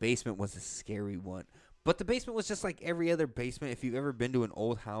 And the basement was a scary one. But the basement was just like every other basement. If you've ever been to an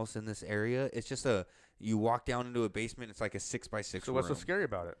old house in this area, it's just you walk down into a basement, it's like a 6x6 So what's so room. scary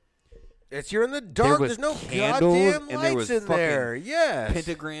about it? It's you're in the dark. was There's no candles, goddamn and there lights was in fucking there. Yes.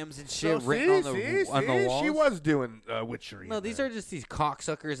 Pentagrams and shit So written on the walls. She was doing witchery. No, in these there. are just these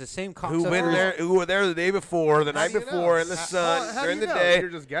cocksuckers, the same cocksuckers. Who were there the day before, the How night do you before, know? in the How- sun, how do during you the know? day. You're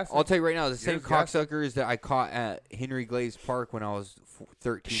just guessing. I'll tell you right now, the same just guessing. cocksuckers that I caught at Henry Glaze Park when I was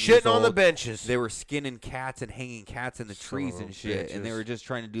 13 years Shitting on the old. benches. They were skinning cats and hanging cats in the trees and shit, and they bitches. were just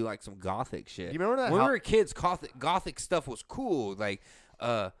trying to do like some gothic shit. You remember that When how- we were kids, gothic stuff was cool. Like,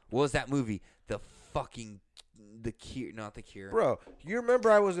 what was that movie? The Cure, not The Cure. Bro, you remember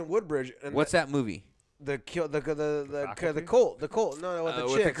I was in Woodbridge. And What's that movie? The cult. The Faculty? cult. No, with the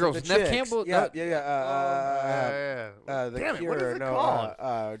With chicks. the girls. with Nev chicks. Campbell- Yeah, no. yeah. The Damn it, Cure. what is it no,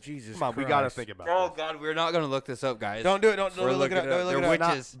 called? Jesus. Come on, we gotta Christ. think about Oh this. God, we're not gonna look this up, guys. Don't do it. Don't We're look it up. looking Don't look They're it up.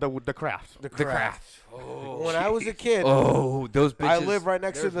 witches. The craft. The The craft. Craft. Oh, When I was a kid, oh, those bitches. I live right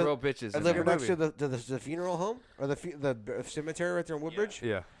next There's to the real bitches. I in live there. right next to the funeral home or the cemetery right there in Woodbridge.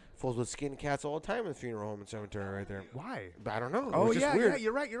 Yeah. Fools with skin cats all the time in the funeral home and cemetery right there. Why? I don't know. It Oh was just yeah, weird. yeah.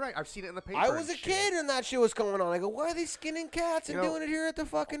 You're right. I've seen it in the paper. I was and a shit. kid and that shit was going on. I go, why are they skinning cats and You know, doing it here at the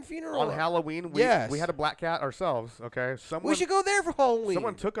fucking funeral? On Halloween, we Yes. we had a black cat ourselves. Okay, We should go there for Halloween.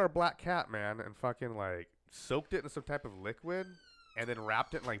 Someone took our black cat, man, and fucking like soaked it in some type of liquid, and then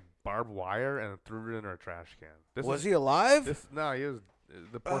wrapped it in like barbed wire and threw it in our trash can. Was he alive? No, he was.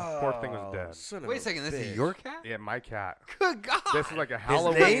 The poor thing was dead. Son of Wait a second, this is your cat? Yeah, my cat. Good God. This is like a His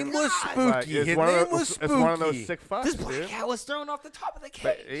Halloween. name was like, Spooky. it's His one of name those- was It's one of those Spooky. sick fucks, This black dude. cat was thrown off the top of the cage.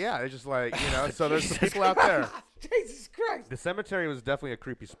 But, yeah, it's just like, so there's some people out there. Jesus Christ. The cemetery was definitely a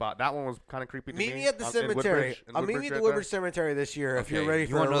creepy spot. That one was kind of creepy to me. Meet me at the in cemetery. Woodbridge- in I'll meet me at the right Woodbridge there. Cemetery this year if you're Okay, ready you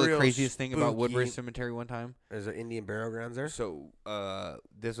for want a to know the real craziest thing about spooky- Woodbridge Cemetery one time? There's an Indian burial grounds there. So,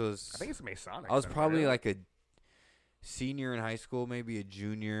 this was... I think it's Masonic. I was cemetery, probably right? like a senior in high school, maybe a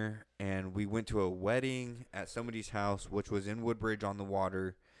junior, and we went to a wedding at somebody's house, which was in Woodbridge on the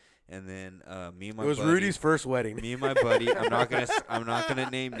water. And then me and my It was buddy, Rudy's first wedding. Me and my buddy. I'm not gonna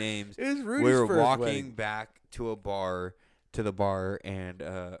name names. It was Rudy's We were first walking wedding. back to the bar, and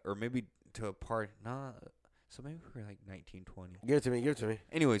or maybe to a party. Nah, so maybe we were like 19, 20. Give it to me.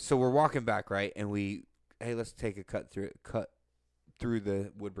 Anyway, so we're walking back, right? And let's take a cut through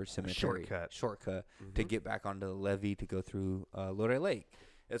the Woodbridge Cemetery. Shortcut to get back onto the levee to go through Lodi Lake.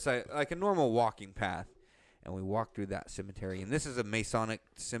 It's like a normal walking path. And we walk through that cemetery. And this is a Masonic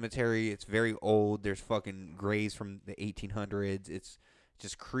cemetery. It's very old. There's fucking graves from the 1800s. It's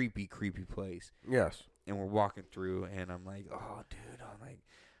just creepy place. Yes. And we're walking through, and I'm like, oh, dude. I'm like,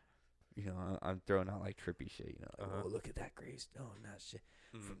 I'm throwing out like trippy shit. Like, oh, look at that gravestone. That shit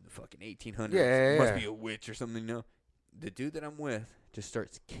from the fucking 1800s. Yeah. Must be a witch or something, The dude that I'm with just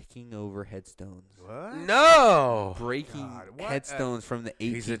starts kicking over headstones. What? No. Breaking what headstones from the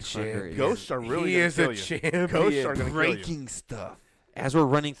 1800s. He's a champion. Ghosts are really He gonna is kill a you. champion. Ghosts are gonna kill you. Breaking stuff. As we're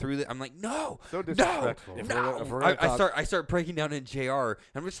running through I'm like, no, So disrespectful. no. I start breaking down in JR.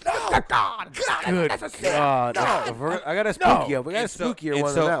 I'm just, no, God, Good God. I got to spook you. We got to And spook you and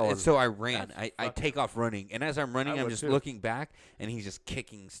one so, on that one. And so I ran. I take off running. And as I'm running, I I'm would just too. looking back, and he's just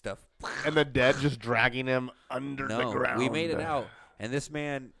kicking stuff. And the dead just dragging him under the No, ground. we made it out. And this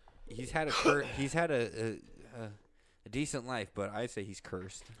man, he's had a decent life, but I say he's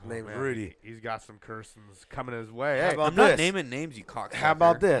cursed. Name's Man, Rudy. He's got some cursings coming his way. How Hey, about I'm not this? naming names, you cocksucker. How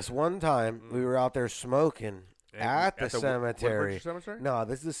about this? One time we were out there smoking at the at the cemetery. Woodbridge Cemetery? No,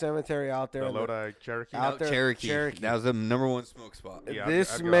 this is the cemetery out there. The in Lodi Cherokee. out there, Cherokee. That was the number one smoke spot. Yeah,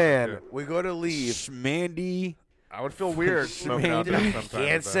 this I'd go out man, there, too. we go to leave. Schmandy. I would feel weird smoking out there sometimes.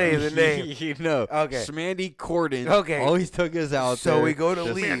 Can't though. say the name. You know. Okay. Schmandy Corden. Okay. Always took us out So there. we go to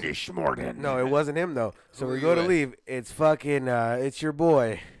Just- leave. Andy Schmorden. No, it wasn't him though. So Who we were go you to with? leave. It's fucking. It's your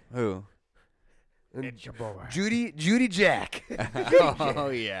boy, Who? It's your boy. Judy Jack. Oh,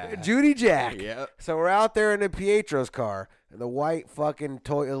 yeah. Judy Jack. Yep. So we're out there in the Pietro's car, the white fucking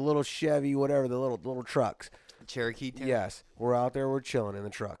toy, the little Chevy, whatever, the little trucks. Cherokee town? Yes, we're out there. We're chilling in the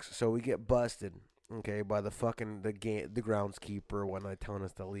trucks. So we get busted. Okay, by the fucking the groundskeeper when they're telling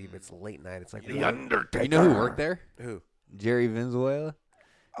us to leave. It's late night. It's like The Undertaker. You know who worked there? Who? Jerry Venezuela.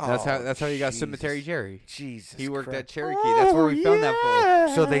 That's how you got Jesus. Cemetery Jerry. Jesus. He worked Christ. at Cherokee. That's where we found that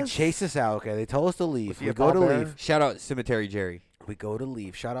fool. So they chase us out. Okay, they told us to leave. he We a go to pallbearer? leave. Shout out Cemetery Jerry. We go to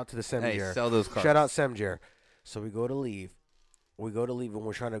leave. Shout out to the Hey, Semjer. sell those cars. Shout out Semjer. So we go to leave. We go to leave, and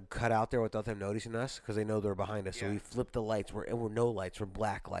we're trying to cut out there without them noticing us because they know they're behind us. So we flip the lights. We're no lights. We're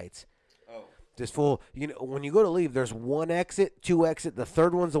black lights. Oh. This fool, when you go to leave, there's one exit, two exit. The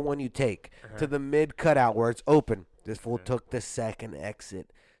third one's the one you take to the mid cutout where it's open. This fool took the second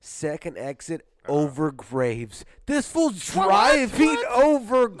exit. Second exit over graves. This fool's driving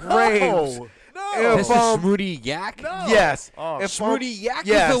over graves. No. This is Schmoody Yak? Yes. Oh, Schmoody Yak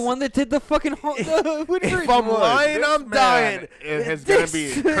yes. is the one that did the fucking Woodbridge. If I'm lying, I'm dying. It is going to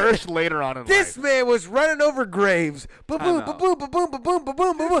be cursed later on in This life. man was running over graves. Ba boom, Time ba out. boom, ba boom, ba boom, ba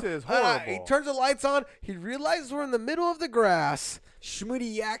boom, ba boom. This is horrible. He turns the lights on. He realizes we're in the middle of the grass.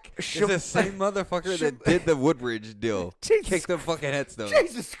 Schmoody Yak is Shum- the same motherfucker that did the Woodbridge deal. Jesus Kicked the fucking headstone.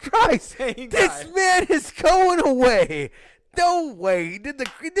 Jesus Christ! Same This guy. man is going away. No way. He did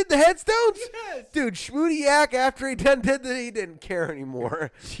the headstones? Yes. Dude, Schmoodiak, after he did that, he didn't care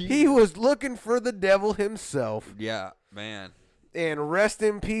anymore. He was looking for the devil himself. Yeah, man. And rest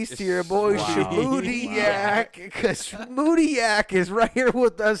in peace to your boy Wow. Schmoodiak, because Schmoodiak is right here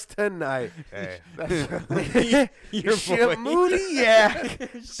with us tonight. Hey, Your boy.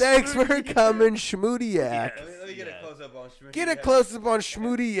 Schmoodiak. Thanks for coming, Schmoodiak. Let me get a close up on Schmoody. Get a close up on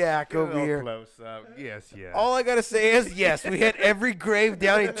Schmoodiak over here. close up. Yes, yes. All I gotta say is, yes, we hit every grave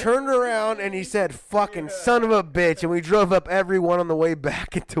down. He turned around and he said, fucking son of a bitch. And we drove up every one on the way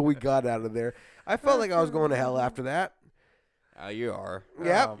back until we got out of there. I felt like I was going to hell after that. You are.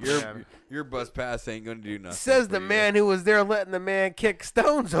 Yep. Your bus pass ain't gonna do nothing. Says for the you. man who was there letting the man kick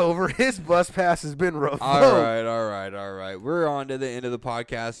stones over. His bus pass has been revoked. All right. We're on to the end of the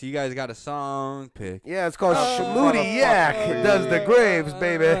podcast. You guys got a song pick. Yeah, it's called Schmoody Yak. It does the graves,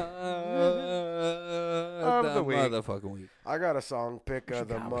 baby. Of the the week. motherfucking week. I got a song pick of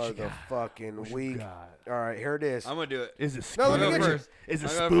the motherfucking week. All right, here it is. I'm gonna do it. Is it No, let me spooky? get you. Is it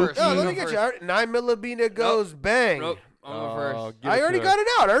I'll go spooky? first. No, let me go get you. first. All right, 9mm goes bang. Nope. I'm going first. Give I it already to got us. it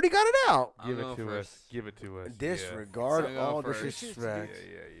out. I already got it out. Give I'm it to going us. first. Give it to us. Disregard I'm going all first. disrespect.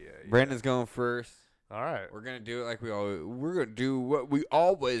 Yeah. Brandon's going first. All right. We're gonna do it like we always. We're gonna do what we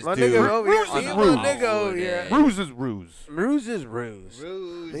always My do. nigga over here. on See the my nigga holiday. over here. Ruse is ruse. Ruse is ruse.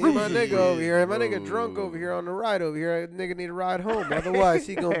 Ruse See my is nigga over here. My nigga ruse. drunk over here on the ride over here. Nigga need to ride home. Otherwise,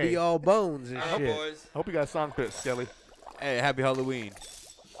 he gonna be all bones and All right, shit. boys. Hope you got a song pick, Skelly. Hey, happy Halloween.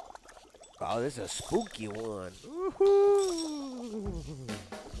 Oh, this is a spooky one.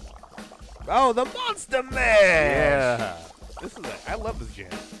 Oh, the Monster Man. Yeah. I love this jam.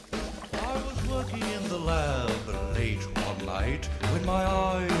 I was working in the lab late one night when my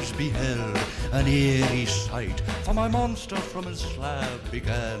eyes beheld an eerie sight. For my monster from his slab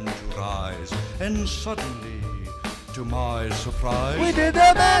began to rise, and suddenly, to my surprise, We did the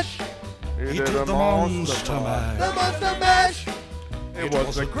mash. he did the monster mash. The Monster Mash. It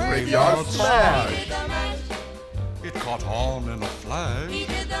was a graveyard graveyard smash. smash. It caught on in a flash.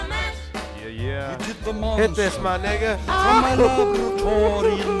 Yeah. He did the monster. Hit this, my nigga. From my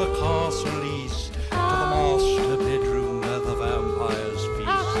laboratory in the castle east to the master bedroom where the vampires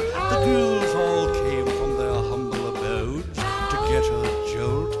feast. The ghouls all came from their humble abodes to get a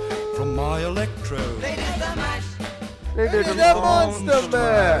jolt from my electrode. They did the Monster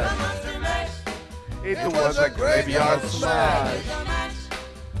Mash. It was a graveyard smash.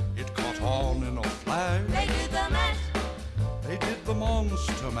 It caught on in a flash. They did the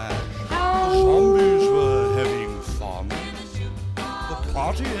monster mash. The zombies were having fun. The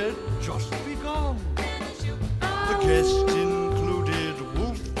party had just begun. The guests included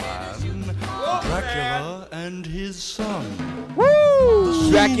Wolfman, Dracula, and his son. The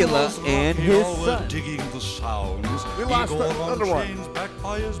Dracula scene was and rocking, his all were son. digging the sounds. We lost Igor the on other one. chains backed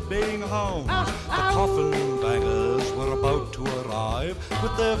by his baying hounds. The coffin bangers were about to arrive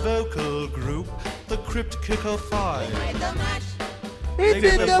with their vocal group, the Crypt Kicker 5. He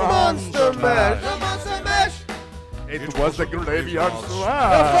did the Monster Mash. Mash. The Monster Mash. It was a graveyard Now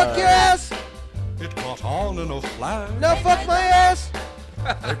smash. fuck your ass. It caught on in a flash. Now fuck my ass.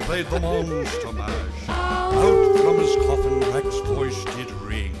 They played the monster mash. Out from his coffin, Rex's voice did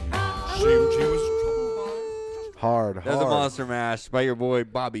ring. Seemed he was troubled Hard, There's a Monster Mash by your boy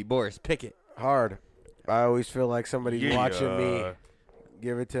Bobby Boris Pickett. Hard. I always feel like somebody's Yeah. watching me.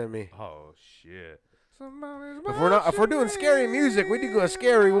 Give it to me. Oh shit. If we're doing scary music, we do a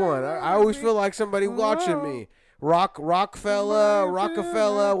scary one. I always feel like somebody watching me. Rockefeller,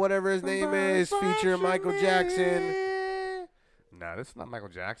 whatever his name is, featuring Michael Jackson. Nah, this is not Michael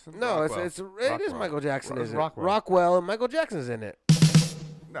Jackson. No, Rockwell. it is Rockwell. Michael Jackson, It's isn't it? Rockwell. Rockwell and Michael Jackson's in it.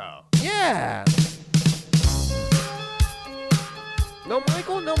 No. Yeah. No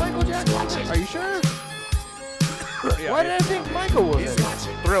Michael Jackson. Are you sure? Yeah, Why did I think Michael was in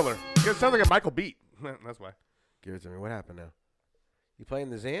it? Thriller. It sounds like a Michael beat. That's why. Give it to me. What happened now? You playing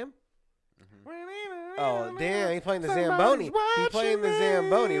the Zam? Oh, damn. He playing the Zamboni. He playing the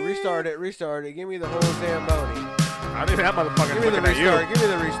Zamboni. Restart it. Give me the whole Zamboni. I didn't have motherfucking Give me the looking at you. restart. Give me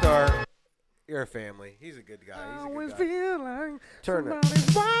the restart. You're a family. He's a good guy. I He's a always good guy. feel like Turn it.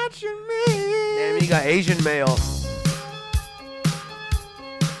 somebody's watching me. Damn, he got Asian male.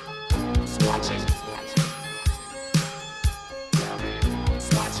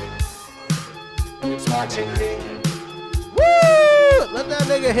 Woo! Let that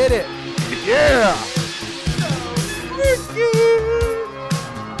nigga hit it. Yeah.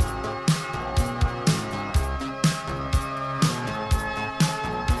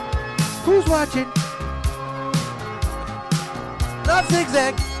 Who's watching? Not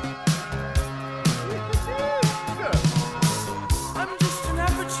zigzag. I'm just an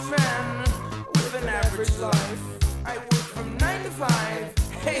average man with an average life. I work from 9 to 5.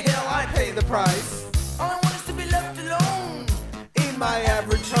 Hey, hell, I pay the price. All I want is to be left alone in my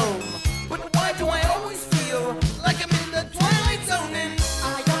average home. But why do I always feel like I'm in the twilight zone? And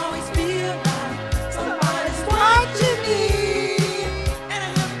I always feel like somebody's watching me. And I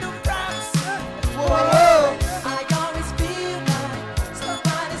have no props. Whoa. I always feel like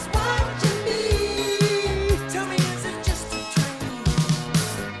somebody's watching me. Tell me, is it just a dream?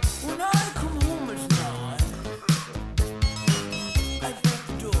 When I come home at night, I break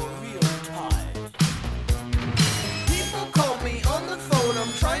the door real tight. People call me on the phone,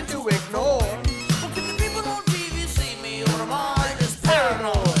 I'm trying to ignore. But can the people on TV see me, or am I just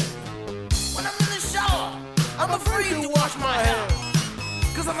paranoid? When I'm in the shower, I'm afraid to wash my hair.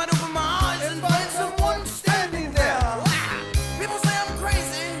 Cause I might open my eyes and find someone standing there. People say I'm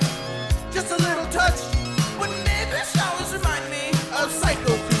crazy, just a little touch. But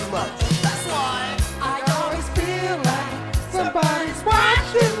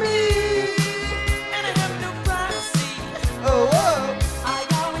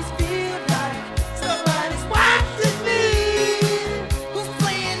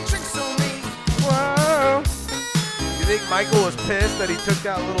Michael was pissed that he took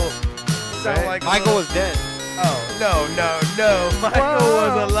that little sound like Michael was dead. Oh, no. Michael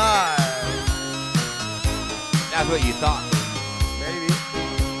was alive. That's what you thought. Maybe.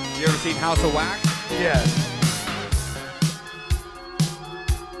 You ever seen House of Wax? Yes.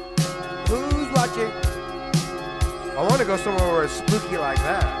 Who's watching? I want to go somewhere where it's spooky like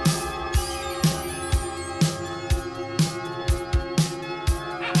that.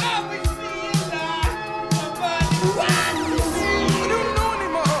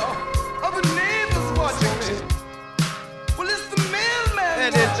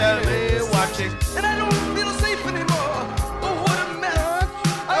 And it's me watching, and I don't feel safe anymore. Oh, what a mess!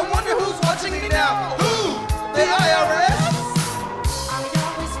 I wonder who's watching me now. Who? The IRS? I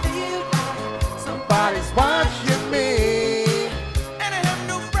always feel like somebody's watching me, and I have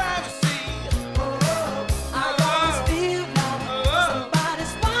no privacy. I always feel like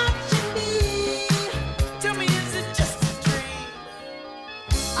somebody's watching me. Tell me, is it just a dream?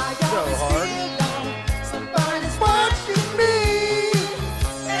 I always feel like somebody's watching me.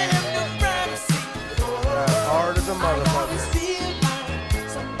 Hard as a motherfucker.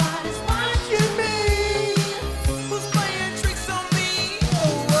 Somebody's watching me. Who's playing tricks on me?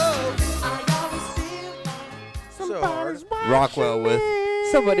 I always feel like somebody's Rockwell with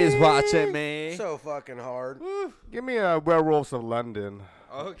Somebody's Watching Me. So fucking hard. Give me a Werewolves of London.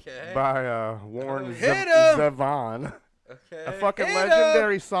 Okay. By Warren Hit 'em. Zevon. Okay. A fucking Hit 'em.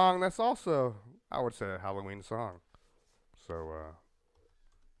 legendary song that's also, I would say, a Halloween song. So,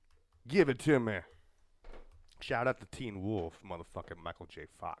 give it to me. Shout out to Teen Wolf, motherfucking Michael J.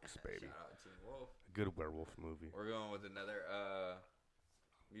 Fox, baby. Shout out to Teen Wolf. A good werewolf movie. We're going with another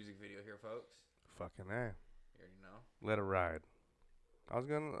music video here, folks. Fucking A. You already know. Let it ride. I was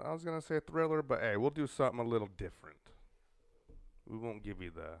gonna say Thriller, but hey, we'll do something a little different. We won't give you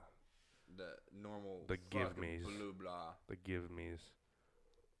the normal the give me's. Blue blah. The give me's.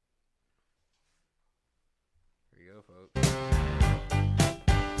 Here you go, folks.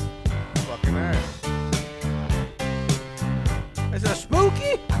 Fucking A. Is it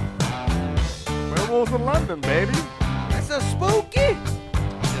spooky? Werewolves of London, baby. It's a spooky.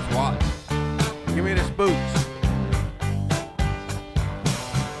 Just watch. Give me the spooks.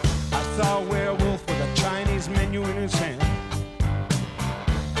 I saw a werewolf with a Chinese menu in his hand,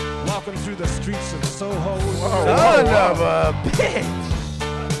 walking through the streets of Soho. Son of a bitch.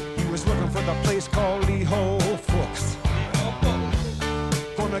 He was looking for the place called Lee Ho Fooks.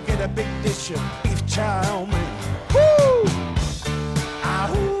 Gonna get a big dish of beef chow mein. Woo!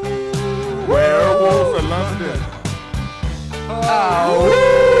 Werewolf of London.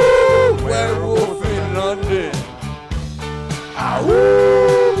 Werewolf in London.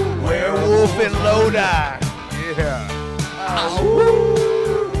 Werewolf in Lodi. Yeah.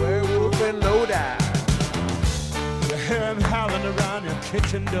 Werewolf in Lodi. You hear him howling around your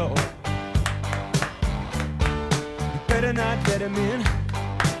kitchen door. You better not let him in.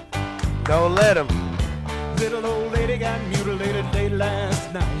 Don't let him. Little old lady got mutilated late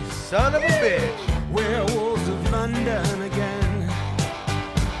last night. Son of a bitch. Werewolves of London again.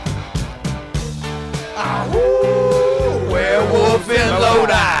 Werewolf in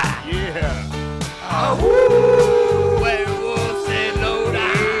Lodi. Yeah. Werewolf in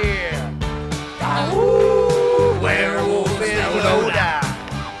Lodi. Werewolf in Lodi.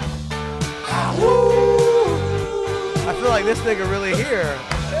 I feel like this nigga really here.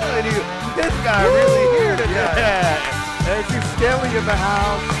 This guy really here tonight. Yeah. AC Skelly in the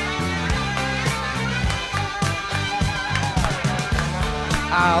house.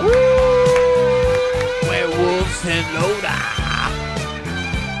 Werewolves in Lodi.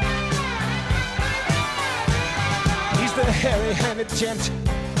 He's the hairy-handed gent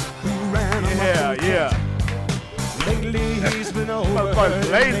who ran amok. Yeah. Lately he's been over. Motherfucker's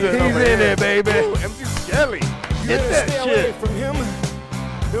blazing over in here. there, baby. Ooh, MC Skelly. You Hit better that stay shit. away from him.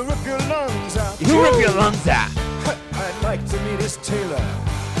 He'll rip your lungs out. You rip your lungs out. I'd like to meet his tailor.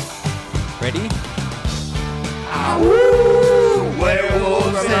 Ready?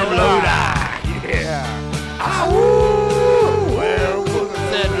 Werewolves in Lodi. Yeah. Werewolves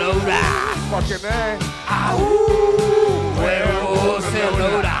in Lodi. Fucking A. Werewolves in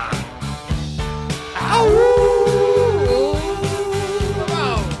Lodi.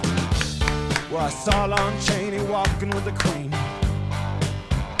 Well, I saw Lon Chaney walking with the Queen,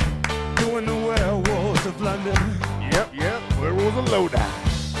 doing the Werewolves of London. Yep. Werewolves of Lodi.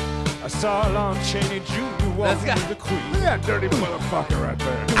 I saw Lon Chaney Jr. walking with the Queen, Look at that dirty motherfucker right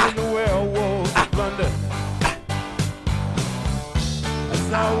there. doing the Werewolves of London. I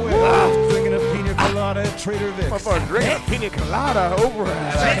saw a werewolf drinking a pina colada at Trader Vic's. Motherfucker drinking a pina colada over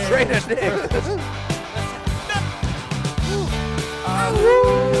at Trader Vic's.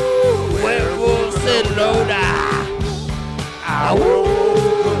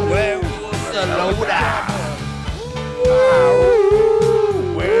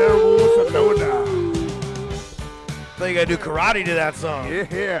 you gotta do karate to that song.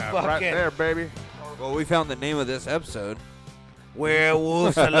 Yeah, right Fucking there, baby. Well, we found the name of this episode.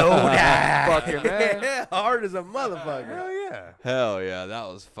 Werewolves alone. Fucking man. Hard as a motherfucker. Hell yeah. Hell yeah, that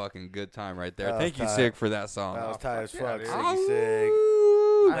was fucking good time right there. That was Thank you, tight. Sig, for that song. That was tight as fuck. dude. Siggy Sig.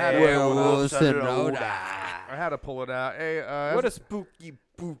 I had to Werewolves pull it alone. out. I had to pull it out. Hey, What a as, spooky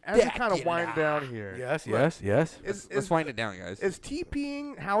boot. as we kind of wind down here. Yes, look, yes, yes. Let's wind it down, guys. Is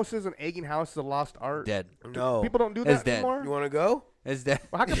TPing houses and egging houses a lost art? Dead. No. People don't do It's that dead. anymore? You want to go? It's dead.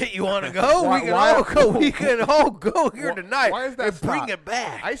 Well, how come- You want to go? Why- we can why- all go. We can all go here Why- tonight. why is that and bring stop? it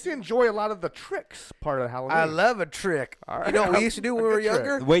back. I used to enjoy a lot of the tricks part of Halloween. I love a trick. All right. You know what we used to do when we A were good trick.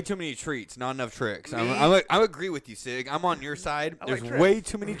 younger? Way too many treats, not enough tricks. I agree with you, Sig. I'm on your side. I There's like tricks. way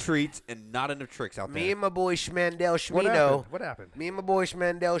too many treats and not enough tricks out there. Me and my boy Schmandel What Schmino. happened? What happened? Me and my boy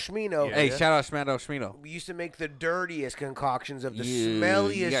Schmandel Schmino. Yeah. Hey, shout out Schmando Schmino. We used to make the dirtiest concoctions of the You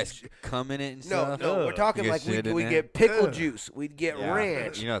smelliest. guys cum in it and No, stuff? no, we're Ugh. talking You like guys shit in we'd it? get pickle Ugh. juice, we'd get Yeah.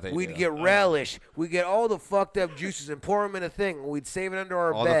 ranch, You know what they we'd do. get relish, we'd get all the fucked up juices and pour them in a thing. We'd save it under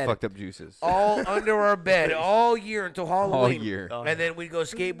our All bed. the fucked up juices. all under our bed all year until Halloween. year. And then we'd go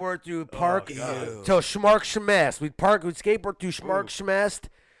skateboard through park till Schmark Schmest. We'd skateboard through Schmark Schmest.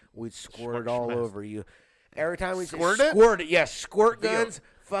 We'd squirt it all over you. Every time we Squirt it? Squirt it, yes. Squirt guns.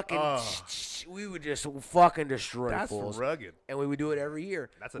 Fucking, we would just fucking destroy That's fools. rugged. And we would do it every year.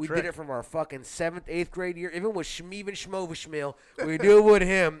 That's a we trick. did it from our fucking 7th, 8th grade year. Even with Schmeven Schmovishmil, we do it with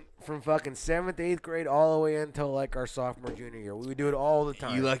him from fucking 7th, 8th grade all the way until like our sophomore, junior year. We would do it all the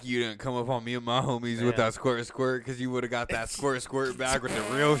time. You lucky you didn't come up on me and my homies with that squirt because you would have got that squirt back with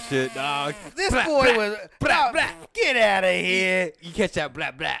the real shit, dog. This Blah, boy blah, was. blah, blah. Get out of here. You catch that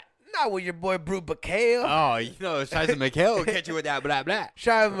blah blah. Not with your boy Brew Bacale. Oh, you know, Shiza McHale will catch you with that blah blah.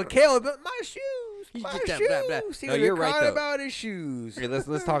 Shiva Mikhail, but my shoes. You My get that shoes. blah, blah. He No, was you're right, crying though. about his shoes. Hey,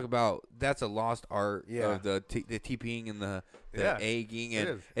 let's talk about that's a lost art Yeah. of the TPing and the Yeah, egging, it and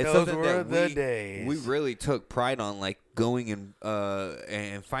is. it's Those something were that the days. we really took pride on, like going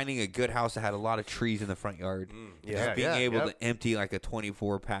and finding a good house that had a lot of trees in the front yard. Just being able to empty like a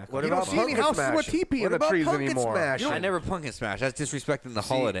 24 pack. What You about don't see any pumpkin houses with smashing? TP in What the about trees pumpkin anymore. smashing? I never pumpkin smash. That's disrespecting the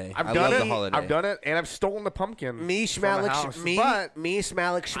holiday. I've I done love it. the holiday. I've done it, and I've stolen the pumpkin. Me, from a house, Schmalik, but me,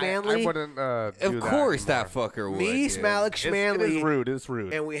 Smalik, I Schmanley. wouldn't do Of that course, anymore. that fucker would. Me, dude. Smalik, It is Schmanley. rude. It's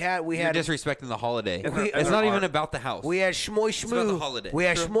rude. And we had You're disrespecting the holiday. We- It's not even about the house. We had Schmoy about the Schmoo. holiday. We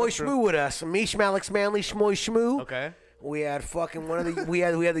had True, Schmoy that's true. Schmoo with us. Me, Schmalik, Manley, Schmoy Schmoo. Okay. We had fucking one of the we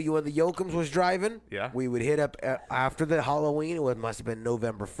had the one of the Yokums was driving. Yeah. We would hit up after the Halloween. It must have been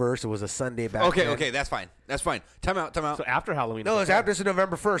November 1st. It was a Sunday back Okay, then. okay, that's fine. That's fine. Time out. So after Halloween. No, it's after it's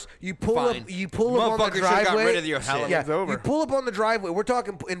November 1st. You pull Fine. up. You pull up on the Motherfucker should've driveway. got rid of your shit. Halloween's Yeah, over. you pull up on the driveway. We're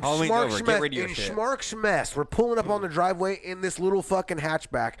talking in Halloween's over. Get rid of your in shit. Schmark's mess. We're pulling up on the driveway in this little fucking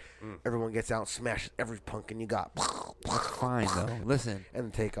hatchback. Everyone gets out and smashes every pumpkin you got. Fine though. Listen,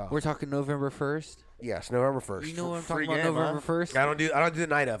 and take off. we're talking November 1st. Yes, November 1st. You know what I'm Free talking about? game, November huh? 1st. I don't do the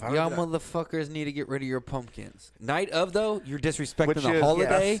night of. I don't Y'all do that. motherfuckers need to get rid of your pumpkins. Night of though, you're disrespecting Which the is-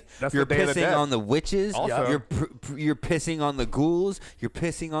 holiday. yes, that's You're the Day of the pissing Dead. on the witches. Also- You're pissing on the ghouls. You're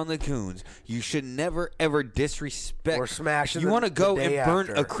pissing on the coons. You should never ever disrespect Or smashing You the- want to the go day and burn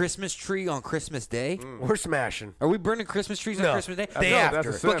after. a Christmas tree on Christmas Day? We're smashing. Are we burning Christmas trees on No. Christmas Day? Day No, that's after.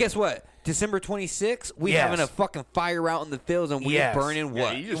 a sin. But guess what? December 26th, we Yes. having a fucking fire out in the fields and we Yes. burning Yeah,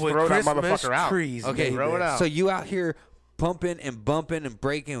 what? you just With throw that Christmas motherfucker out. trees, Okay, baby. Throw it out. So you out here pumping and bumping and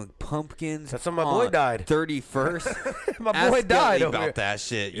breaking pumpkins. That's when my boy on died. 31st. My Ask boy died Dudley over about here. that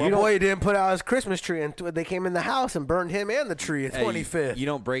shit. My boy didn't put out his Christmas tree, and they came in the house and burned him and the tree at Hey, 25th.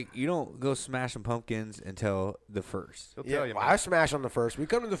 You don't go smashing pumpkins until the 1st. He'll Yeah, tell you, well, man. I smash on the 1st. We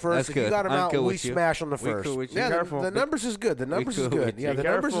come to the 1st. That's If you good. got them I'm out, cool we with you. smash on the We 1st. cool with you. Yeah, Be careful. the numbers is good. The numbers cool is good. with you. Yeah, Be the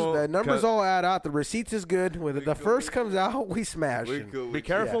numbers careful, the numbers 'cause- all add out. The receipts is good. When the first comes out, we smash. Be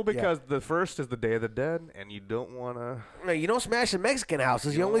careful Yeah, yeah. because the 1st is the Day of the Dead, and you don't want to. No, you don't smash the Mexican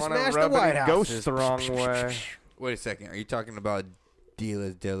houses. You don't only wanna smash the rub White any houses. ghosts the wrong way. Wait a second. Are you talking about Dia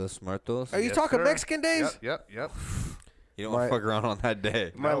de los Muertos? Are you Yes, talking sir. Mexican days? Yep. You don't want to My- fuck around on that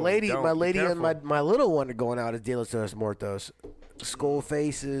day. My No, lady, don't. my Be lady, and careful. my little one are going out as Dia de los Muertos. Skull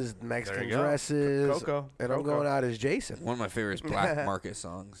faces, Mexican you go. dresses, Coco. and I'm Coco. going out as Jason. One of my favorites, Black Market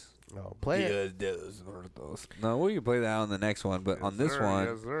songs. No, play it. Dia de los Muertos. No, we can play that on the next one, but on this Sir, one,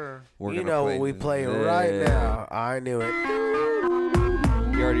 yes, sir. we're You gonna know play what we play this. right now. I knew it.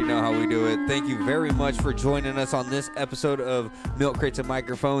 You already know how we do it. Thank you very much for joining us on this episode of Milk Crates and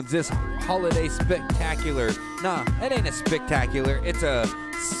Microphones. This holiday spectacular. Nah, it ain't a spectacular. It's a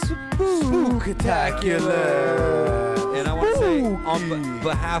spooktacular. And I want to say, on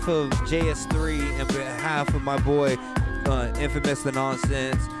behalf of JS3 and behalf of my boy, Infamous the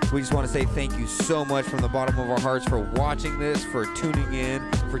Nonsense, We just want to say thank you so much from the bottom of our hearts for watching this, for tuning in,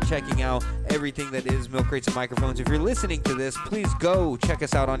 for checking out everything that is Milk Crates and Microphones. If you're listening to this, please go check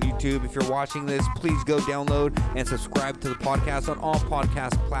us out on YouTube. If you're watching this, please go download and subscribe to the podcast on all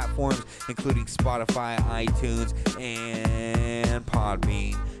podcast platforms, including Spotify, iTunes, and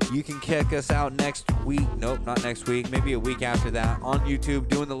Podbean. You can check us out next week. Nope, not next week. Maybe a week after that on YouTube,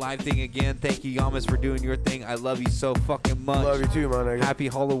 doing the live thing again. Thank you, Yamas, for doing your thing. I love you so fucking much. Love you too, my nigga. Happy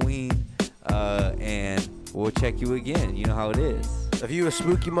Halloween. And we'll check you again. You know how it is. If you a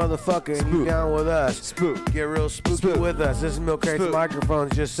spooky motherfucker and you down with us, get real spooky with us. This is Milk Crates and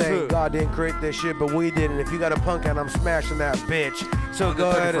Microphones just saying God didn't create this shit, but we did. And if you got a punk out, I'm smashing that bitch. So go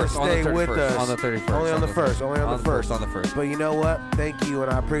ahead and stay with us. On the 31st. Only on the 1st. Only on the 1st. On the 1st. But you know what? Thank you,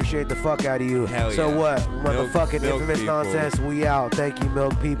 and I appreciate the fuck out of you. Hell so yeah. what? Motherfucking Milk infamous people. nonsense. We out. Thank you,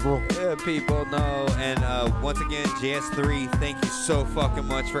 milk people. Yeah, people, no. And once again, JS3, thank you so fucking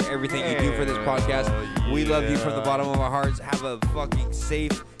much for everything you do for this podcast. We love you from the bottom of our hearts. Have a fucking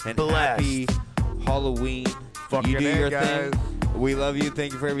safe and happy Halloween. You do your thing. We love you.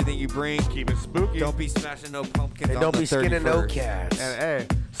 Thank you for everything you bring. Keep it spooky. Don't be smashing no pumpkins. And don't be skinning no cats. And hey,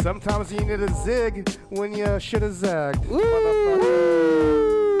 sometimes you need a zig when you should have zagged.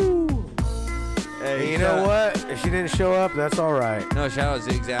 Hey, you know what? If she didn't show up, that's all right. No, shout out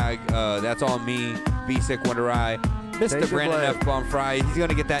Zigzag. That's all me. Be Sick Wonder Eye. Mr. Take the Brandon blame. F. Bomb Fry. He's going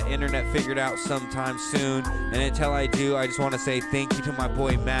to get that internet figured out sometime soon. And until I do, I just want to say thank you to my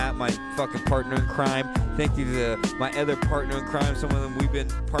boy Matt, my fucking partner in crime. Thank you to my other partner in crime. Some of them we've been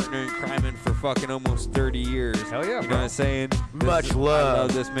partner in crime in for fucking almost 30 years. Hell yeah, You know bro. what I'm saying? Much love. I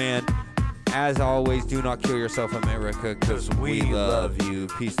love this man. As always, do not kill yourself, America, because we love you.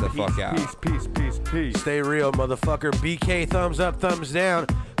 Peace the fuck out. Peace. Stay real, motherfucker. BK, thumbs up, thumbs down.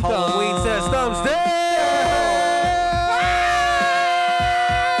 Halloween says thumbs down.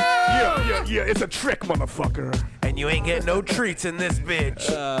 Yeah, it's a trick, motherfucker. And you ain't getting no treats in this bitch.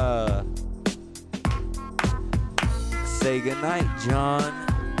 Say goodnight, John.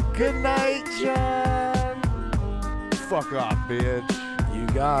 Good night, John. Fuck off, bitch. You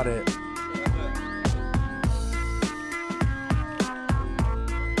got it.